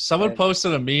Shaqs. Someone And-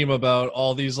 posted a meme about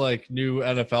all these like new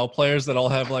NFL players that all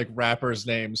have like rappers'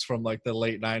 names from like the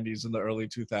late '90s and the early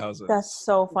 2000s. That's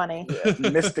so funny.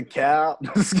 Mr. Cap.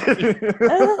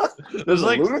 There's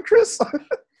like Ludacris.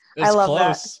 it's I love that.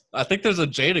 close. I think there's a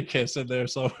Jada Kiss in there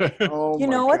somewhere. Oh You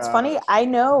my know what's funny? gosh. I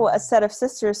know a set of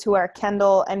sisters who are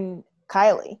Kendall and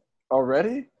Kylie.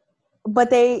 Already?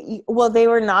 But they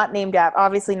were not named after,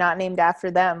 obviously not named after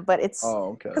them, but it's Oh,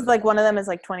 okay. because like one of them is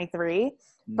like 23,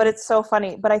 but it's so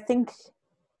funny. But I think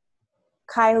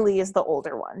Kylie is the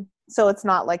older one, so it's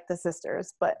not like the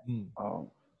sisters, but Oh.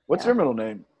 What's Yeah. your middle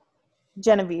name?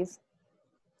 Genevieve.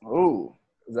 Oh,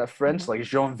 is that French? Mm-hmm. Like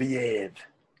Geneviève.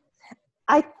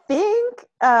 I think,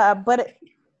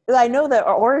 I know the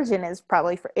origin is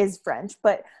probably is French,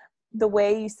 but the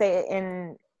way you say it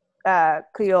in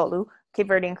Creole, Cape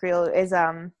Verdean Creole, is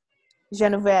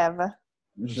Geneviève.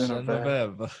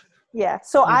 Genevieve. Yeah,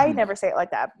 so I Mhm. never say it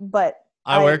like that, but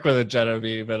I work with a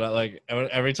Genevieve, and I, like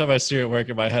every time I see it work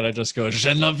in my head, I just go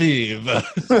Genevieve.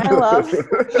 I love.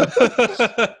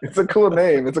 It's a cool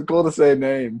name. It's a cool to say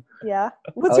name. Yeah.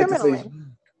 What's I your like to middle say-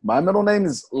 name? My middle name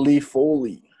is Lee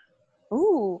Foley.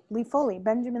 Ooh, Lee Foley.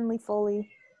 Benjamin Lee Foley.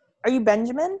 Are you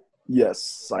Benjamin?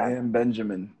 Yes, I am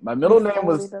Benjamin. My middle Lee name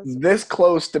was Foley does- this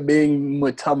close to being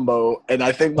Mutombo, and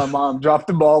I think my mom dropped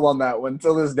the ball on that one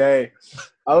till this day.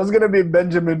 I was gonna be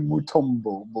Benjamin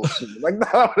Mutombo. Bullshit. Like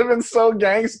that would have been so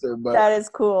gangster, but That is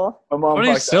cool. my mom How many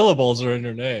fucked up. syllables are in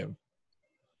your name?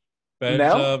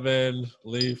 Now? Benjamin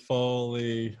Lee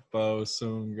Foley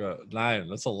Bosunga. 9.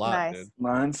 That's a lot, Nice. dude.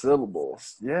 9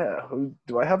 syllables. Yeah. Who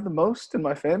do I have the most in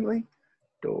my family?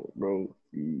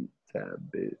 Dorothy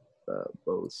Tabitha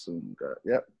Bosunga.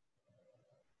 Yep.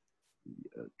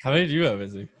 How many do you have,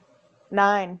 Izzy?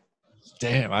 9.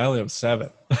 Damn, I only have 7.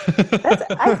 I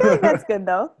feel like that's good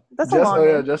though. That's a long Oh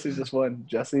yeah, name. Jesse's just one.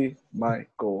 Jesse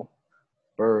Michael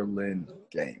Berlin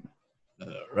game.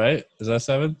 Right? Is that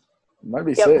 7? It might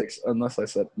be Yep. 6, unless I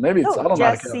said maybe it's. I No, don't know.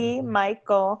 how to count. Jesse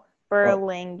Michael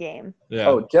Burlingame. Yeah.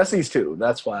 Oh, Jesse's 2.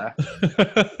 That's why.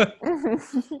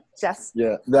 Jess.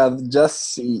 Yeah, that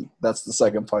just C. That's the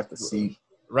second part. The C.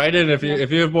 Write in if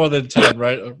you have more than 10.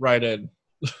 Write in.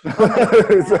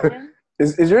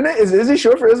 is your name is Izzy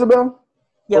short for Isabel?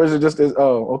 Yep. Or is it just is?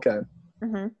 Oh, okay.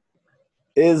 hmm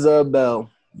Isabel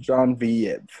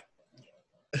Genevieve.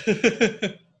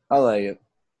 I like it.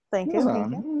 Thank you.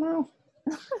 Thank you. No.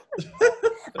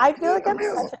 I feel like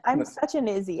I'm such an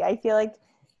Izzy. I feel like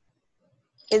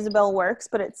Isabel works,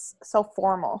 but it's so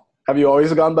formal. Have you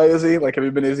always gone by Izzy? Like, have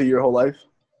you been Izzy your whole life?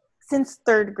 Since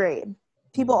 3rd grade,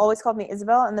 people always called me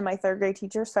Isabel, and then my 3rd grade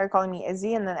teacher started calling me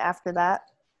Izzy, and then after that,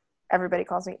 everybody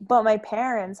calls me. But my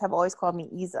parents have always called me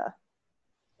Isa.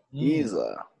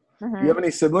 Isa. Mhm. You have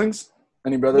any siblings?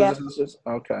 Any brothers Yeah. or sisters?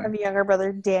 Okay. I have a younger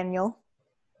brother, Daniel.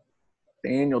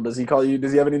 Daniel, does he call you?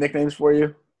 Does he have any nicknames for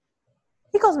you?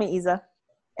 He calls me Isa,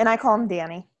 and I call him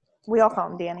Danny. We all call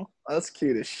him Danny. That's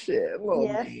cute as shit. Little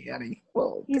Yeah. Danny.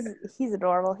 Little He's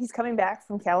adorable. He's coming back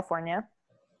from California.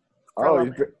 for a Oh,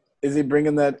 little bit. is he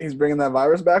bringing that? He's bringing that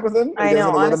virus back with him. I You guys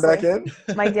know, gonna let him back honestly.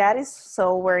 in? My dad is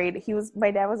so worried.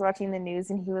 My dad was watching the news,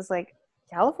 and he was like,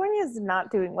 California is not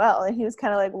doing well. And he was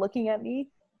kind of like looking at me.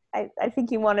 I think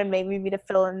he wanted maybe me to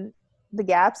fill in the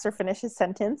gaps or finish his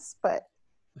sentence, but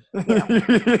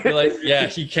You're like, yeah,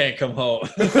 he can't come home.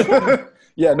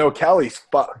 Yeah, no, Cali's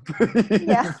fucked.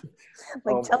 yeah,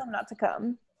 like Oh. tell him not to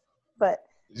come. But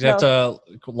You have to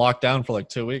lock down for like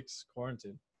 2 weeks,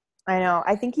 quarantine. I know.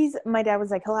 I think my dad was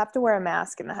like, he'll have to wear a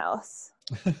mask in the house.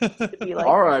 To be like,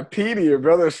 R.I.P. to your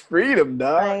brother's freedom,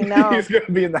 dog. I know. He's gonna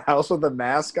be in the house with a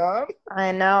mask on.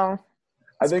 I know.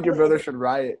 I think your brother should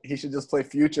riot. He should just play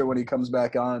Future when he comes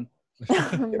back on.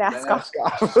 Mask off.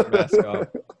 Mask off.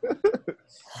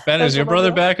 Ben, is your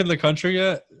brother back in the country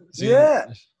yet? Yeah.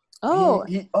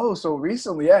 Oh, So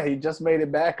recently, yeah, he just made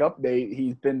it back update.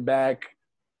 He's been back,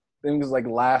 I think it was like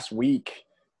last week.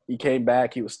 He came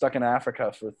back. He was stuck in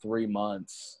Africa for 3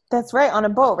 months. that's right. On a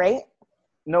boat, right?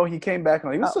 No, he came back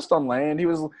on. He was Oh. just on land.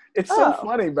 It's so Oh.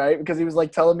 funny, right? Because he was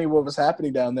like telling me what was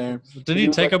happening down there. Did he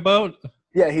take a boat?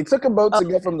 Yeah, he took a boat to Oh.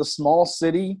 get from the small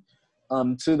city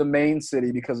to the main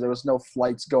city because there was no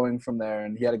flights going from there,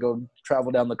 and he had to go travel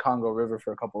down the Congo River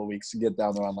for a couple of weeks to get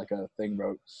down there on like a thing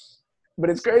boat. But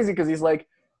it's crazy because he's like,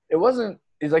 it wasn't.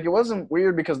 He's like, it wasn't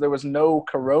weird because there was no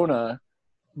corona,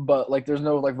 but like there's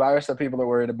no like virus that people are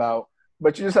worried about.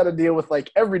 But you just had to deal with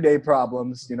like everyday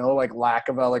problems, you know, like lack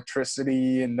of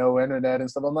electricity and no internet and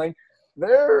stuff. I'm like,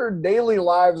 their daily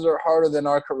lives are harder than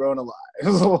our corona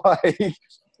lives. Like,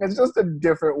 it's just a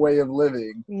different way of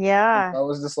living. Yeah. I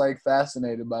was just like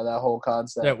fascinated by that whole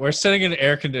concept. Yeah, we're sitting in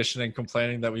air conditioning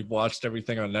complaining that we've watched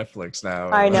everything on Netflix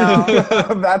now. I know.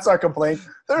 That's our complaint.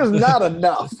 There's not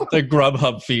enough. The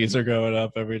Grubhub fees are going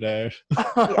up every day.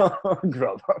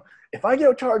 Grubhub. If I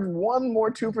get charged one more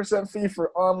 2% fee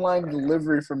for online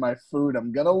delivery for my food,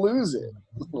 I'm gonna lose it.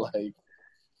 Like,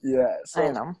 yeah. So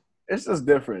I know. it's just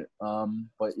different.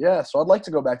 But yeah, so I'd like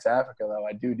to go back to Africa though.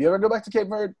 I do. Do you ever go back to Cape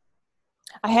Verde?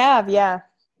 I have, yeah.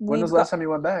 When was the last time you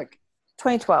went back?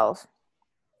 2012.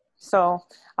 So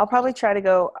I'll probably try to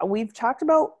go. We've talked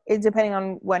about it depending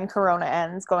on when Corona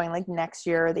ends, going like next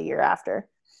year or the year after,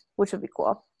 which would be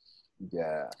cool.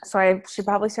 Yeah. So I should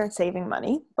probably start saving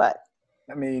money, but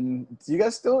I mean,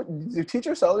 do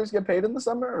teacher salaries get paid in the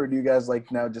summer, or do you guys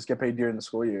like now just get paid during the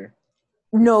school year?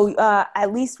 no,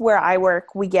 at least where I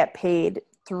work, we get paid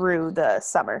through the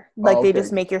summer. Like okay. they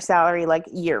just make your salary like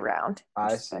year round.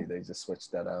 I see. They just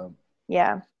switched that out.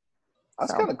 Yeah.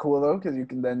 That's kind of cool though, because you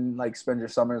can then like spend your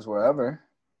summers wherever.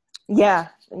 Yeah,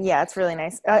 it's really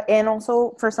nice. And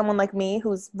also for someone like me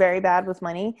who's very bad with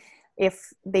money,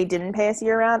 if they didn't pay us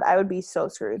year round, I would be so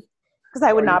screwed because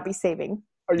I would not be saving.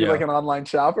 Are you like an online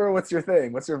shopper? What's your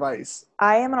thing? What's your vice?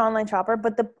 I am an online shopper,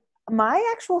 but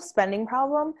my actual spending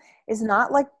problem is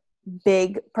not like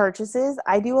big purchases.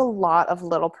 I do a lot of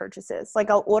little purchases. Like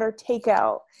I'll order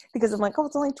takeout because I'm like, oh,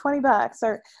 it's only $20,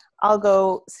 or I'll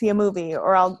go see a movie,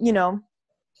 or I'll,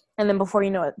 and then before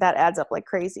you know it, that adds up like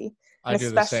crazy. I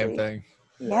do the same thing.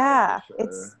 Yeah,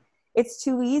 it's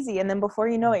too easy. And then before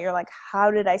you know it, you're like,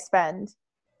 how did I spend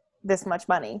this much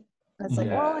money? And it's like,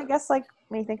 well, I guess like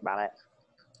when you think about it.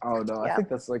 Oh no, I think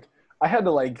that's like I had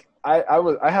to like I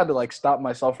had to like stop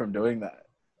myself from doing that.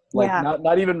 Like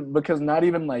not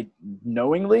even like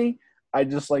knowingly, I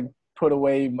just like put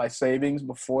away my savings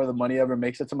before the money ever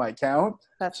makes it to my account.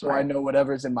 That's so I know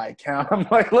whatever's in my account. I'm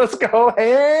like, let's go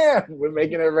ham. We're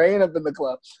making it rain up in the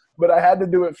club. But I had to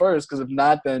do it first because if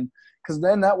not, then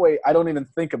that way I don't even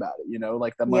think about it.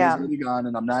 Like the money's already gone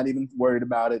and I'm not even worried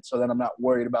about it. So then I'm not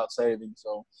worried about saving.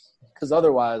 So because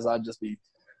otherwise I'd just be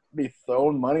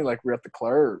throwing money like we're at the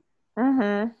club.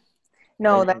 Mm-hmm.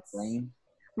 No, that's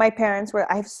my parents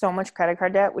I have so much credit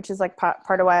card debt, which is like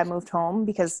part of why I moved home,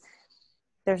 because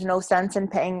there's no sense in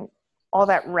paying all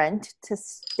that rent to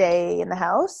stay in the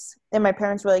house. And my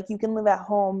parents were like, you can live at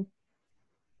home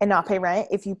and not pay rent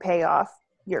if you pay off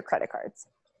your credit cards.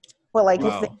 But like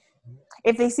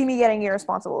if they see me getting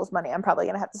irresponsible with money, I'm probably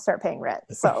going to have to start paying rent.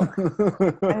 So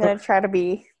I'm going to try to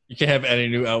be. You can't have any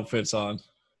new outfits on.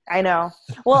 I know.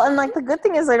 Well, and like the good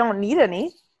thing is I don't need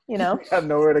any. I have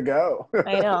nowhere to go.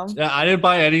 I know. Yeah, I didn't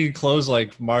buy any clothes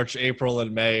like March, April,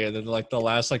 and May, and then like the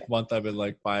last like month I've been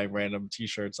like buying random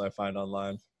T-shirts I find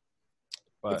online.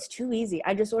 But it's too easy.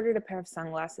 I just ordered a pair of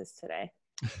sunglasses today,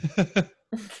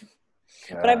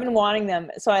 but I've been wanting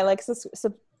them. So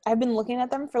so I've been looking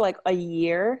at them for like a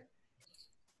year,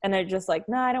 and I just like,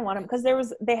 no, I don't want them, because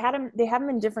they have them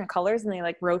in different colors, and they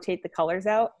like rotate the colors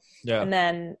out. Yeah. And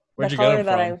then where'd you get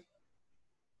them from?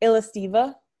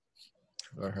 Elastiva.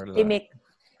 I heard of they make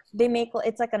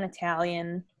it's like an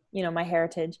Italian, my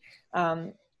heritage,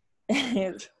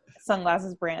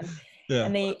 sunglasses brand. Yeah.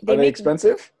 And they are they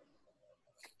expensive?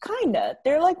 Kinda.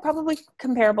 They're like probably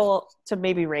comparable to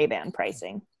maybe Ray-Ban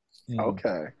pricing.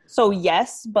 Okay. So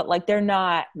yes, but like they're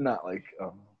not like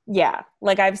yeah.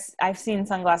 Like I've seen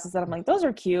sunglasses that I'm like, those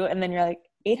are cute, and then you're like,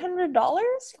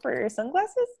 $800 for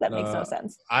sunglasses? That makes no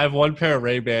sense. I have one pair of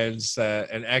Ray-Bans that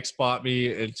an ex bought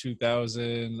me in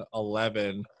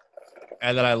 2011,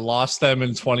 and then I lost them in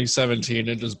 2017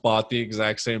 and just bought the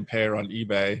exact same pair on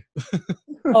eBay.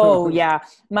 Oh, yeah.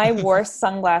 My worst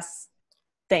sunglass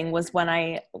thing was when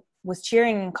I was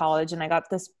cheering in college, and I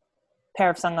got this pair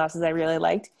of sunglasses I really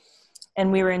liked.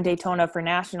 And we were in Daytona for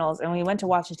nationals, and we went to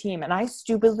watch a team, and I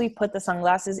stupidly put the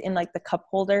sunglasses in like the cup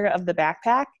holder of the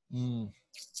backpack.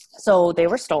 So they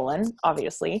were stolen,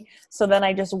 obviously. So then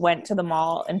I just went to the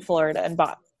mall in Florida and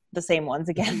bought the same ones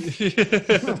again.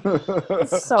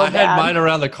 I had mine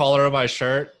around the collar of my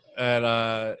shirt, and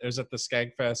it was at the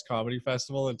Skankfest Comedy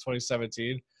Festival in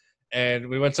 2017. And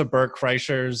we went to Bert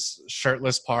Kreischer's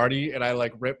shirtless party, and I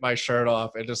like ripped my shirt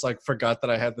off and just like forgot that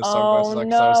I had the sunglasses on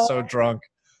because I was so drunk.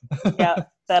 Yeah,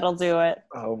 that'll do it.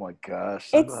 Oh my gosh,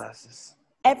 sunglasses.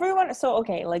 Everyone, so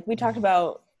okay, like we talked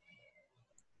about,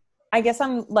 I guess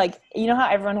I'm like, how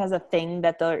everyone has a thing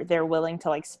that they're willing to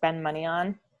like spend money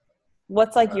on?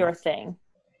 What's like your thing?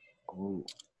 Ooh.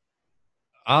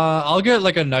 I'll get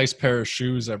like a nice pair of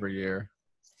shoes every year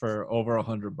for over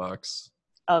 $100.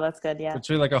 Oh, that's good. Yeah.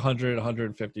 Between like 100,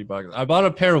 $150. I bought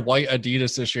a pair of white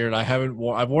Adidas this year, and I've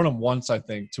worn them once, I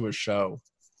think, to a show.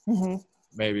 Mm-hmm.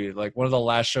 Maybe like one of the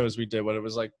last shows we did when it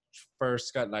was like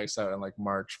first got nice out in like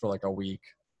March for like a week.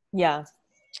 Yeah.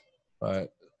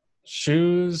 But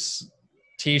shoes,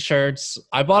 t-shirts.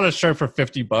 I bought a shirt for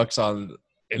 $50 on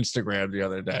Instagram the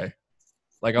other day.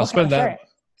 Like I'll spend that.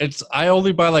 I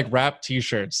only buy like rap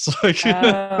t-shirts. Like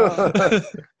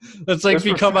that's like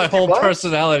become my whole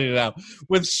personality now.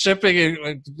 With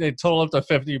shipping, they total up to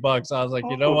 $50. I was like,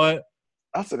 you know what?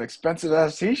 That's an expensive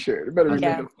ass t-shirt. It better be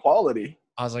made of quality.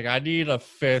 I was like, I need a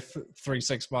 5th 3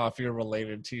 6 Mafia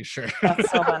related t-shirt.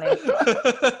 That's so funny.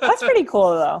 That's pretty cool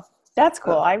though. That's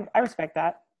cool. I respect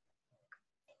that.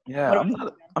 Yeah,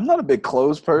 I'm not a big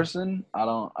clothes person. I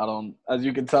don't as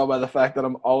you can tell by the fact that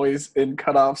I'm always in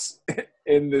cutoffs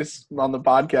on the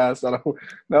podcast.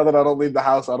 Now that I don't leave the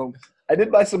house, I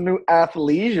did buy some new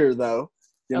athleisure though,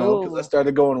 because I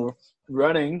started going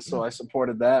running, so I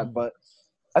supported that. But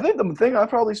I think the thing I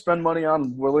probably spend money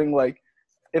on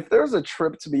if there's a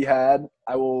trip to be had,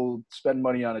 I will spend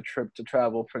money on a trip to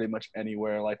travel pretty much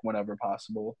anywhere, like whenever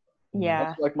possible. Yeah.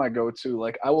 That's like my go-to.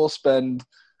 Like I will spend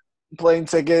plane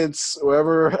tickets,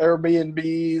 wherever,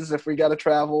 Airbnbs, if we got to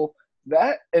travel.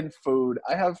 That and food.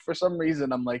 For some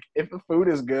reason, I'm like, if the food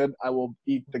is good, I will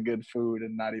eat the good food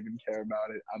and not even care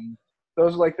about it.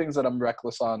 Those are like things that I'm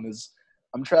reckless on is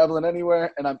I'm traveling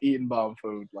anywhere and I'm eating bomb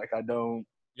food. Like I don't.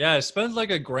 Yeah, I spent like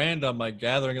 $1,000 on my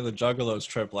Gathering of the Juggalos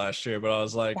trip last year, but I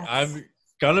was like, I'm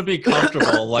gonna be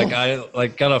comfortable. Like I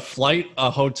got a flight, a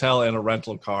hotel, and a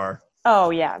rental car. Oh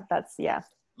yeah,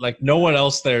 Like no one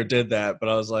else there did that, but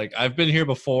I was like, I've been here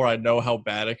before. I know how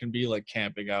bad it can be, like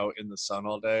camping out in the sun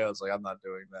all day. I was like, I'm not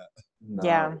doing that. No.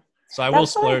 Yeah. So I will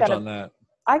splurge on that.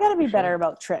 I gotta be better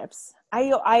about trips.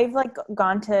 I've like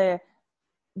gone to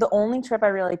the only trip I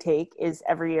really take is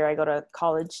every year I go to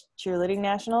college cheerleading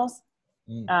nationals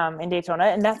in Daytona,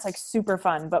 and that's like super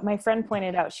fun. But my friend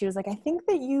pointed out, she was like, I think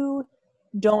that you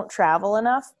don't travel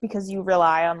enough because you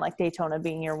rely on like Daytona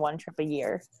being your one trip a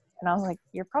year. And I was like,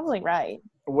 you're probably right.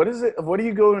 What is it? What do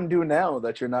you go and do now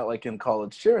that you're not like in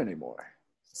college cheer anymore?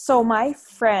 So my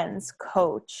friends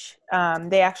coach.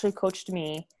 They actually coached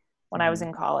me when I was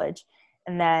in college.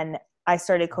 And then I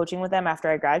started coaching with them after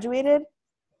I graduated.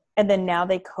 And then now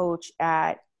they coach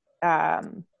at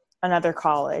another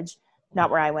college, not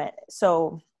where I went.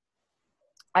 So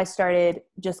I started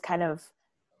just kind of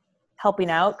helping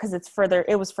out because it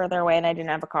was further away and I didn't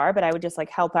have a car, but I would just like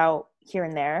help out here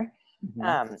and there.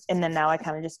 And then now I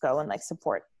kind of just go and like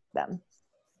support them.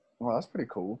 Well, that's pretty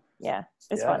cool. Yeah,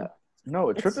 it's fun. No,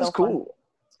 a trip is cool.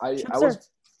 Do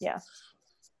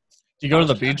you go to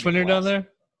the beach when you're down there?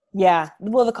 Yeah.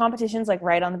 Well, the competition's like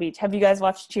right on the beach. Have you guys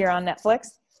watched Cheer on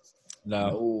Netflix?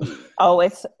 No. Oh,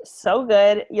 it's so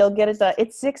good. You'll get it done.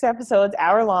 It's 6 episodes,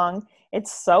 hour long.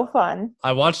 It's so fun.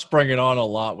 I watched Bring It On a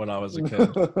lot when I was a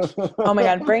kid. Oh my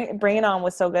God. Bring It On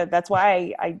was so good. That's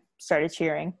why I started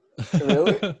cheering.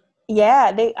 Really?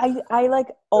 Yeah. I like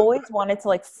always wanted to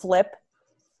like flip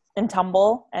and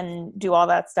tumble and do all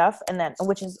that stuff. And then,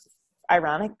 which is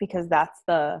ironic because that's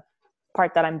the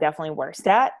part that I'm definitely worst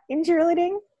at in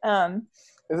cheerleading.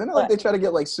 Isn't it like they try to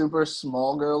get like super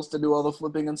small girls to do all the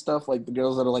flipping and stuff? Like the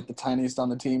girls that are like the tiniest on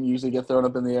the team usually get thrown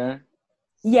up in the air?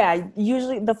 Yeah,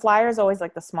 usually the flyer is always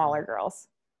like the smaller girls.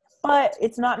 But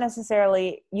it's not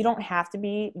necessarily, you don't have to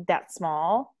be that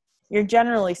small. You're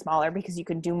generally smaller because you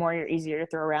can do more, you're easier to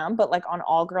throw around. But like on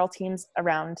all girl teams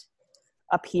around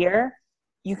up here,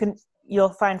 you'll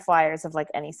find flyers of like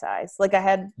any size. Like I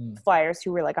had flyers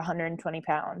who were like 120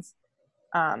 pounds.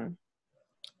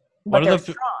 But they're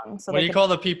strong. So what do you call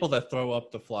the people that throw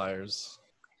up the flyers?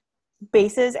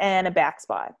 Bases and a back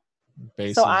spot.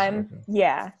 Bases, so I'm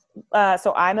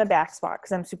so I'm a back spot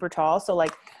because I'm super tall. So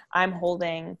like I'm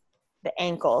holding the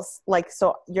ankles, like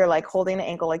so you're like holding the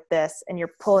ankle like this, and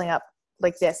you're pulling up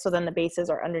like this. So then the bases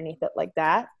are underneath it like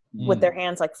that, with their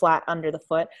hands like flat under the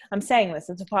foot. I'm saying this,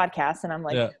 it's a podcast, and I'm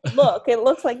like, look, it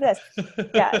looks like this.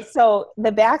 Yeah. So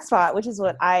the back spot, which is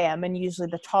what I am, and usually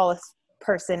the tallest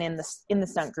person in the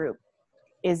stunt group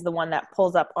is the one that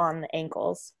pulls up on the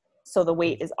ankles, so the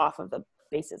weight is off of the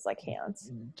bases like hands.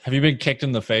 Have you been kicked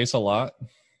in the face a lot?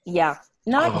 Yeah,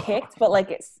 not kicked, but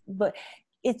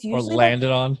it's usually or landed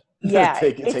on. Yeah,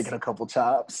 taking a couple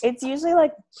chops. It's usually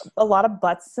like a lot of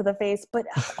butts to the face, but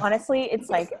honestly, it's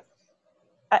like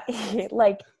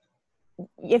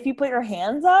if you put your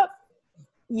hands up,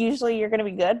 usually you're gonna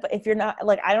be good. But if you're not,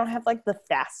 like, I don't have like the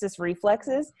fastest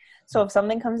reflexes, so if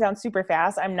something comes down super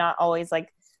fast, I'm not always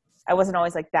like I wasn't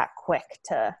always like that quick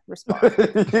to respond.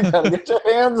 You gotta get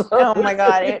your hands up. Oh my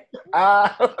God.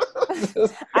 Ah.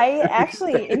 I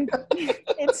actually,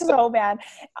 it's so bad.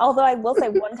 Although I will say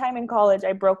one time in college,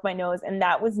 I broke my nose, and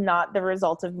that was not the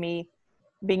result of me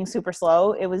being super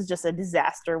slow. It was just a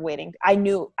disaster waiting. I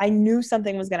knew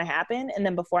something was going to happen. And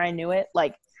then before I knew it,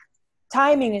 like,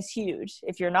 timing is huge.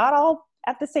 If you're not all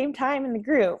at the same time in the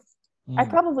group, I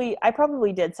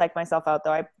probably did psych myself out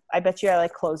though. I bet you I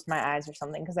like closed my eyes or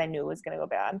something because I knew it was going to go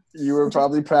bad. You were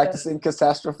probably practicing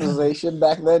catastrophization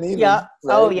back then even. Yeah.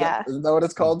 Right? Oh yeah. Isn't that what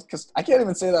it's called? I can't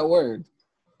even say that word.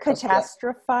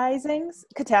 Catastrophize.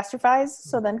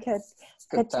 So then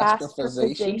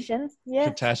catastrophization. Yeah.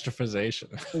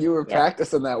 Catastrophization. You were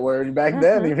practicing that word back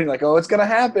then. You're like, oh, it's going to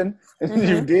happen. And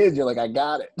you did. You're like, I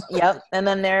got it. Yep. And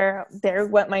then there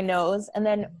went my nose. And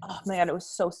then, oh my God, it was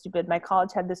so stupid. My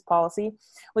college had this policy,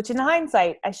 which in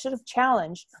hindsight, I should have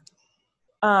challenged.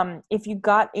 If you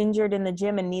got injured in the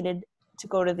gym and needed to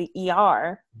go to the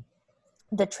ER,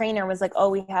 the trainer was like, oh,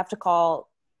 we have to call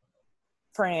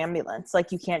for an ambulance.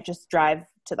 Like, you can't just drive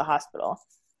to the hospital.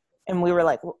 And we were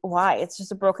like, why? It's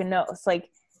just a broken nose. Like,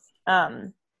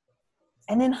 and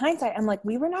in hindsight, I'm like,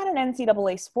 we were not an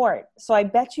NCAA sport. So I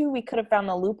bet you we could have found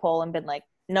the loophole and been like,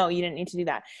 no, you didn't need to do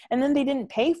that. And then they didn't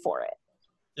pay for it.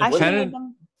 Yeah,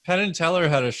 Penn and Teller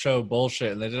had a show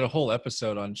Bullshit, and they did a whole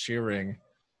episode on cheering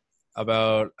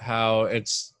about how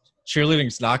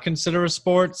cheerleading's not considered a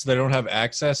sport, so they don't have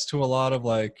access to a lot of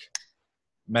like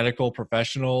medical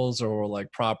professionals or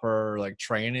like proper like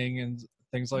training and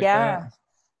things like that.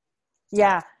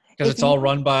 Yeah. Because it's all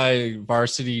run by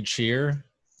Varsity Cheer.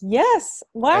 Yes.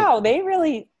 Wow. Like, they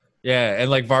really. Yeah. And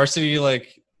like Varsity,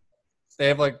 like they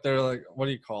have like, they're like, what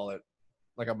do you call it?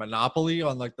 Like a monopoly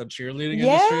on like the cheerleading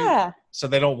industry. So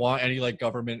they don't want any like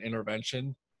government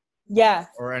intervention. Yeah.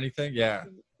 Or anything. Yeah.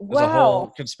 There's a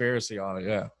whole conspiracy on it.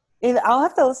 Yeah. I'll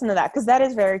have to listen to that because that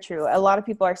is very true. A lot of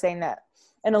people are saying that.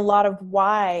 And a lot of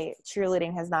why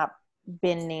cheerleading has not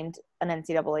been named an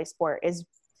NCAA sport is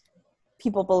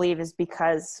people believe is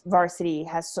because varsity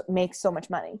makes so much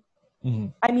money. Mm-hmm.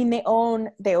 I mean, they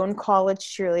own college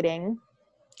cheerleading.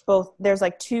 Both there's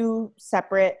like two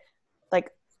separate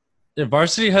like. Yeah,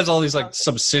 varsity has all these like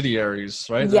subsidiaries,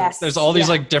 right? Yes. There's all these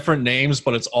like different names,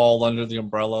 but it's all under the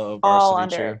umbrella of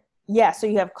varsity cheer. Yeah. So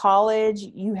you have college,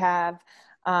 you have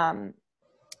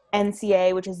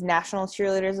NCA, which is National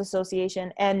Cheerleaders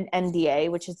Association, and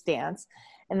NDA, which is dance.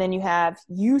 And then you have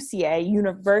UCA,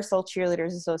 Universal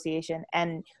Cheerleaders Association,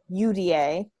 and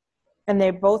UDA. And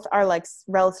they both are like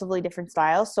relatively different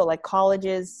styles. So like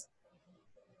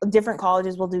different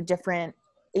colleges will do different,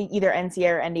 either NCA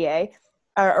or NDA,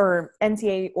 or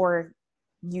NCA or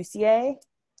UCA.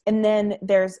 And then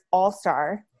there's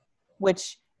All-Star,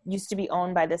 which used to be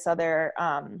owned by this other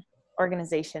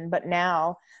organization, but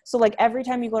now, so like every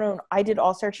time you go to, I did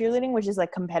All-Star cheerleading, which is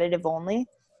like competitive only.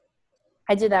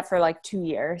 I did that for like 2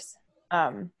 years,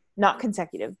 not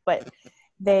consecutive, but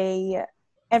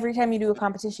every time you do a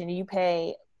competition, you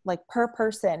pay like per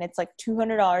person, it's like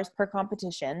 $200 per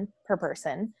competition per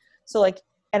person. So like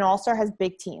an All-Star has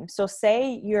big teams. So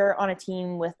say you're on a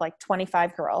team with like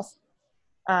 25 girls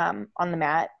on the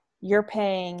mat, you're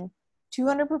paying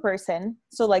 $200 per person.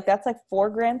 So like that's like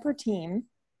 $4,000 per team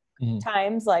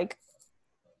times like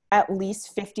at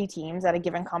least 50 teams at a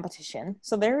given competition.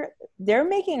 So they're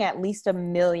making at least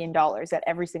 $1 million at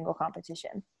every single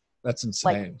competition. That's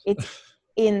insane. Like, it's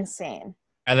insane.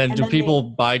 And then do people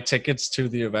buy tickets to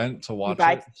the event to watch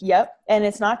it? Yep. And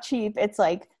it's not cheap. It's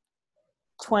like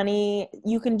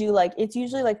you can do like, it's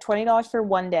usually like $20 for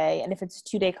one day. And if it's a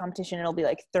 2-day competition, it'll be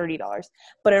like $30,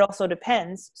 but it also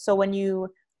depends. So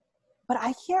but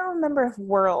I can't remember if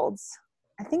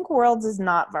I think Worlds is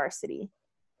not varsity.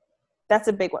 That's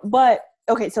a big one. But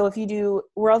okay. So if you do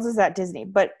Worlds is at Disney,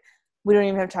 but we don't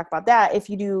even have to talk about that. If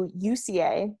you do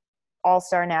UCA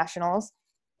All-Star Nationals,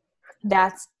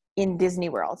 that's in Disney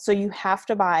World. So you have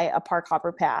to buy a park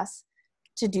hopper pass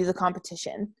to do the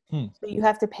competition. So you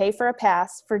have to pay for a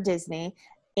pass for Disney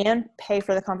and pay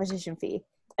for the competition fee.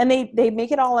 And they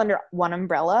make it all under one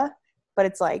umbrella, but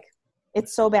it's like,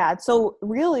 it's so bad. So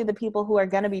really the people who are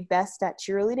going to be best at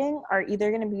cheerleading are either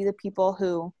going to be the people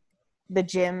who the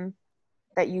gym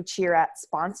that you cheer at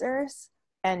sponsors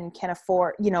and can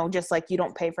afford, just like you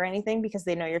don't pay for anything because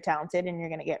they know you're talented and you're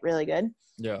going to get really good.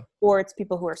 Yeah. Or it's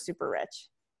people who are super rich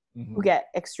who get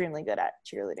extremely good at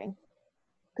cheerleading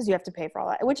because you have to pay for all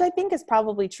that, which I think is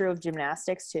probably true of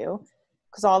gymnastics too,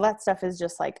 because all that stuff is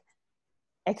just like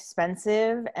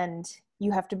expensive and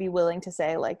you have to be willing to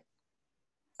say like,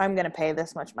 I'm going to pay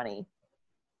this much money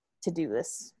to do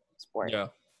this sport. Yeah.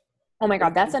 Oh my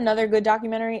God. That's another good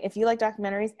documentary. If you like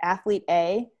documentaries, Athlete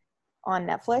A on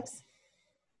Netflix.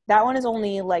 That one is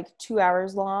only like 2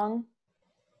 hours long,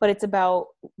 but it's about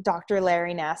Dr.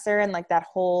 Larry Nassar and like that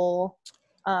whole.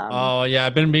 Oh yeah,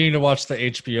 I've been meaning to watch the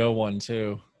HBO one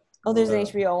too. Oh, there's an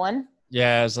HBO one.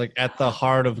 Yeah, it's like At the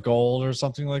Heart of Gold or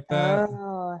something like that.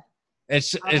 Oh,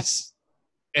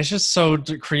 It's just so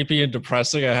creepy and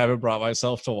depressing. I haven't brought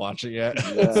myself to watch it yet.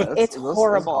 It's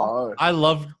horrible. I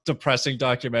love depressing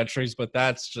documentaries, but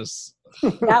that's just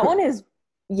that one is.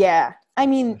 Yeah, I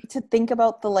mean, to think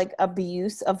about the like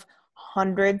abuse of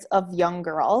hundreds of young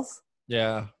girls.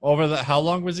 yeah. How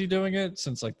long was he doing it?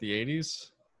 Since like the 80s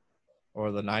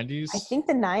or the 90s? I think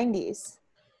the 90s.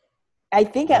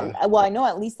 I know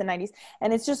at least the 90s.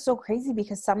 And it's just so crazy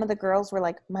because some of the girls were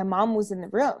like, my mom was in the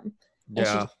room.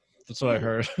 Yeah, that's what I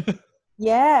heard.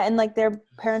 Yeah, and like their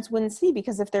parents wouldn't see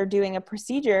because if they're doing a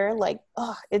procedure, like,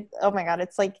 oh my God,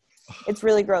 it's like, it's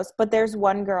really gross. But there's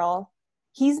one girl,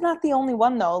 he's not the only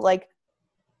one though. Like,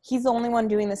 he's the only one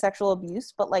doing the sexual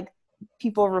abuse, but like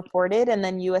people reported and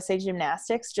then USA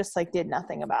Gymnastics just like did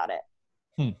nothing about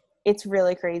it. It's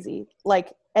really crazy.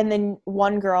 Like, and then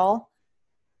one girl,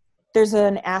 there's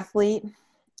an athlete,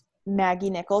 Maggie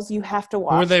Nichols, you have to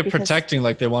watch. Who were they protecting?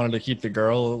 Like they wanted to keep the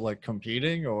girl like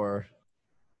competing or?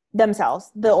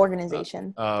 Themselves, the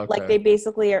organization. Okay. Like they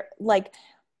basically are like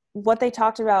what they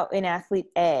talked about in Athlete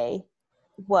A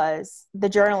was the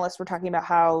journalists were talking about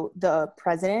how the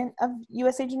president of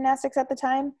USA Gymnastics at the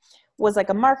time was like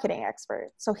a marketing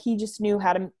expert. So he just knew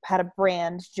how to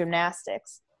brand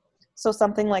gymnastics. So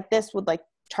something like this would like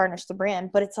tarnish the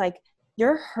brand, but it's like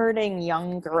you're hurting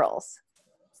young girls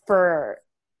for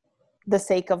the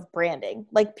sake of branding.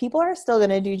 Like people are still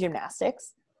going to do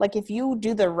gymnastics. Like if you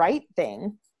do the right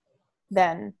thing,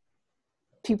 then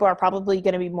people are probably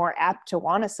going to be more apt to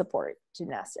want to support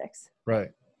gymnastics.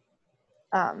 Right.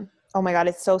 Oh my God,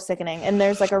 it's so sickening. And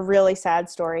there's like a really sad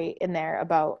story in there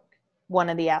about one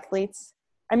of the athletes.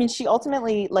 I mean, she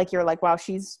ultimately, like, you're like, wow,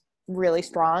 she's really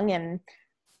strong and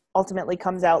ultimately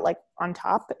comes out like on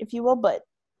top, if you will, but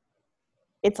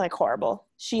it's like horrible.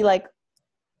 She like,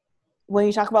 when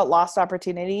you talk about lost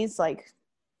opportunities, like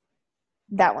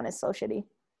that one is so shitty.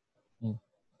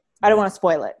 I don't want to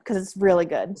spoil it because it's really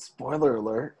good. Spoiler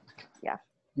alert. Yeah.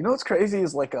 You know what's crazy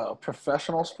is like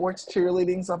professional sports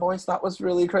cheerleading. I've always thought was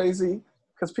really crazy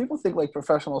because people think like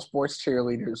professional sports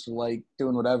cheerleaders are like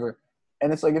doing whatever.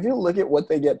 And it's like if you look at what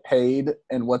they get paid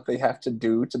and what they have to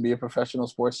do to be a professional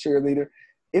sports cheerleader,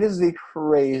 it is the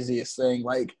craziest thing.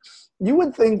 Like you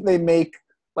would think they make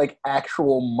like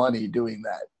actual money doing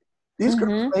that. These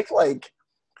girls make like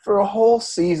for a whole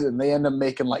season they end up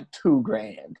making like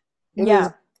 $2,000. It is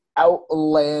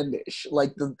outlandish.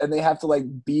 Like and they have to like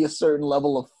be a certain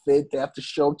level of fit. They have to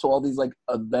show up to all these like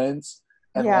events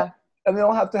and and they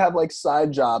don't have to have like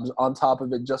side jobs on top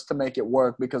of it just to make it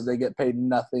work because they get paid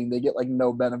nothing. They get like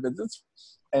no benefits.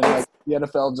 And like the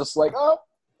NFL just like, oh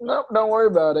no, don't worry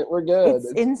about it. We're good.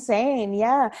 It's insane.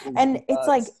 Yeah. And it's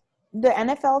like the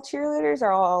NFL cheerleaders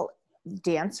are all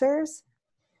dancers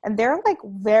and they're like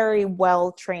very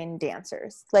well trained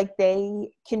dancers. Like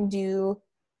they can do,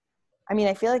 I mean,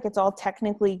 I feel like it's all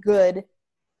technically good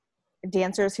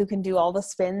dancers who can do all the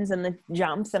spins and the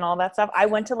jumps and all that stuff. I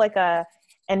went to like a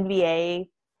NBA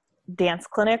dance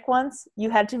clinic once. You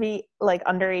had to be like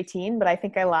under 18, but I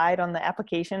think I lied on the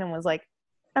application and was like,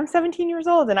 I'm 17 years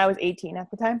old, and I was 18 at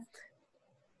the time.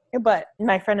 But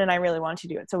my friend and I really wanted to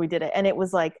do it, so we did it. And it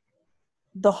was like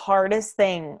the hardest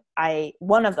thing,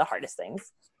 one of the hardest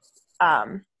things.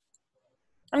 I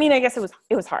mean, I guess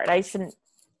it was hard. I shouldn't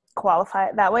qualify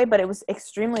it that way, but it was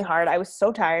extremely hard. I was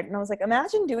so tired, and I was like,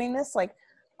 imagine doing this like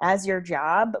as your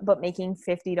job, but making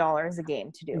 $50 a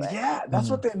game to do it. Yeah, that's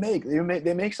what they make.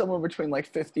 They make somewhere between like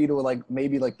 50 to like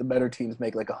maybe like the better teams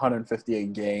make like 150 a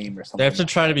game or something. They have to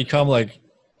try to become like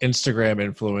Instagram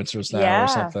influencers now or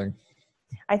something.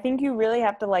 I think you really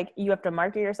have to you have to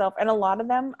market yourself. And a lot of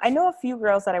them, I know a few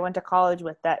girls that I went to college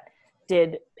with that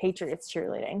did Patriots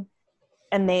cheerleading,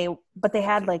 but they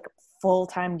had like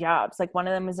full-time jobs. Like one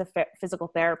of them is a physical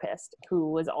therapist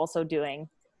who was also doing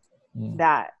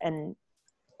that. And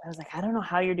I was like, I don't know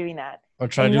how you're doing that. Or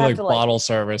try to do like bottle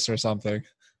service or something.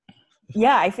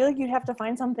 Yeah, I feel like you'd have to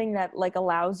find something that like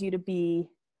allows you to be.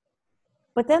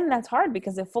 But then that's hard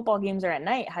because if football games are at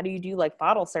night, how do you do like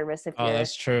bottle service?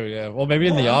 That's true. Yeah. Well, maybe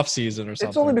in the off season or something.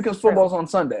 It's only because football's on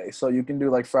Sunday, so you can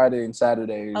do like Friday and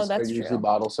Saturdays. Oh, that's usually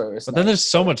bottle service. But then there's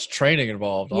so much training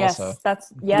involved. Yes, also. that's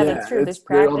true. There's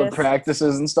practice. All the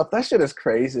practices and stuff. That shit is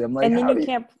crazy. I'm like, and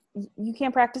then you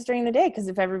can't practice during the day because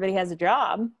if everybody has a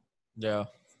job. Yeah.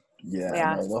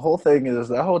 Yeah. No, the whole thing is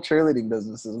that whole cheerleading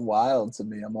business is wild to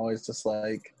me. I'm always just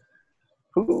like,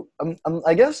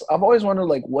 I guess I've always wondered,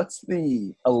 like, what's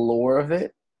the allure of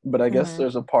it? But I guess Mhm.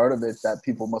 there's a part of it that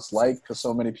people must like because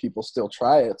so many people still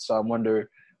try it. So I wonder,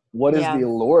 what is Yeah. the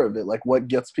allure of it? Like, what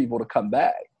gets people to come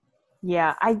back?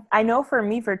 Yeah, I know for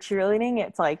me, for cheerleading,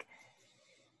 it's like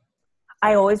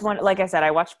I always want, like I said,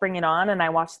 I watched Bring It On, and I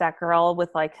watched that girl with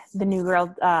like the new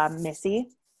girl, Missy.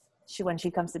 When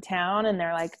she comes to town, and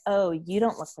they're like, "Oh, you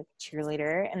don't look like a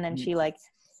cheerleader," and then she like,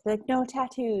 they're like, "No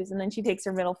tattoos," and then she takes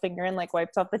her middle finger and like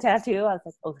wipes off the tattoo. I was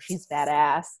like, "Oh, she's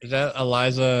badass." Is that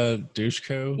Eliza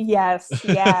Dushku? Yes,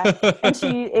 yeah, and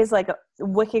she is like a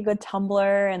wicked good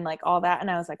tumbler and like all that.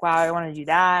 And I was like, "Wow, I want to do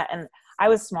that." And I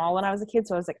was small when I was a kid,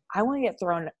 so I was like, "I want to get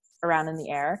thrown around in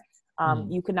the air."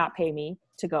 You could not pay me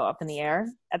to go up in the air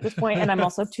at this point, and I'm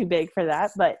also too big for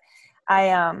that. But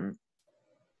I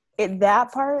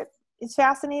that part is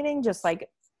fascinating, just like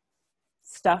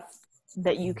stuff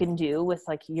that you can do with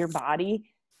like your body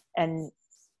and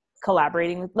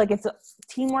collaborating with, like, it's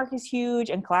teamwork is huge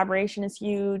and collaboration is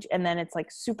huge, and then it's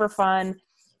like super fun.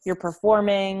 You're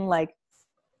performing, like,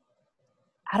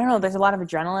 I don't know, there's a lot of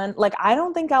adrenaline. Like, I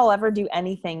don't think I'll ever do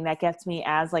anything that gets me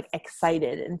as like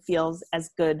excited and feels as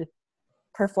good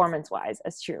performance wise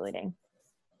as cheerleading.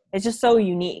 It's just so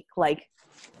unique. Like,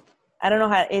 I don't know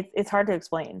how it's hard to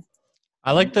explain.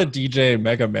 I like the DJ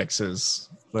mega mixes.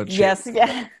 Yes,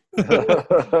 yeah.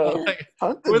 Like,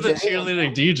 Hunt who are the jam.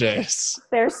 cheerleading DJs?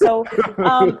 They're so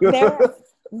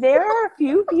there are a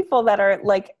few people that are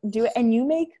like and you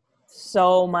make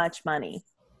so much money.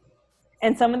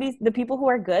 And some of the people who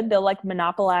are good, they'll like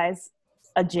monopolize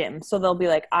a gym. So they'll be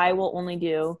like, I will only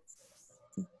do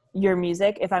your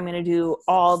music if I'm going to do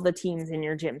all the teams in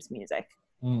your gym's music.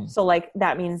 So like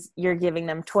that means you're giving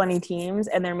them 20 teams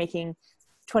and they're making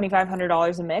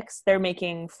 $2,500 a mix. They're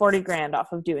making $40,000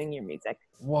 off of doing your music.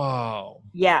 Wow.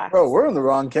 Yeah. Bro, we're in the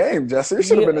wrong game, Jesse. You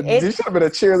should have been a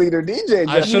cheerleader DJ, Jesse.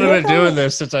 I should have been doing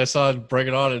this since I saw Bring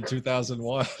It On in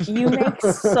 2001. You make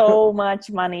so much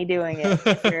money doing it.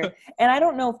 For sure. And I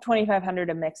don't know if $2,500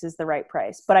 a mix is the right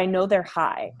price, but I know they're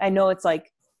high. I know it's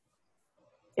like,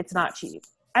 it's not cheap.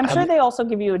 I'm sure they also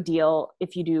give you a deal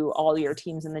if you do all your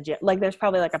teams in the gym. Like, there's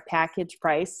probably like a package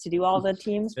price to do all the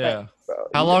teams. Yeah. But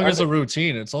How long is a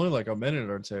routine? It's only like a minute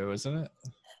or two, isn't it?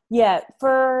 yeah,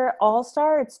 for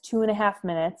All-Star, it's 2.5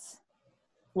 minutes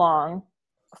long.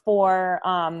 For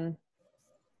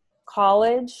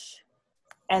college,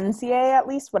 NCAA at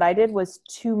least, what I did was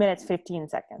 2 minutes 15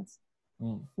 seconds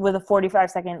with a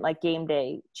 45-second like game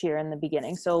day cheer in the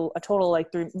beginning. So a total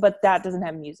like 3, but that doesn't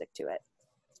have music to it.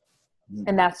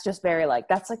 And that's just very like,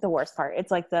 that's like the worst part.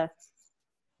 It's like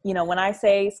when I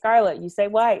say Scarlet, you say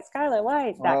White, Scarlet,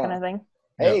 White, that kind of thing.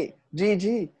 Hey,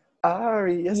 GG,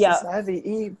 R-E-S-S-I-V-E-B,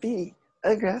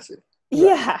 aggressive.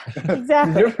 Yeah,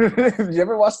 exactly. Did you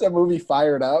ever watch that movie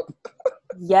Fired Up?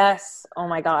 Yes. Oh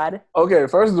my God. Okay,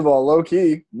 first of all, low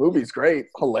key, movie's great,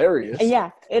 hilarious. Yeah,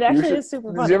 it actually is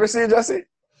super funny. Did you ever see it, Jesse?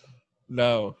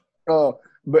 No. Oh,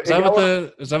 but is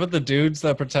that with the dudes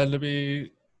that pretend to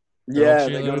be? Yeah,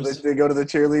 they go to the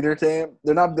cheerleader camp.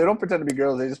 They don't pretend to be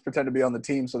girls. They just pretend to be on the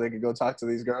team so they can go talk to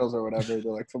these girls or whatever.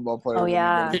 They're like football players. Oh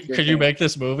yeah. Could you make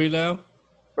this movie now?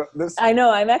 I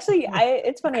know. I'm actually.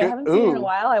 It's funny. I haven't seen it in a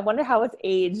while. I wonder how it's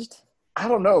aged. I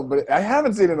don't know, but I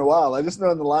haven't seen it in a while. I just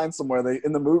know in the line somewhere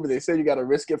in the movie they say you got to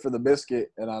risk it for the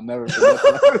biscuit, and I'll never forget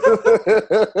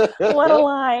that. What a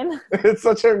line! It's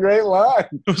such a great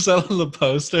line. Was that on the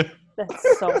poster?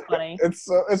 That's so funny. It's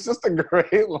just a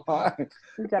great line.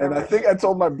 And I think I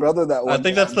told my brother that one. I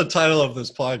think that's the title of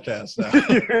this podcast now.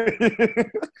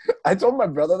 I told my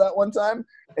brother that one time,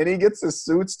 and he gets his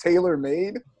suits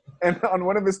tailor-made. And on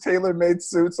one of his tailor-made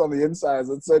suits on the insides,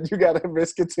 it said, you got to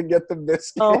risk it to get the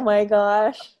biscuit. Oh, my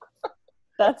gosh.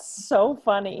 That's so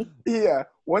funny. Yeah.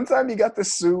 One time he got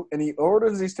this suit, and he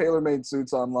orders these tailor-made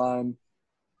suits online.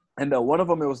 And one of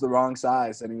them, it was the wrong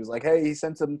size. And he was like, hey, he's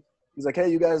like, hey,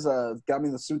 you guys got me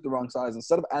the suit the wrong size.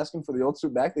 Instead of asking for the old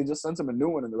suit back, they just sent him a new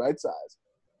one in the right size.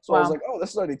 So I was like, oh, this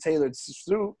is already tailored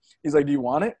suit. He's like, do you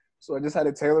want it? So I just had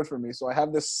it tailored for me. So I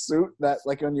have this suit that,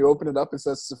 like, when you open it up, it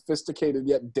says sophisticated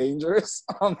yet dangerous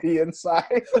on the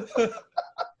inside.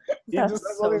 He just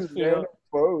has all these random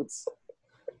quotes.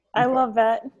 I love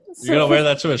that. You're going to wear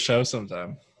that to a show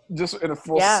sometime. Just in a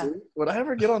full suit? Would I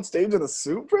ever get on stage in a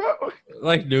suit, bro?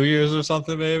 Like New Year's or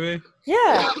something, maybe?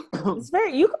 Yeah.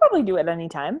 You could probably do it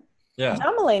anytime. Yeah.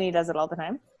 John Mulaney does it all the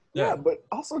time. Yeah, but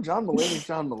also John Mulaney's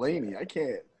John Mulaney. I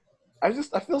can't. I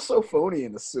feel so phony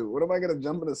in a suit. What am I gonna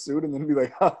jump in a suit and then be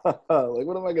like, ha ha ha? Like,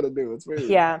 what am I gonna do? It's weird.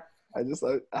 Yeah. I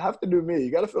have to do me. You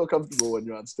gotta feel comfortable when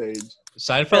you're on stage.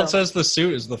 Seinfeld says the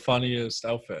suit is the funniest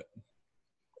outfit.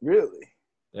 Really?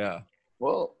 Yeah.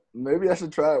 Well, Maybe I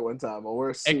should try it one time. I'll wear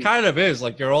a suit. It kind of is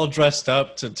like you're all dressed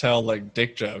up to tell like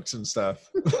dick jokes and stuff.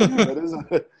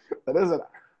 That isn't.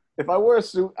 If I wear a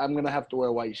suit, I'm gonna have to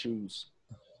wear white shoes.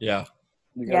 Yeah.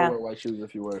 You gotta wear white shoes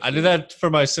if you wear a suit. I did that for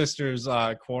my sister's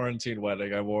quarantine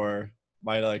wedding. I wore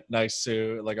my like nice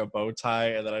suit, like a bow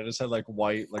tie, and then I just had like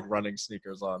white like running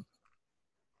sneakers on.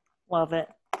 Love it.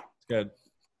 It's good.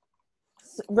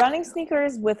 Running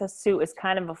sneakers with a suit is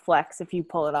kind of a flex if you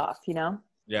pull it off, you know?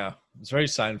 Yeah, it's very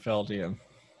Seinfeldian.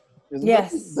 Isn't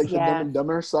Yes, that like the Dumb and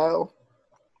Dumber style?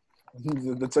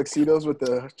 The tuxedos with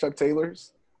the Chuck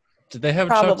Taylors? Did they have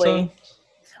Probably. Chucks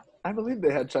on? I believe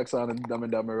they had Chucks on in Dumb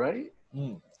and Dumber, right?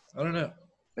 I don't know.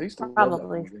 I used to love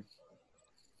Probably. that movie.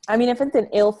 I mean, if it's an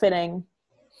ill-fitting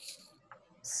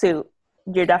suit,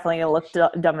 you're definitely going to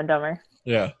look Dumb and Dumber.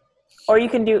 Yeah. Or you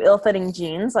can do ill-fitting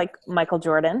jeans like Michael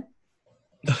Jordan.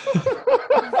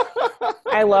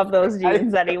 I love those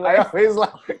jeans that he I wears. always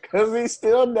laugh because he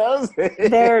still does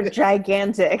it. They're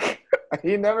gigantic.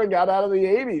 He never got out of the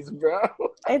 80s, bro.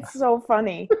 It's so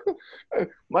funny.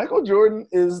 Michael Jordan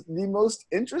is the most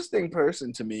interesting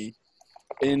person to me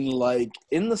in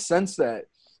the sense that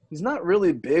he's not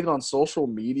really big on social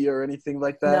media or anything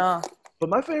like that. No. But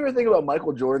my favorite thing about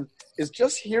Michael Jordan is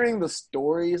just hearing the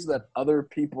stories that other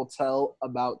people tell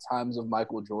about times of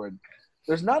Michael Jordan.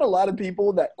 There's not a lot of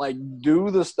people that like do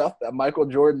the stuff that Michael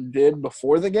Jordan did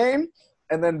before the game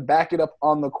and then back it up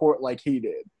on the court like he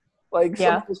did. Like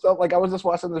some of the stuff, like I was just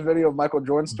watching this video of Michael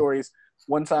Jordan stories.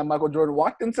 One time Michael Jordan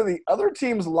walked into the other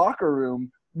team's locker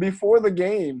room before the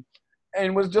game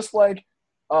and was just like,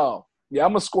 oh, yeah,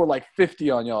 I'm going to score like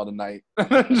 50 on y'all tonight. And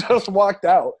then just walked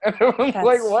out. And everyone's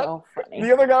like, what? So funny.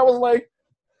 The other guy was like,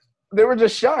 they were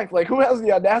just shocked. Like, who has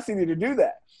the audacity to do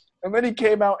that? And then he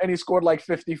came out and he scored like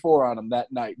 54 on him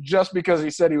that night just because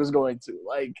he said he was going to.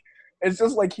 Like, it's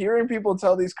just like hearing people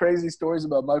tell these crazy stories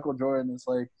about Michael Jordan. It's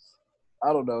like,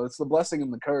 I don't know. It's the blessing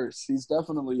and the curse. He's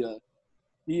definitely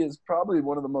he is probably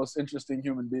one of the most interesting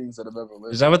human beings that have ever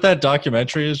lived. Is that what that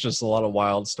documentary is? Just a lot of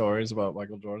wild stories about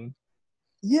Michael Jordan?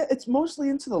 Yeah, it's mostly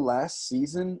into the last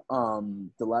season.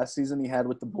 The last season he had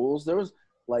with the Bulls. There was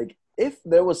like, if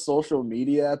there was social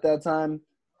media at that time,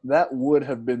 that would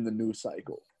have been the news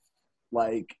cycle.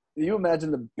 Like, you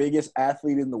imagine the biggest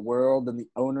athlete in the world and the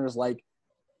owner's like,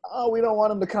 oh, we don't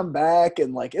want him to come back.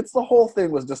 And, like, it's the whole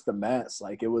thing was just a mess.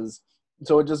 Like, it was –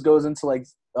 so it just goes into, like,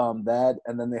 that.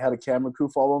 And then they had a camera crew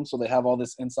follow him. So they have all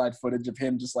this inside footage of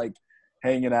him just, like,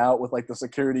 hanging out with, like, the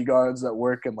security guards that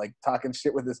work and, like, talking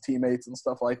shit with his teammates and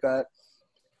stuff like that.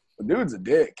 The dude's a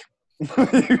dick.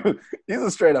 He's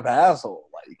a straight-up asshole.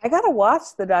 Like, I got to watch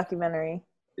the documentary.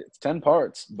 It's 10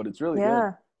 parts, but it's really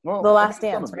good. Well, The Last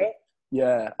Dance, right?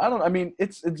 Yeah, I mean,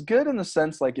 it's good in the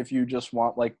sense, like, if you just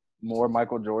want, like, more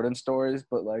Michael Jordan stories,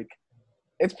 but, like,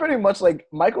 it's pretty much, like,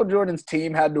 Michael Jordan's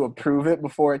team had to approve it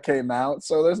before it came out,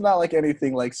 so there's not, like,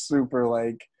 anything, like, super,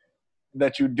 like,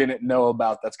 that you didn't know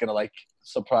about that's going to, like,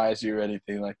 surprise you or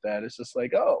anything like that. It's just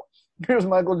like, oh, here's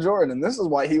Michael Jordan, and this is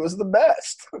why he was the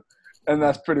best. And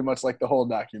that's pretty much, like, the whole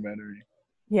documentary.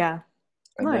 Yeah.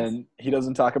 And then he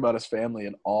doesn't talk about his family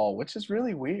at all, which is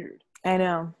really weird. I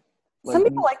know. Like, Some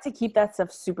people like to keep that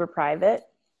stuff super private.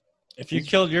 If you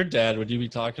killed your dad, would you be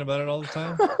talking about it all the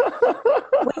time?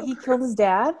 Wait, he killed his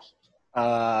dad?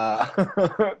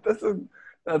 That's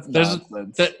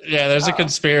nonsense. There's a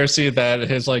conspiracy that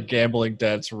his like gambling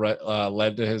debts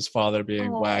led to his father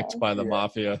being whacked by the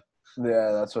mafia.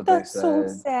 Yeah, that's what That's they said.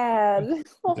 so sad.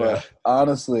 But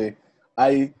honestly,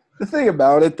 the thing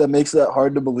about it that makes that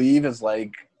hard to believe is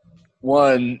like,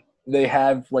 one, they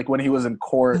have like when he was in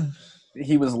court,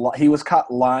 he was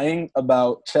caught lying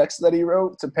about checks that he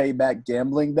wrote to pay back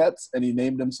gambling debts, and he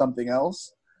named him something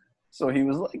else. So he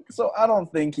was like, so I don't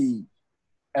think he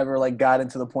ever like got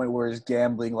into the point where his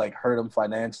gambling like hurt him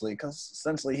financially, because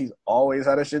essentially he's always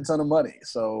had a shit ton of money.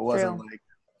 So it wasn't like,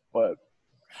 but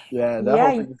yeah, that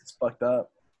whole thing is fucked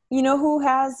up. You know who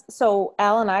has? So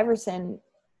Allen Iverson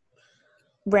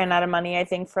ran out of money, I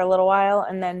think, for a little while,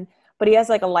 and then, but he has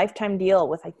like a lifetime deal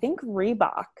with I think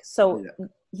Reebok. So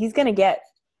he's gonna get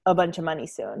a bunch of money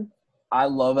soon. I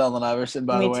love Allen Iverson,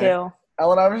 by the way. Me too.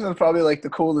 Allen Iverson's probably like the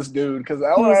coolest dude, because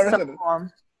Allen Iverson. So cool.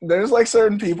 There's like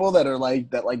certain people that are like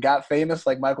that like got famous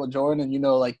like Michael Jordan and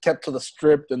like kept to the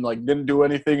script and like didn't do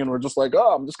anything and were just like,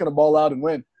 oh, I'm just gonna ball out and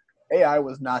win. AI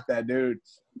was not that dude.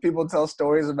 People tell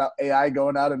stories about AI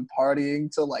going out and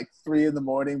partying till like 3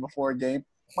 a.m. before a game.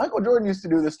 Michael Jordan used to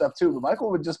do this stuff too, but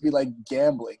Michael would just be like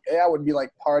gambling. AI would be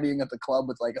like partying at the club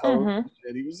with like hoes and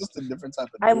shit. He was just a different type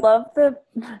of dude.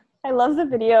 I love the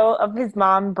video of his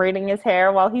mom braiding his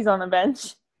hair while he's on the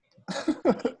bench.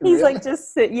 He's like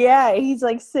he's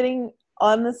like sitting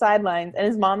on the sidelines and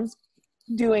his mom's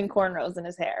doing cornrows in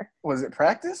his hair. Was it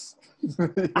practice?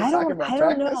 I don't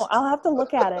know. I'll have to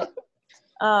look at it.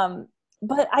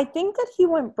 But I think that he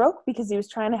went broke because he was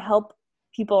trying to help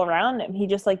people around him. He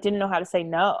just like didn't know how to say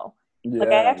no. Yeah. Like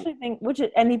I actually think,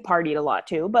 and he partied a lot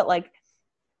too, but like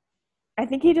I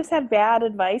think he just had bad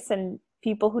advice and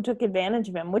people who took advantage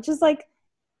of him, which is like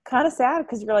kind of sad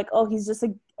because you're like, oh, he's just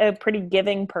a pretty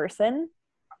giving person.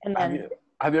 And then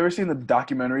have you ever seen the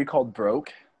documentary called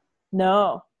Broke?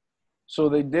 No. So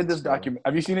they did this document.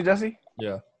 Have you seen it, Jesse?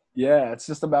 Yeah. Yeah, it's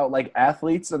just about like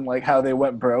athletes and like how they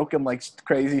went broke and like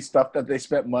crazy stuff that they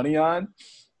spent money on.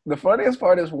 The funniest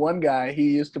part is one guy,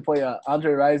 he used to play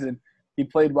Andre Rison. He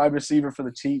played wide receiver for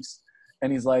the Chiefs.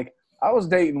 And he's like, I was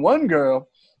dating one girl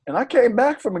and I came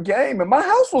back from a game and my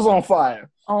house was on fire.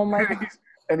 Oh my God.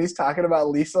 And he's talking about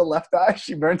Lisa Left Eye.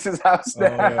 She burnt his house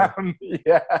down.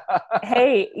 Yeah.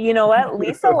 Hey, you know what?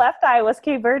 Lisa Left Eye was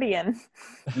Cape Verdean.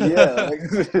 Yeah.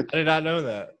 I did not know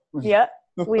that. Yep.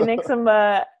 We make some,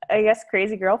 I guess,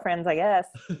 crazy girlfriends, I guess.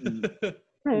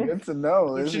 Good to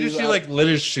know. She like lit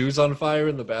his shoes on fire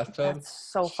in the bathtub?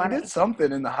 That's so funny. She did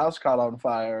something and the house caught on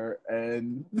fire.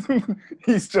 And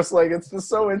he's just like, it's just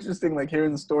so interesting, like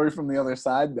hearing the story from the other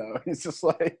side, though. He's just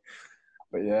like,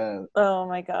 but yeah. Oh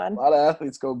my God. A lot of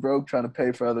athletes go broke trying to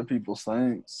pay for other people's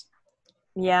things.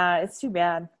 Yeah, it's too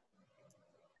bad.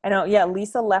 I know. Yeah,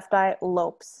 Lisa Left Eye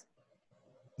Lopes.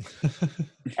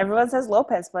 Everyone says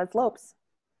Lopez, but it's Lopes.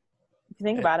 If you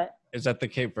think about it. Is that the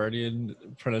Cape Verdean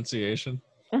pronunciation?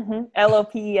 Mm-hmm.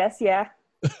 Lopes, yeah.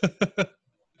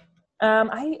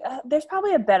 There's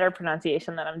probably a better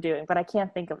pronunciation that I'm doing, but I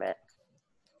can't think of it.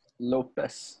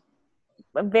 Lopez.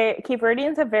 Cape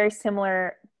Verdeans have very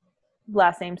similar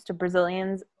last names to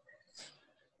Brazilians.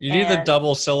 You need the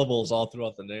double syllables all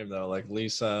throughout the name, though, like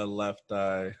Lisa Left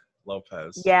Eye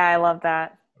Lopez. Yeah, I love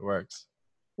that. It works.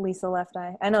 Lisa Left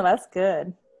Eye. I know, that's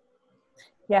good.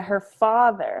 Yeah, her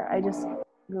father, I just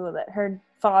Googled it. Her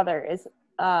father is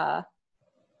of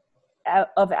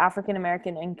African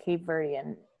American and Cape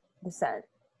Verdean descent.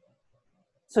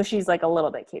 So she's like a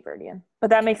little bit Cape Verdean.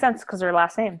 But that makes sense because her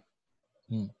last name.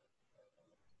 Good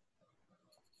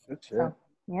shit. So,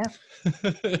 yeah.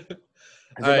 Is it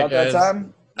about that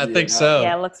time? I think so.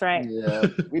 Yeah, it looks right. Yeah,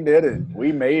 we did it.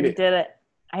 We made it. We did it.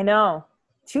 I know.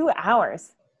 2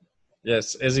 hours.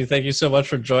 Yes. Izzy, thank you so much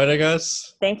for joining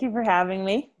us. Thank you for having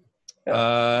me. Do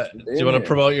you want to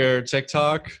promote your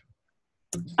TikTok?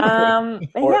 Yeah,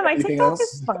 my TikTok else?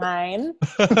 is fine.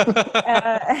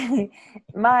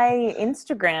 My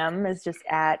Instagram is just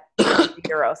at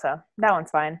DeRosa. That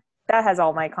one's fine. That has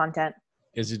all my content.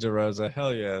 Izzy DeRosa.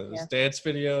 Hell yeah. There's dance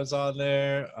videos on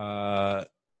there.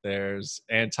 There's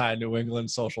anti-New England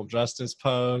social justice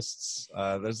posts.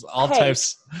 There's all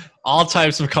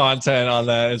types of content on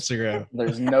that Instagram.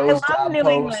 There's I love New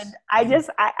England.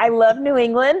 I love New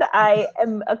England. I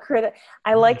am a critic.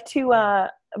 I like to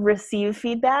receive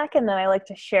feedback, and then I like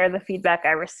to share the feedback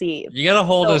I receive. You gotta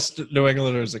hold us New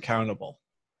Englanders accountable.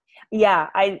 Yeah,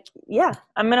 I'm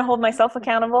gonna hold myself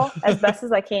accountable as best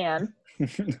as I can,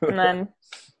 and then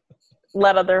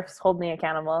let others hold me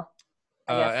accountable.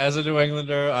 As a New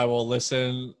Englander, I will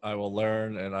listen, I will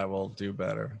learn, and I will do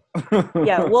better.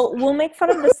 Yeah, we'll make fun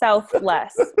of the South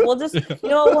less. We'll just, you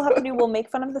know what we'll have to do? We'll make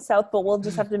fun of the South, but we'll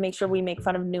just have to make sure we make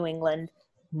fun of New England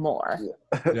more.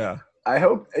 Yeah. I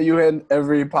hope you end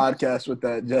every podcast with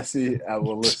that, Jesse. I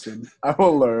will listen, I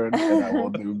will learn, and I will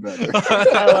do better.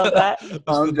 I love that.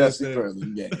 I'm Jesse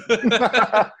Burlingame.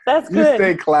 That's good. You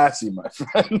stay classy, my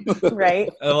friend.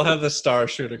 Right. I'll have the star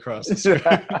shoot across the screen.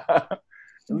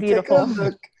 Beautiful. Take a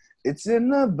look. It's in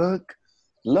the book,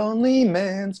 Lonely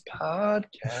Man's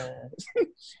Podcast.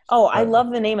 Oh, I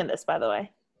love the name of this, by the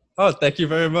way. Oh, thank you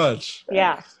very much.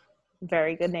 Yeah.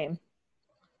 Very good name.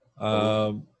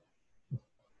 All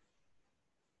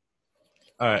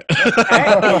right. All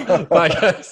right. Bye, guys.